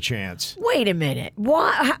stand a chance. Wait a minute.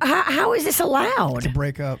 Why? How is this allowed? It's a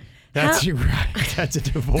breakup. That's right. That's a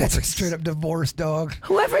divorce. That's a straight up divorce, dog.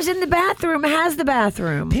 Whoever's in the bathroom has the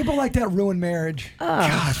bathroom. People like that ruin marriage.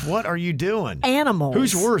 Gosh, what are you doing? Animals.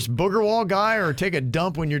 Who's worse, booger wall guy or take a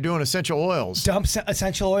dump when you're doing essential oils? Dumps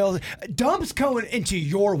essential oils. Dumps going into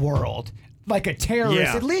your world like a terrorist.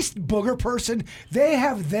 Yeah. At least booger person, they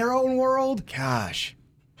have their own world. Gosh.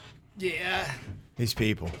 Yeah. These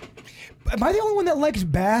people. Am I the only one that likes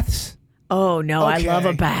baths? Oh, no, Okay. I love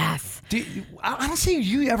a bath. I don't see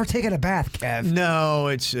you ever taking a bath, Kev. No,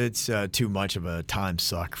 it's too much of a time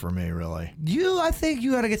suck for me, really. I think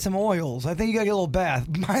you got to get some oils. I think you got to get a little bath,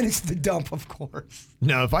 minus the dump, of course.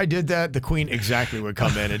 No, if I did that, the queen exactly would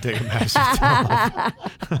come in and take a massive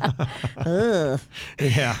dump.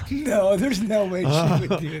 Yeah. No, there's no way she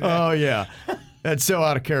would do that. Oh, yeah. That's so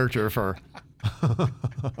out of character of her.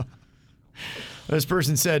 This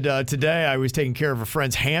person said, today I was taking care of a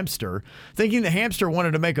friend's hamster. Thinking the hamster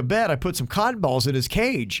wanted to make a bed, I put some cotton balls in his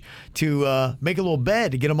cage to make a little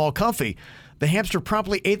bed to get him all comfy. The hamster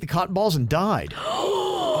promptly ate the cotton balls and died.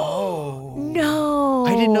 Oh. No.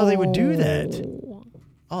 I didn't know they would do that.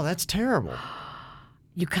 Oh, that's terrible.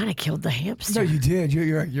 You kind of killed the hamster. No, you did.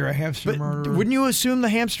 You're a hamster murderer. Wouldn't you assume the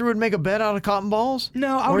hamster would make a bed out of cotton balls?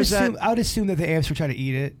 No, I would assume that the hamster would try to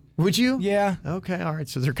eat it. Would you? Yeah. Okay, all right.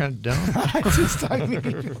 So they're kind of dumb.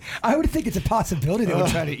 I would think it's a possibility they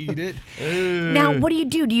would try to eat it. Now, what do you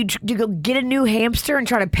do? Do you go get a new hamster and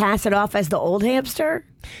try to pass it off as the old hamster?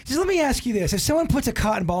 Just let me ask you this. If someone puts a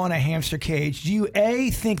cotton ball in a hamster cage, do you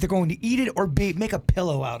A, think they're going to eat it, or B, make a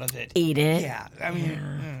pillow out of it? Eat it. Yeah. I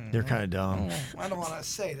mean, They're kind of dumb. I don't want to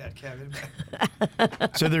say that, Kevin.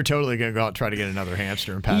 So they're totally going to go out and try to get another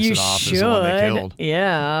hamster and pass You it off as the one they should. killed.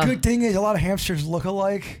 Yeah. Good thing is a lot of hamsters look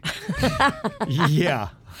alike. Yeah,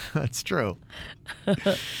 that's true.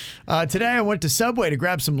 Today I went to Subway to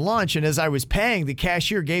grab some lunch, and as I was paying, the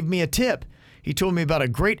cashier gave me a tip. He told me about a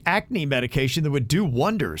great acne medication that would do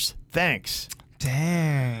wonders. Thanks.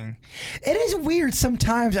 Dang. It is weird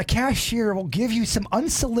sometimes a cashier will give you some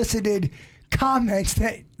unsolicited comments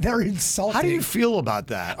that they're insulting. How do you feel about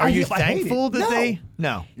that? Are you thankful that they...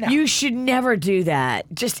 No. You should never do that.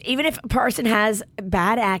 Just even if a person has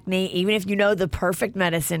bad acne, even if you know the perfect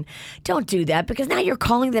medicine, don't do that because now you're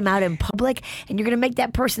calling them out in public and you're going to make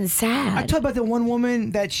that person sad. I talked about the one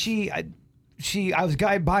woman that I was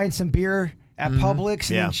buying some beer at Publix,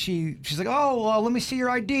 and then she's like, "Oh, well, let me see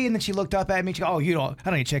your ID." And then she looked up at me. She goes, "Oh, I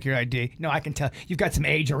don't need to check your ID. No, I can tell you've got some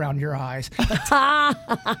age around your eyes." Damn,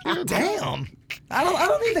 I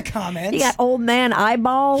don't need the comments. You got old man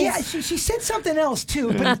eyeballs. Yeah, she said something else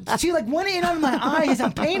too, but she went in on my eyes.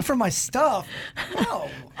 I'm paying for my stuff.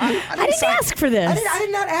 No, I didn't ask for this. I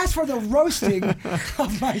did not ask for the roasting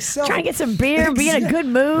of myself. Trying to get some beer and be in a good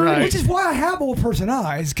mood. Right. Which is why I have old person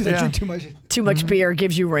eyes, because I drink too much. Too much beer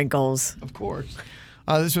gives you wrinkles. Of course.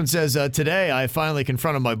 This one says, today I finally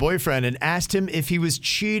confronted my boyfriend and asked him if he was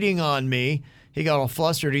cheating on me. He got all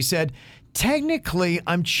flustered. He said, technically,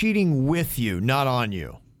 I'm cheating with you, not on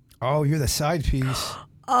you. Oh, you're the side piece.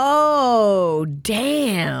 Oh,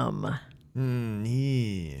 damn.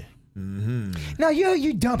 Yeah. Mm-hmm. Now,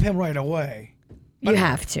 you dump him right away. You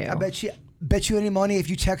have to. I bet you any money if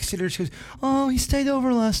you texted her, she goes, "Oh, he stayed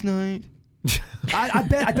over last night." I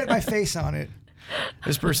bet my face on it.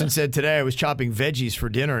 This person said, today I was chopping veggies for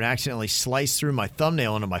dinner and accidentally sliced through my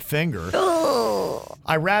thumbnail into my finger.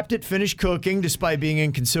 I wrapped it, finished cooking, despite being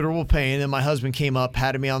in considerable pain, and my husband came up,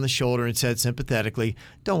 patted me on the shoulder, and said sympathetically,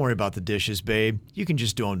 "Don't worry about the dishes, babe. You can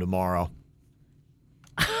just do them tomorrow."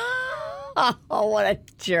 Oh, what a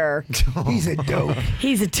jerk. He's a dope.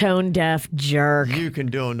 He's a tone-deaf jerk. You can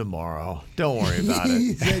do them tomorrow. Don't worry about it.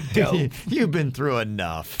 He's a dope. You've been through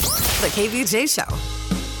enough. The KVJ Show.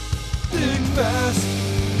 Think fast,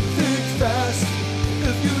 think fast.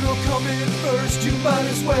 If you don't come in first, you might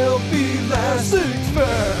as well be last. Think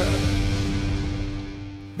fast.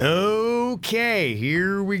 Okay,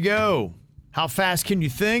 here we go. How fast can you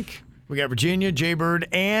think? We got Virginia, Jbird,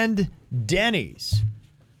 and Denny's.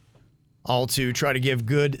 All to try to give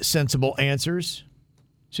good, sensible answers.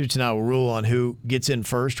 Suits and I will rule on who gets in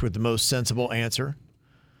first with the most sensible answer.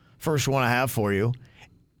 First one I have for you.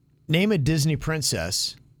 Name a Disney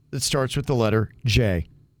princess that starts with the letter J.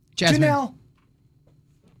 Jasmine. Janelle.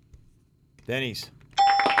 Denny's.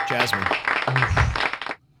 Jasmine.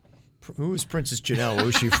 Who is Princess Janelle? Where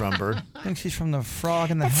is she from, Bird? I think she's from the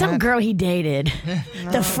Frog in the That's Hat. some girl he dated.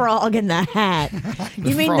 The frog in the hat.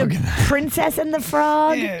 You mean the princess and the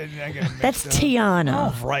frog? Yeah, I got it That's mixed up. Tiana.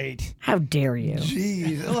 All right. How dare you?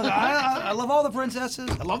 Jeez. Look, I love all the princesses.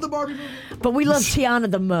 I love the Barbie movie. But we love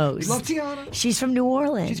Tiana the most. We love Tiana. She's from New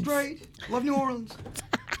Orleans. She's great. Love New Orleans.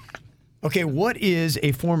 Okay, what is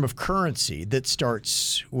a form of currency that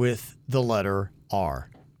starts with the letter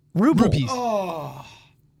R? Ruble. Rupees. Oh.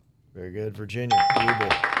 Very good, Virginia. Ruble.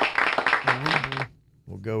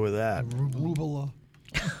 We'll go with that. Rubella.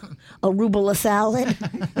 Arugula salad.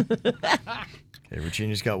 Okay,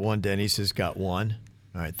 Virginia's got one. Denny's has got one.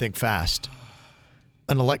 All right, think fast.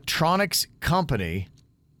 An electronics company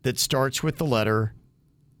that starts with the letter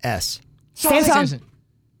S. Samsung.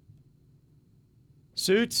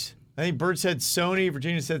 Suits? I think Bird said Sony.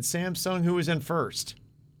 Virginia said Samsung. Who was in first?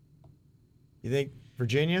 You think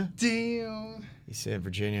Virginia? Damn. He said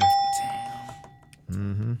Virginia.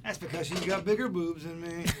 That's because she's got bigger boobs than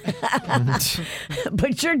me.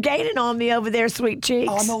 But you're gaining on me over there, sweet cheeks.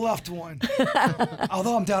 On the left one.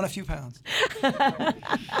 Although I'm down a few pounds.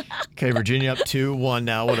 Okay, Virginia up 2-1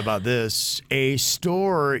 now. What about this? A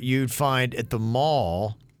store you'd find at the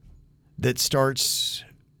mall that starts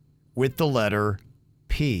with the letter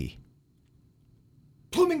P.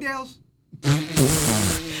 Bloomingdale's.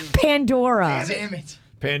 Pandora. Damn it.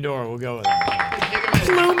 Pandora, we'll go with that.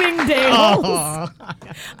 Bloomingdale's. Oh.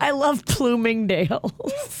 I love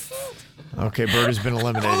Bloomingdale's. Okay, Bird has been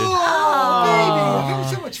eliminated. Oh, baby. I'm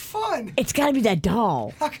having so much fun. It's got to be that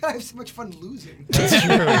doll. How can I have so much fun losing? That's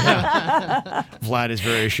true. Yeah. Vlad is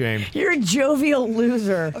very ashamed. You're a jovial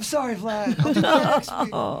loser. I'm sorry, Vlad. I'll do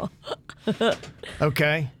that next week.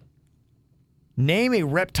 Okay. Name a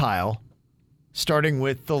reptile starting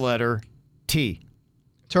with the letter T.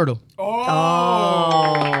 Turtle.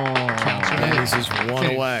 Oh. Denny's is one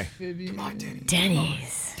away. Come on, Denny.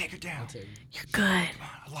 Denny's. Take her down. You're good. I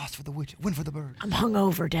lost for the witch. Win for the bird. I'm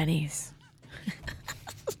hungover, Denny's.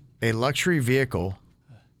 A luxury vehicle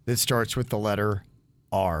that starts with the letter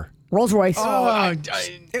R. Rolls Royce. Locked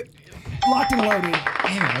and loaded.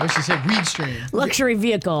 Damn it, I wish you said weed strain. Luxury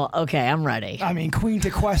vehicle. Okay, I'm ready. I mean, Queen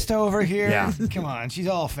DeQuesta over here. Yeah. Come on, she's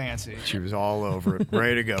all fancy. She was all over it.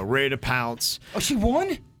 Ready to go. Ready to pounce. Oh, she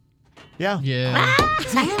won? Yeah. Yeah.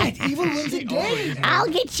 Damn it, evil wins again. I'll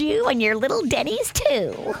get you and your little Denny's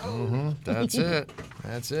too. That's it.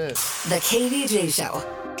 That's it. The KVJ Show.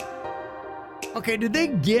 Okay, did they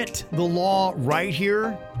get the law right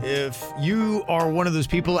here? If you are one of those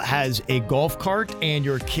people that has a golf cart and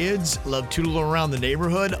your kids love tootling around the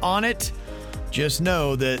neighborhood on it, just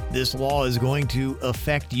know that this law is going to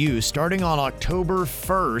affect you. Starting on October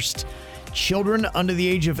 1st, children under the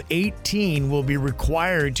age of 18 will be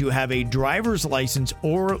required to have a driver's license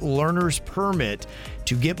or learner's permit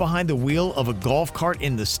to get behind the wheel of a golf cart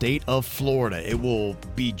in the state of Florida. It will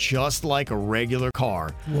be just like a regular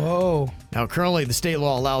car. Whoa. Now, currently, the state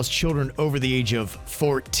law allows children over the age of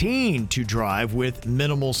 14 to drive with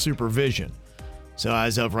minimal supervision. So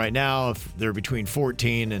as of right now, if they're between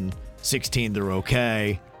 14 and 16, they're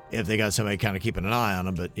okay if they got somebody kind of keeping an eye on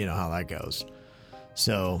them, but you know how that goes.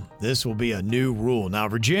 So this will be a new rule. Now,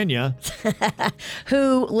 Virginia,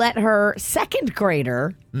 who let her second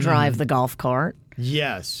grader drive the golf cart.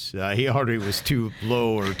 Yes, he already was too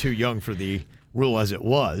low or too young for the rule as it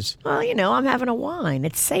was. Well, you know, I'm having a wine.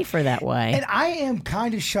 It's safer that way. And I am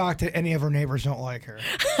kind of shocked that any of her neighbors don't like her.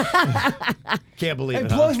 Can't believe it. It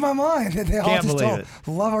blows my mind that they all Can't just believe don't it.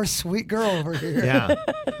 love our sweet girl over here. Yeah.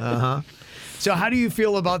 Uh-huh. So how do you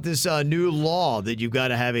feel about this new law that you've got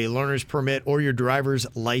to have a learner's permit or your driver's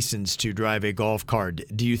license to drive a golf cart?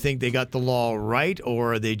 Do you think they got the law right,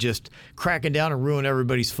 or are they just cracking down and ruining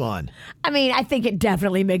everybody's fun? I mean, I think it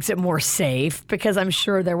definitely makes it more safe because I'm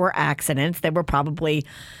sure there were accidents. There were probably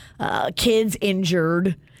kids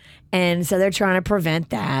injured, and so they're trying to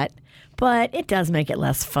prevent that. But it does make it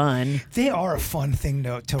less fun. They are a fun thing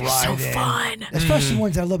to They're ride so in. fun. Especially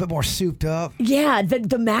ones that are a little bit more souped up. Yeah,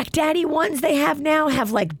 the Mac Daddy ones they have now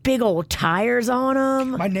have like big old tires on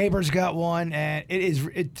them. My neighbor's got one, and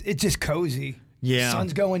it's just cozy. Yeah.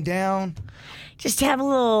 Sun's going down. Just have a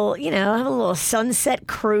little sunset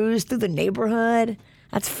cruise through the neighborhood.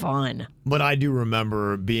 That's fun. But I do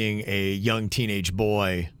remember being a young teenage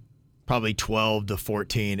boy, probably 12 to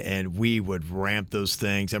 14, and we would ramp those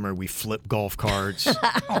things. I remember we flipped golf carts.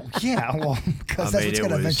 Oh, yeah, well, because that's what's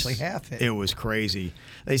going to eventually happen. It was crazy.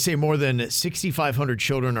 They say more than 6,500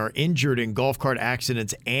 children are injured in golf cart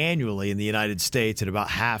accidents annually in the United States, and about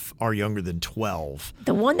half are younger than 12.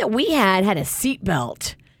 The one that we had a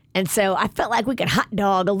seatbelt. And so I felt like we could hot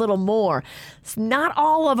dog a little more. Not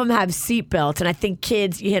all of them have seatbelts, and I think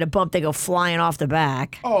kids, you hit a bump, they go flying off the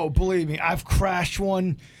back. Oh, believe me, I've crashed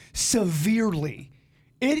one severely.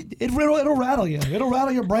 It'll rattle you. It'll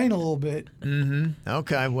rattle your brain a little bit.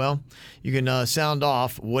 Okay, well, you can sound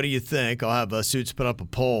off. What do you think? I'll have Suits put up a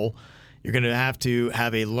poll. You're going to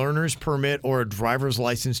have a learner's permit or a driver's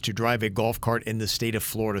license to drive a golf cart in the state of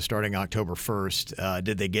Florida starting October 1st.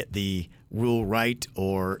 Did they get the rule right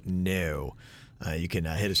or no? You can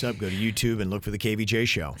hit us up, go to YouTube, and look for the KVJ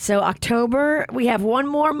show. So October, we have one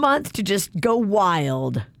more month to just go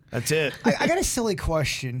wild. That's it. I got a silly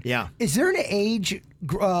question. Yeah. Is there an age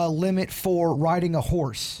limit for riding a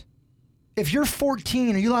horse? If you're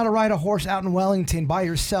 14, are you allowed to ride a horse out in Wellington by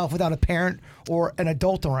yourself without a parent or an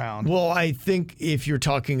adult around? Well, I think if you're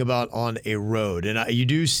talking about on a road, and you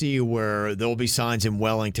do see where there'll be signs in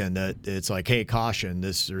Wellington that it's like, hey, caution,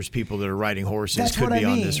 there's people that are riding horses. That's could what be I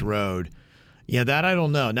on mean. this road. Yeah, that I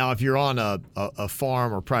don't know. Now, if you're on a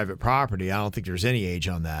farm or private property, I don't think there's any age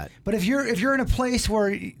on that. But if you're in a place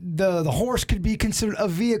where the horse could be considered a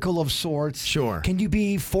vehicle of sorts, sure. Can you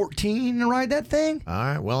be 14 to ride that thing? All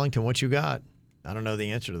right, Wellington, what you got? I don't know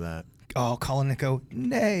the answer to that. Oh, calling it go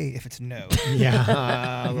nay if it's no.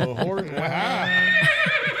 Yeah, little horse.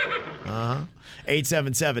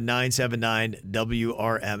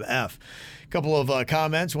 877-979-WRMF. Couple of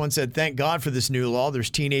comments. One said, thank God for this new law. There's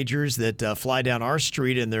teenagers that fly down our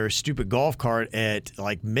street in their stupid golf cart at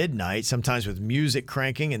like midnight, sometimes with music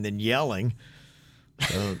cranking and then yelling.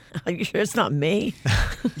 Are you sure it's not me?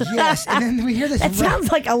 Yes, and then we hear this. That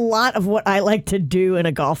sounds like a lot of what I like to do in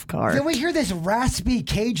a golf cart. Then we hear this raspy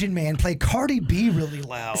Cajun man play Cardi B really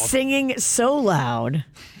loud. Singing so loud.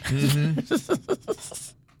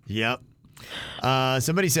 Mm-hmm. Yep.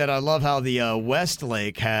 Somebody said, I love how the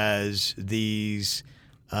Westlake has these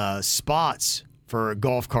spots for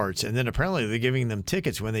golf carts, and then apparently they're giving them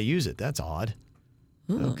tickets when they use it. That's odd.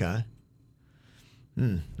 Okay.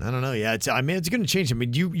 I don't know. Yeah, it's going to change. I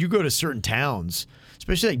mean, you go to certain towns,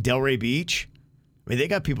 especially like Delray Beach. I mean, they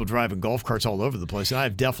got people driving golf carts all over the place, and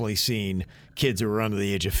I've definitely seen kids who are under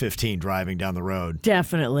the age of 15 driving down the road.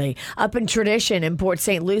 Definitely. Up in Tradition in Port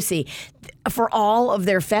St. Lucie, for all of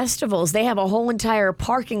their festivals, they have a whole entire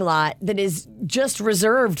parking lot that is just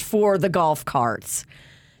reserved for the golf carts.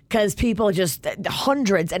 Because people just,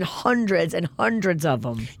 hundreds and hundreds and hundreds of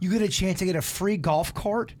them. You get a chance to get a free golf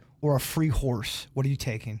cart or a free horse. What are you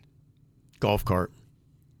taking? Golf cart.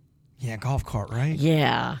 Yeah, golf cart, right?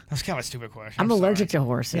 Yeah. That's kind of a stupid question. I'm allergic to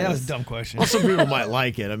horses. Yeah, that was a dumb question. Well, some people might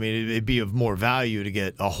like it. I mean, it'd be of more value to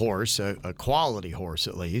get a horse, a quality horse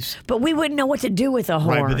at least. But we wouldn't know what to do with a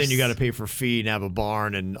horse. Right, but then you got to pay for feed and have a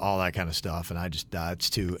barn and all that kind of stuff. And it's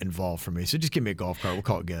too involved for me. So just give me a golf cart. We'll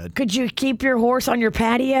call it good. Could you keep your horse on your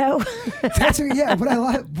patio? Yeah, but I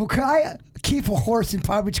like. Well, can I keep a horse in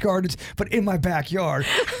Palm Beach Gardens, but in my backyard?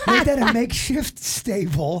 Make that a makeshift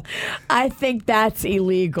stable. I think that's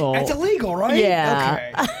illegal. That's illegal, right?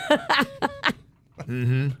 Yeah.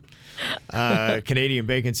 Okay. Canadian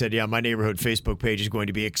Bacon said, yeah, my neighborhood Facebook page is going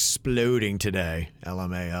to be exploding today.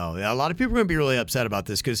 LMAO. Yeah, a lot of people are going to be really upset about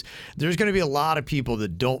this because there's going to be a lot of people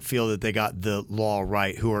that don't feel that they got the law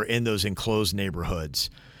right who are in those enclosed neighborhoods.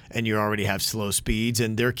 And you already have slow speeds,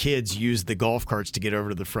 and their kids use the golf carts to get over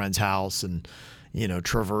to the friend's house and,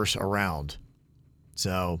 traverse around.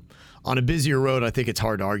 So on a busier road, I think it's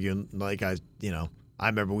hard to argue. Like I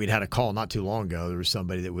remember we'd had a call not too long ago. There was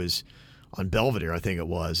somebody that was on Belvedere, I think it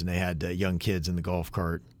was, and they had young kids in the golf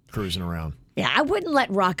cart cruising around. Yeah, I wouldn't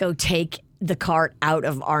let Rocco take the cart out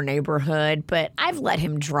of our neighborhood, but I've let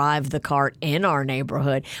him drive the cart in our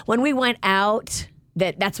neighborhood. When we went out,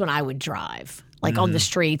 that's when I would drive. Like on the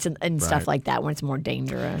streets and stuff like that when it's more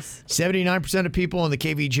dangerous. 79% of people in the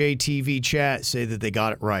KVJ TV chat say that they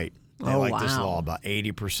got it right. They like this law. About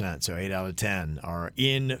 80%, so 8 out of 10 are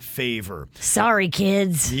in favor. Sorry,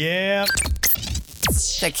 kids. Yeah.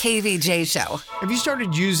 The KVJ Show. Have you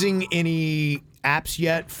started using any apps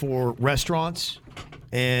yet for restaurants?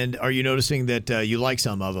 And are you noticing that you like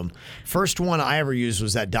some of them? First one I ever used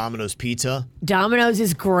was that Domino's Pizza. Domino's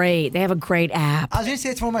is great. They have a great app. I was going to say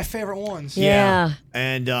it's one of my favorite ones. Yeah.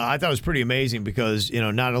 And I thought it was pretty amazing because,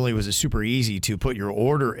 not only was it super easy to put your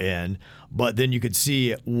order in, but then you could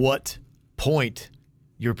see at what point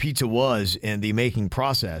your pizza was in the making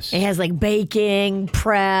process. It has like baking,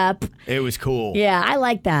 prep. It was cool. Yeah, I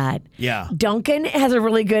like that. Yeah. Dunkin' has a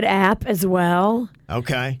really good app as well.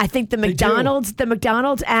 Okay. I think the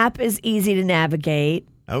McDonald's app is easy to navigate.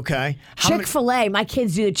 Okay. Chick-fil-A, my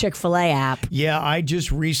kids do the Chick-fil-A app. Yeah, I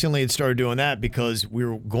just recently had started doing that because we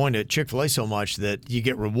were going to Chick-fil-A so much that you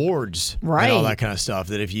get rewards and all that kind of stuff,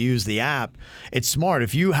 that if you use the app, it's smart.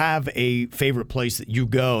 If you have a favorite place that you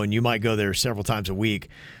go and you might go there several times a week,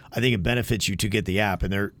 I think it benefits you to get the app,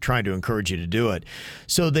 and they're trying to encourage you to do it.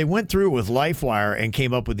 So they went through with LifeWire and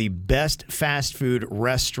came up with the best fast food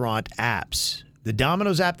restaurant apps. The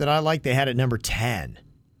Domino's app that I like, they had at number 10.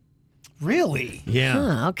 Really? Yeah.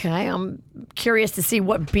 Huh, okay. I'm curious to see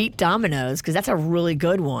what beat Domino's because that's a really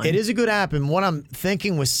good one. It is a good app, and what I'm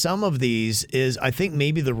thinking with some of these is I think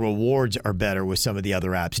maybe the rewards are better with some of the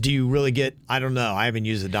other apps. Do you really get, I don't know, I haven't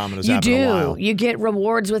used the Domino's app in a while. You get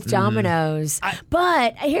rewards with Domino's.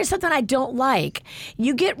 But here's something I don't like.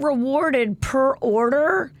 You get rewarded per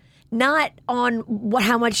order, not on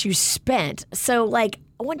how much you spent. So, like,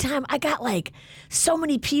 one time I got, like, so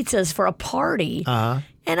many pizzas for a party.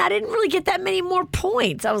 And I didn't really get that many more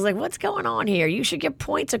points. I was like, what's going on here? You should get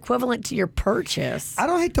points equivalent to your purchase. I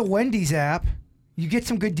don't hate the Wendy's app. You get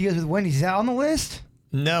some good deals with Wendy's. Is that on the list?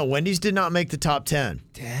 No, Wendy's did not make the top 10.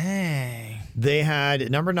 Dang. They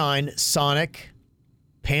had number 9, Sonic,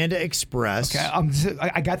 Panda Express. Okay,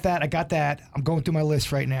 I got that. I'm going through my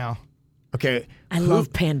list right now. Okay. I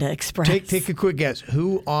love Panda Express. Take a quick guess.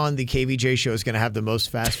 Who on the KVJ show is going to have the most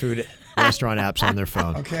fast food restaurant apps on their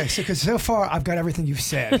phone? Okay, because so far I've got everything you've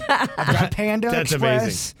said. I've got Panda That's Express.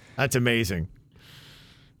 amazing. That's amazing.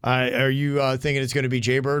 Are you thinking it's going to be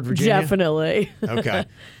Jbird, Virginia? Definitely. Okay.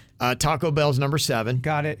 Taco Bell's number 7.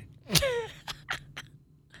 Got it.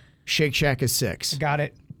 Shake Shack is 6. Got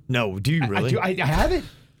it. No, do you really? I have it.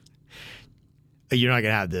 You're not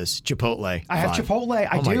going to have this. Chipotle. I have 5. Chipotle.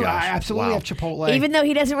 I Oh my do. gosh. I absolutely Wow. have Chipotle. Even though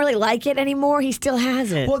he doesn't really like it anymore, he still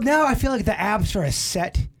has it. Well, now I feel like the apps are a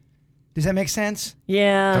set. Does that make sense?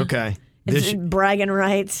 Yeah. Okay. It's bragging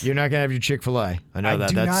rights. You're not going to have your Chick-fil-A. I know that. I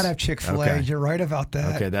do That's, not have Chick-fil-A. Okay. You're right about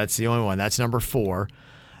that. Okay, that's the only one. That's number 4.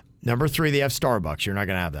 Number 3, they have Starbucks. You're not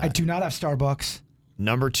going to have that. I do not have Starbucks.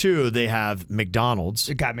 Number 2, they have McDonald's.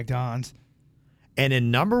 It got McDonald's. And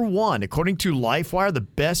in number 1, according to LifeWire, the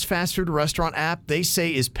best fast food restaurant app, they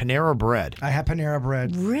say is Panera Bread. I have Panera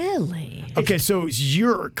Bread. Really? Okay, so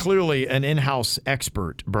you're clearly an in-house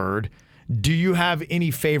expert, Bird. Do you have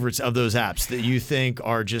any favorites of those apps that you think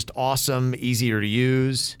are just awesome, easier to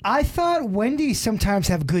use? I thought Wendy's sometimes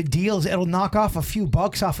have good deals. It'll knock off a few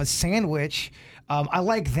bucks off a sandwich. I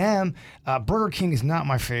like them. Burger King is not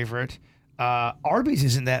my favorite. Arby's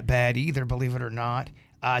isn't that bad either, believe it or not.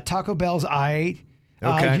 Taco Bell's I.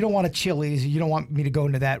 Okay. You don't want a Chili's. You don't want me to go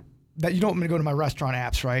into that. You don't want me to go to my restaurant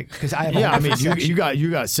apps, right? Because I have. Yeah, I mean, you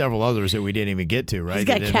got several others that we didn't even get to, right? He's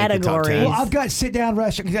got That didn't make the top 10. categories. Well, I've got sit-down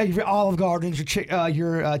restaurants. You got your Olive Gardens,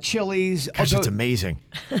 your Chili's. Gosh, it's amazing.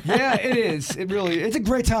 Yeah, it is. It really. It's a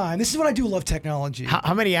great time. This is what I do. Love technology.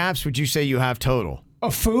 How many apps would you say you have total?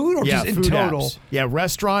 Of food or just in food total? apps. Yeah,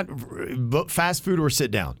 restaurant, fast food, or sit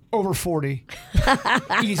down. Over 40.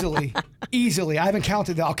 Easily. I haven't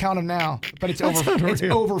counted that. I'll count them now. But it's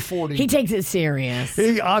over 40. He takes it serious.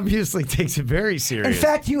 He obviously takes it very serious. In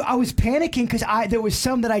fact, I was panicking because there was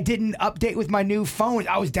some that I didn't update with my new phone.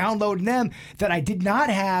 I was downloading them that I did not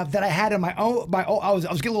have that I had on my own. I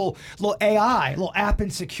was getting a little AI, a little app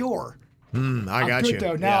insecure. I got I'm you. good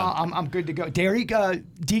though. Now I'm good to go.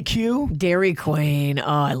 DQ. Dairy Queen. Oh,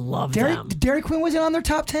 I love them. Dairy Queen wasn't on their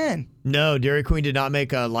top 10. No, Dairy Queen did not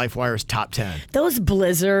make LifeWire's top 10. Those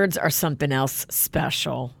blizzards are something else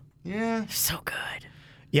special. Yeah. So good.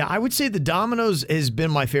 Yeah, I would say the Domino's has been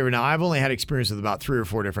my favorite. Now, I've only had experience with about 3 or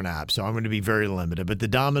 4 different apps, so I'm going to be very limited. But the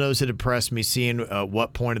Domino's had impressed me, seeing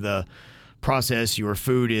what point of the process your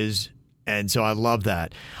food is. And so I love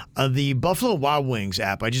that. The Buffalo Wild Wings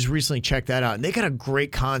app, I just recently checked that out. And they got a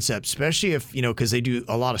great concept, especially if, because they do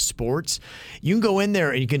a lot of sports. You can go in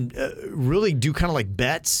there and you can really do kind of like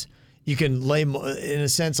bets. You can lay, in a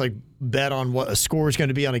sense, like bet on what a score is going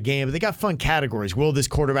to be on a game. But they got fun categories. Will this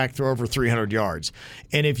quarterback throw over 300 yards?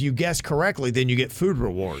 And if you guess correctly, then you get food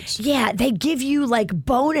rewards. Yeah, they give you like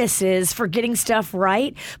bonuses for getting stuff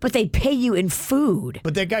right, but they pay you in food.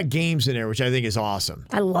 But they got games in there, which I think is awesome.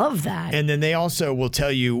 I love that. And then they also will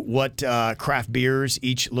tell you what craft beers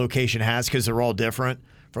each location has, because they're all different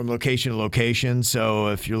from location to location. So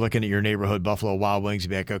if you're looking at your neighborhood Buffalo Wild Wings, you'd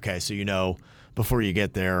be like, okay, so before you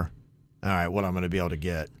get there, all right, what I'm going to be able to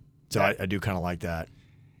get. So I do kind of like that.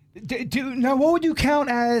 Now, what would you count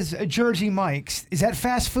as a Jersey Mike's? Is that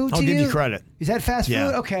fast food to you? I'll give you credit. Is that fast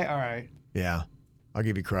Yeah. food? Okay, all right. Yeah, I'll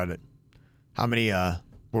give you credit. How many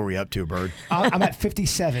were we up to, Bird? I'm at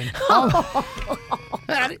 57.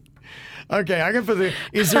 Okay, I can put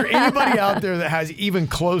is there anybody out there that has even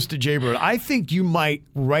close to Jbird? I think you might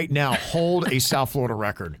right now hold a South Florida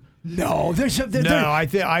record. No, I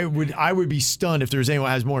think I would be stunned if there's anyone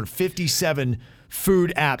that has more than 57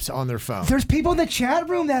 food apps on their phone. There's people in the chat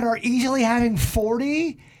room that are easily having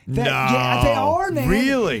 40. No, yeah, they are, man.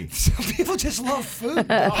 Really? Some people just love food.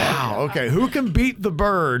 Wow. Okay, who can beat the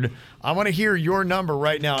Bird? I want to hear your number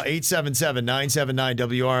right now.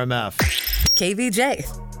 877-979-WRMF. KVJ.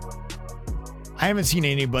 I haven't seen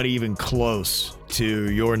anybody even close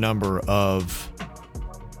to your number of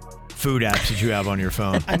food apps that you have on your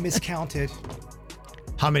phone? I miscounted.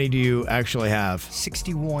 How many do you actually have?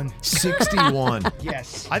 61. 61.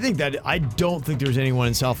 Yes. I don't think there's anyone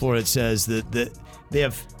in South Florida that says that they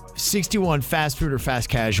have 61 fast food or fast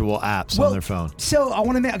casual apps on their phone. So I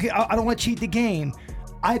want to make. I don't want to cheat the game.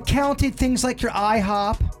 I counted things like your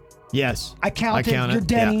IHOP. Yes. I counted your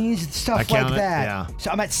Denny's, stuff like that. Yeah. So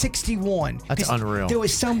I'm at 61. That's unreal. There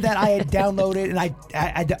was some that I had downloaded and I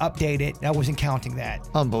had to update it, and I wasn't counting that.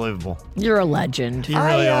 Unbelievable. You're a legend. You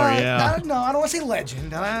really are, yeah. No, I don't want to say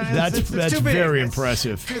legend. That's too big. very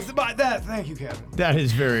impressive. Thank you, Kevin. That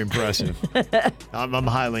is very impressive. I'm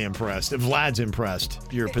highly impressed. If Vlad's impressed,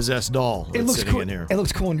 you're a possessed doll that's sitting in here. It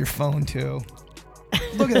looks cool on your phone too.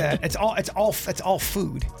 Look at that. It's all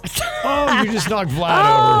food. Oh, you just knocked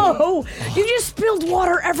Vlad over. Oh, you just spilled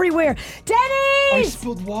water everywhere. Denny's! I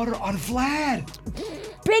spilled water on Vlad.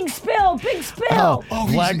 Big spill. Oh,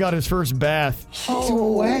 Vlad got his first bath. He's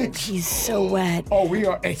wet. He's so wet. Oh,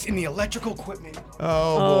 it's in the electrical equipment.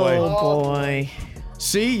 Oh, boy.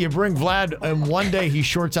 See, you bring Vlad, and one day he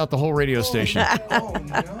shorts out the whole radio station. Oh,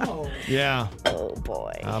 no. Yeah. Oh,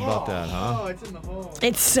 boy. How about that, huh? Oh, it's in the hole.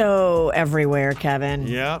 It's so everywhere, Kevin.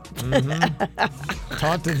 Yep. Mm-hmm.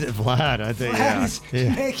 Talk to Vlad, I think. Vlad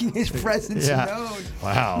is making his presence known.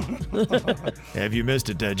 Wow. Have you missed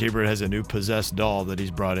it? Jbird has a new possessed doll that he's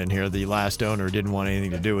brought in here. The last owner didn't want anything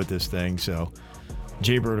to do with this thing, so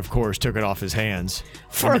Jbird, of course, took it off his hands.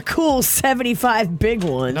 For a cool 75 big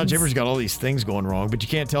ones. Now, Jbird's got all these things going wrong, but you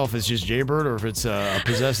can't tell if it's just Jbird or if it's a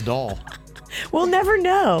possessed doll. We'll never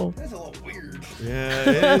know. That's a little weird. Yeah,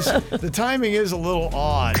 it is. The timing is a little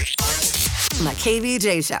odd. The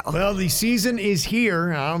KVJ Show. Well, the season is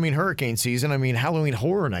here. I don't mean hurricane season. I mean Halloween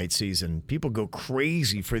Horror Night season. People go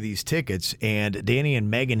crazy for these tickets, and Danny and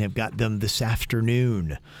Megan have got them this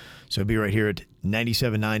afternoon. So be right here at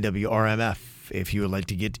 97.9 WRMF if you would like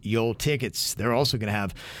to get your tickets. They're also going to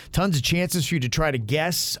have tons of chances for you to try to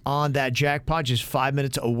guess on that jackpot. Just 5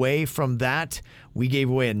 minutes away from that, we gave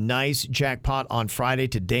away a nice jackpot on Friday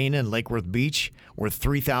to Dana in Lake Worth Beach worth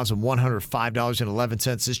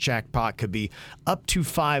 $3,105.11. This jackpot could be up to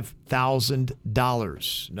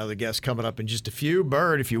 $5,000. Another guest coming up in just a few.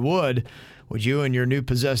 Bird, if you would you and your new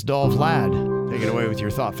possessed doll Vlad take it away with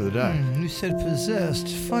your thought for the day? You said possessed.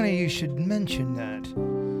 Funny you should mention that.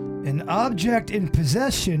 An object in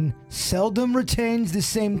possession seldom retains the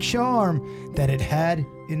same charm that it had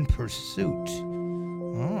in pursuit.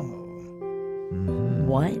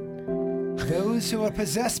 What? Those who are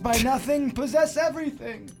possessed by nothing possess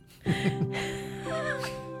everything.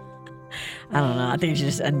 I don't know. I think you should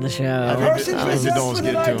just end the show. A person possessed with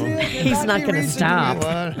an idea. He's not going to stop.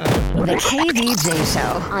 The KVJ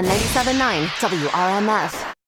Show on 97.9 WRMF.